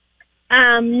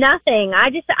 Nothing. I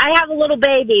have a little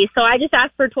baby, so I just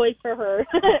asked for toys for her.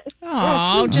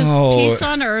 Peace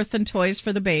on earth and toys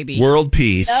for the baby. World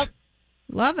peace. Yep.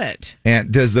 Love it.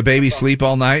 And does the baby sleep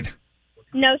all night?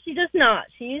 No, she does not.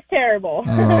 She's terrible.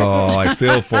 Oh, I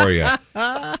feel for you.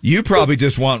 You probably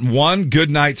just want one good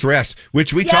night's rest,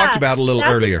 which we talked about a little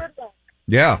earlier.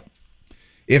 Yeah.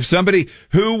 If somebody,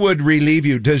 who would relieve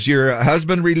you? Does your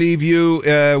husband relieve you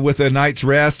with a night's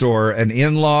rest, or an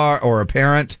in-law, or a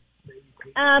parent?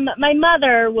 My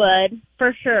mother would,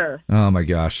 for sure. Oh, my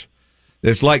gosh.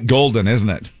 It's like golden, isn't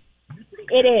it?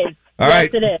 It is. All yes,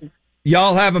 right. it is.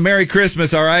 Y'all have a Merry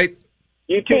Christmas, all right?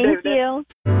 You too, Thank you.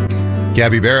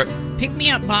 Gabby Barrett. Pick me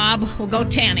up, Bob. We'll go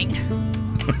tanning.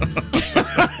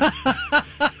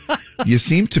 You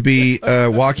seem to be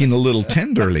walking a little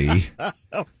tenderly.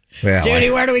 Well,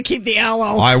 Judy, where do we keep the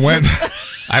aloe? I went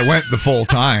the full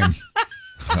time.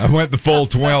 I went the full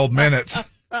 12 minutes.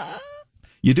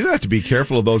 You do have to be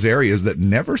careful of those areas that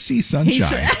never see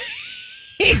sunshine.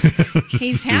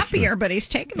 He's happier, but he's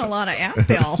taking a lot of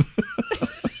Advil.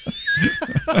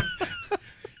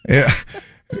 Yeah.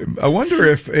 I wonder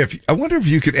if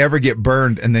you could ever get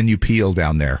burned and then you peel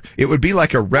down there. It would be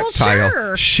like a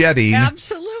reptile shedding.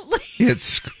 Absolutely.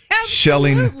 It's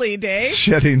shelling. Dave.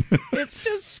 Shedding. It's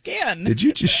just skin. Did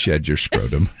you just shed your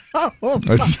scrotum? Oh,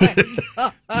 my God.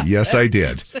 Yes, I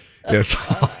did. It's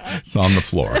on the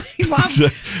floor.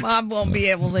 Mom won't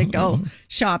be able to go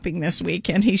shopping this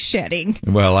weekend. He's shedding.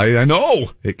 Well, I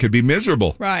know. It could be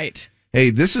miserable. Right. Hey,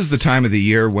 this is the time of the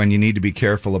year when you need to be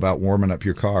careful about warming up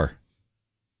your car.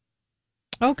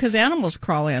 Oh, because animals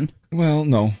crawl in. Well,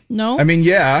 no. No? I mean,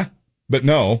 yeah, but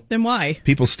no. Then why?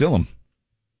 People steal them.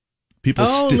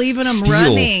 People leaving them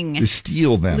running. They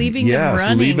steal them. Leaving them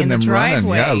running in the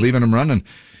driveway. Yeah, leaving them running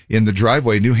in the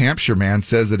driveway. New Hampshire man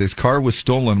says that his car was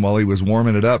stolen while he was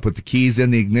warming it up with the keys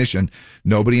in the ignition.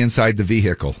 Nobody inside the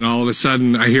vehicle. All of a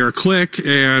sudden, I hear a click,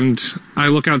 and I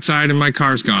look outside, and my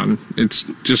car's gone. It's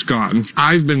just gone.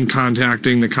 I've been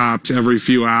contacting the cops every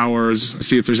few hours,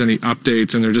 see if there's any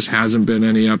updates, and there just hasn't been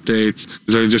any updates.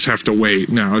 So I just have to wait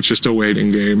now. It's just a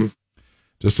waiting game.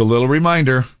 Just a little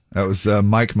reminder. That was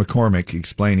Mike McCormick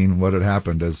explaining what had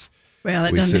happened as Well,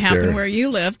 it doesn't happen where you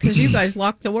live because you guys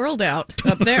locked the world out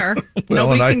up there.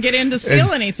 Nobody can get in to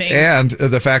steal anything. And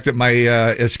the fact that my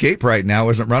Escape right now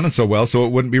isn't running so well, so it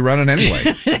wouldn't be running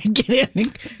anyway. Get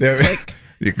in. Click.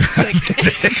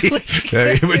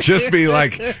 It would just be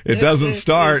like, it doesn't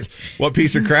start. What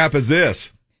piece of crap is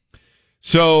this?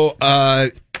 So,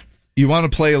 you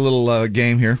want to play a little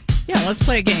game here? Yeah, let's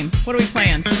play a game. What are we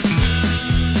playing?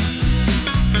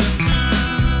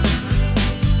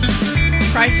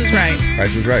 Price is Right.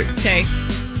 Price is Right. Okay.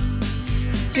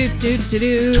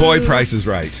 Toy Price is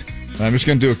Right. I'm just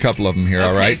going to do a couple of them here,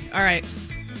 all right? All right.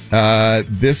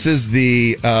 This is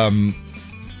the,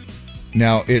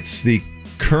 now it's the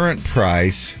current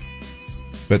price,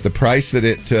 but the price that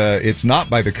it's not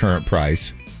by the current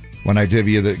price when I give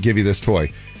you this toy,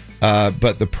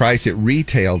 but the price it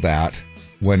retailed at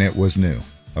when it was new.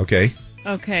 Okay?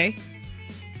 Okay.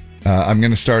 I'm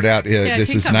going to start out,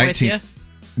 this is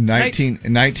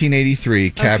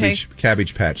 1983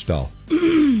 Cabbage Patch Doll.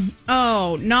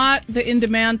 Oh, not the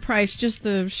in-demand price, just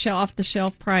the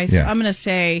off-the-shelf price. Yeah. I'm going to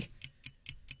say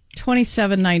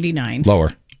 $27.99.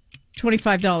 Lower.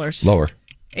 $25. Lower.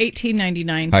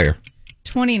 $18.99. Higher.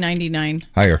 $20.99.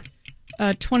 Higher.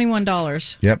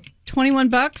 $21. Yep.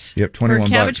 $21. Yep, $21 for a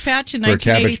Cabbage Patch in for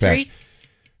 1983.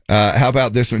 How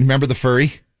about this one? Remember the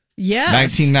furry? Yes.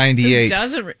 1998. Who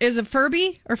doesn't? Is it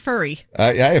Furby or Furry?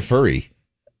 I have Furry.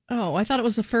 Oh, I thought it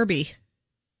was the Furby.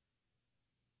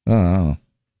 Oh.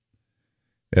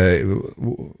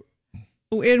 And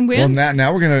when? Well,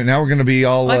 now we're gonna be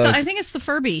all. I think it's the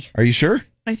Furby. Are you sure?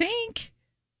 I think.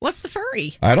 What's the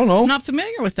Furry? I don't know. I'm not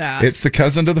familiar with that. It's the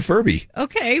cousin to the Furby.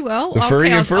 Okay, well, the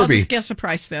Furry and Furby. I'll just guess a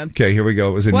price then. Okay, here we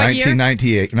go. It was in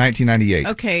 1998.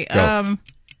 Okay, Go.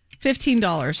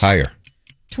 $15. Higher.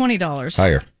 $20.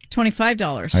 Higher.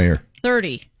 $25. Higher.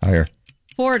 $30. Higher.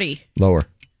 $40. Lower.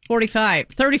 $45.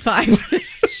 $35.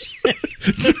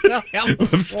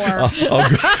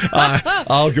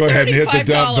 I'll go ahead and hit the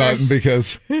dump button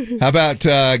because how about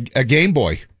a Game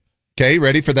Boy? Okay,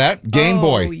 ready for that? Game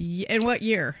Boy. In what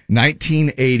year?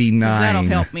 1989. That'll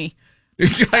help me.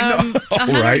 I know,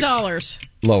 $100.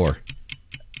 Lower.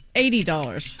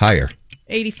 $80. Higher.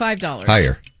 $85.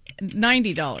 Higher.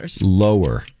 $90.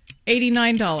 Lower.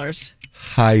 $89.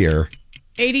 Higher.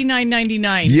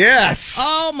 $89.99. Yes.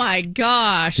 Oh my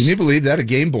gosh. Can you believe that? A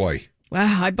Game Boy.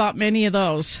 Wow, I bought many of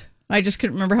those. I just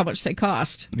couldn't remember how much they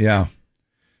cost. Yeah.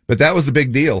 But that was the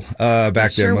big deal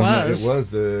back Sure then, wasn't was. it? It was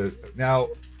the. Now,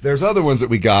 there's other ones that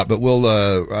we got, but we'll.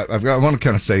 I want to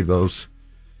kind of save those.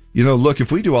 You know, look,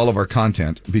 if we do all of our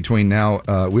content between now,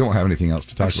 we won't have anything else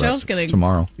to talk about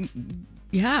tomorrow.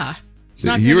 Yeah.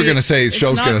 You were going to say the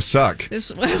show's going to suck.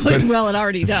 Well, it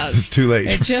already does. It's too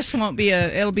late. It just won't be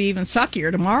it'll be even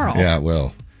suckier tomorrow. Yeah, it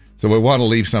will. So we want to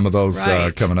leave some of those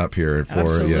Right. coming up here for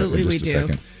Absolutely, in we just a do.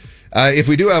 second. If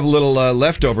we do have a little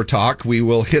leftover talk, we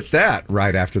will hit that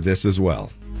right after this as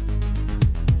well.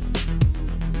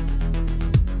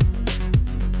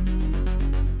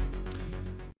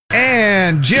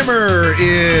 And Jimmer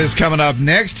is coming up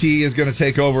next. He is going to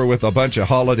take over with a bunch of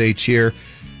holiday cheer.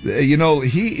 You know,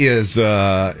 he is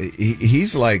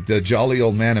he's like the jolly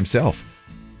old man himself.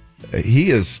 He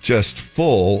is just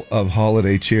full of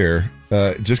holiday cheer.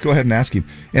 Just go ahead and ask him.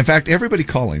 In fact, everybody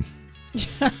call him.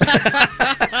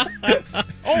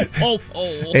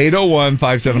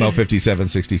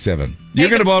 801-570-5767.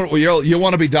 You'll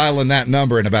want to be dialing that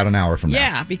number in about an hour from now.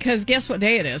 Yeah, because guess what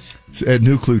day it is? It's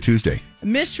New Clue Tuesday.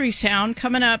 Mystery Sound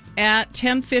coming up at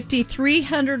 $10.50,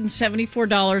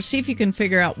 $374. See if you can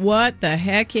figure out what the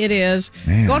heck it is.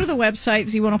 Man. Go to the website,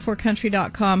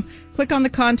 z104country.com. Click on the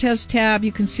contest tab.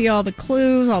 You can see all the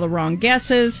clues, all the wrong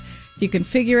guesses. If you can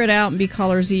figure it out and be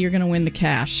caller Z, you're going to win the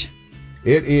cash.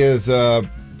 It is a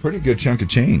pretty good chunk of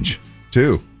change,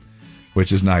 too,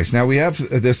 which is nice. Now, we have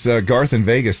this Garth in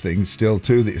Vegas thing still,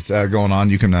 too, that's going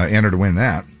on. You can enter to win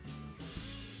that.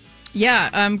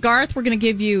 Yeah, Garth, we're going to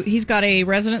give you, he's got a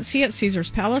residency at Caesar's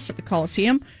Palace at the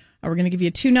Coliseum. We're going to give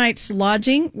you 2 nights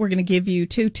lodging. We're going to give you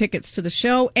 2 tickets to the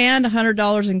show and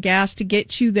 $100 in gas to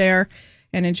get you there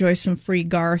and enjoy some free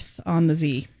Garth on the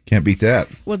Z. Can't beat that.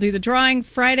 We'll do the drawing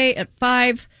Friday at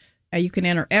 5. You can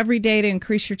enter every day to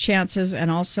increase your chances. And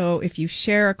also, if you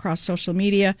share across social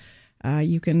media,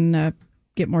 you can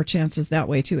get more chances that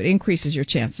way, too. It increases your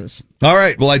chances. All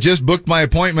right. Well, I just booked my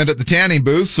appointment at the tanning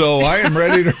booth, so I am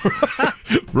ready to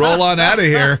roll on out of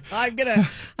here. I'm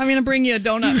gonna bring you a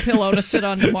donut pillow to sit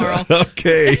on tomorrow.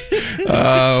 Okay.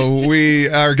 We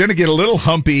are going to get a little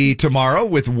humpy tomorrow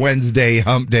with Wednesday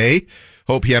Hump Day.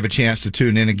 Hope you have a chance to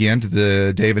tune in again to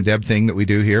the Dave and Deb thing that we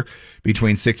do here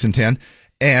between 6 and 10.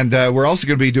 And we're also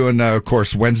going to be doing, of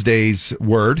course, Wednesday's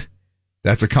Word.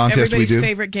 That's a contest we do. Everybody's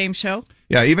favorite game show.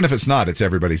 Yeah, even if it's not, it's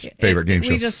everybody's favorite game show.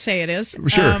 We just say it is.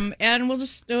 Sure. And we'll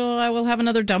just, I will have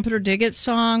another Dump It or Dig It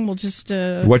song. We'll just...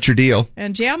 What's your deal?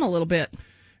 And jam a little bit.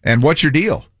 And what's your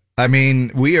deal? I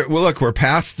mean, we're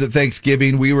past the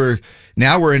Thanksgiving.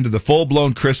 Now we're into the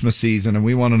full-blown Christmas season, and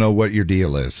we want to know what your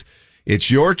deal is.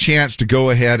 It's your chance to go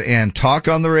ahead and talk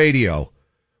on the radio.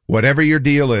 Whatever your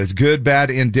deal is, good, bad,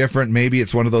 indifferent. Maybe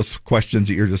it's one of those questions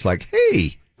that you're just like,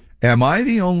 hey, am I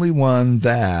the only one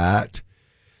that...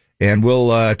 And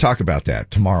we'll talk about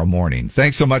that tomorrow morning.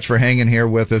 Thanks so much for hanging here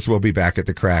with us. We'll be back at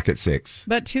the crack at 6.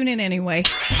 But tune in anyway.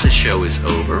 The show is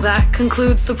over. That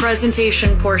concludes the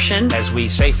presentation portion. As we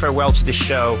say farewell to the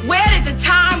show. Where did the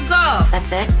time go?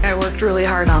 That's it? I worked really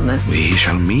hard on this. We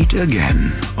shall meet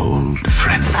again, old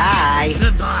friend. Bye.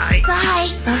 Goodbye. Bye.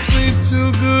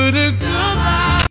 Too good at goodbye.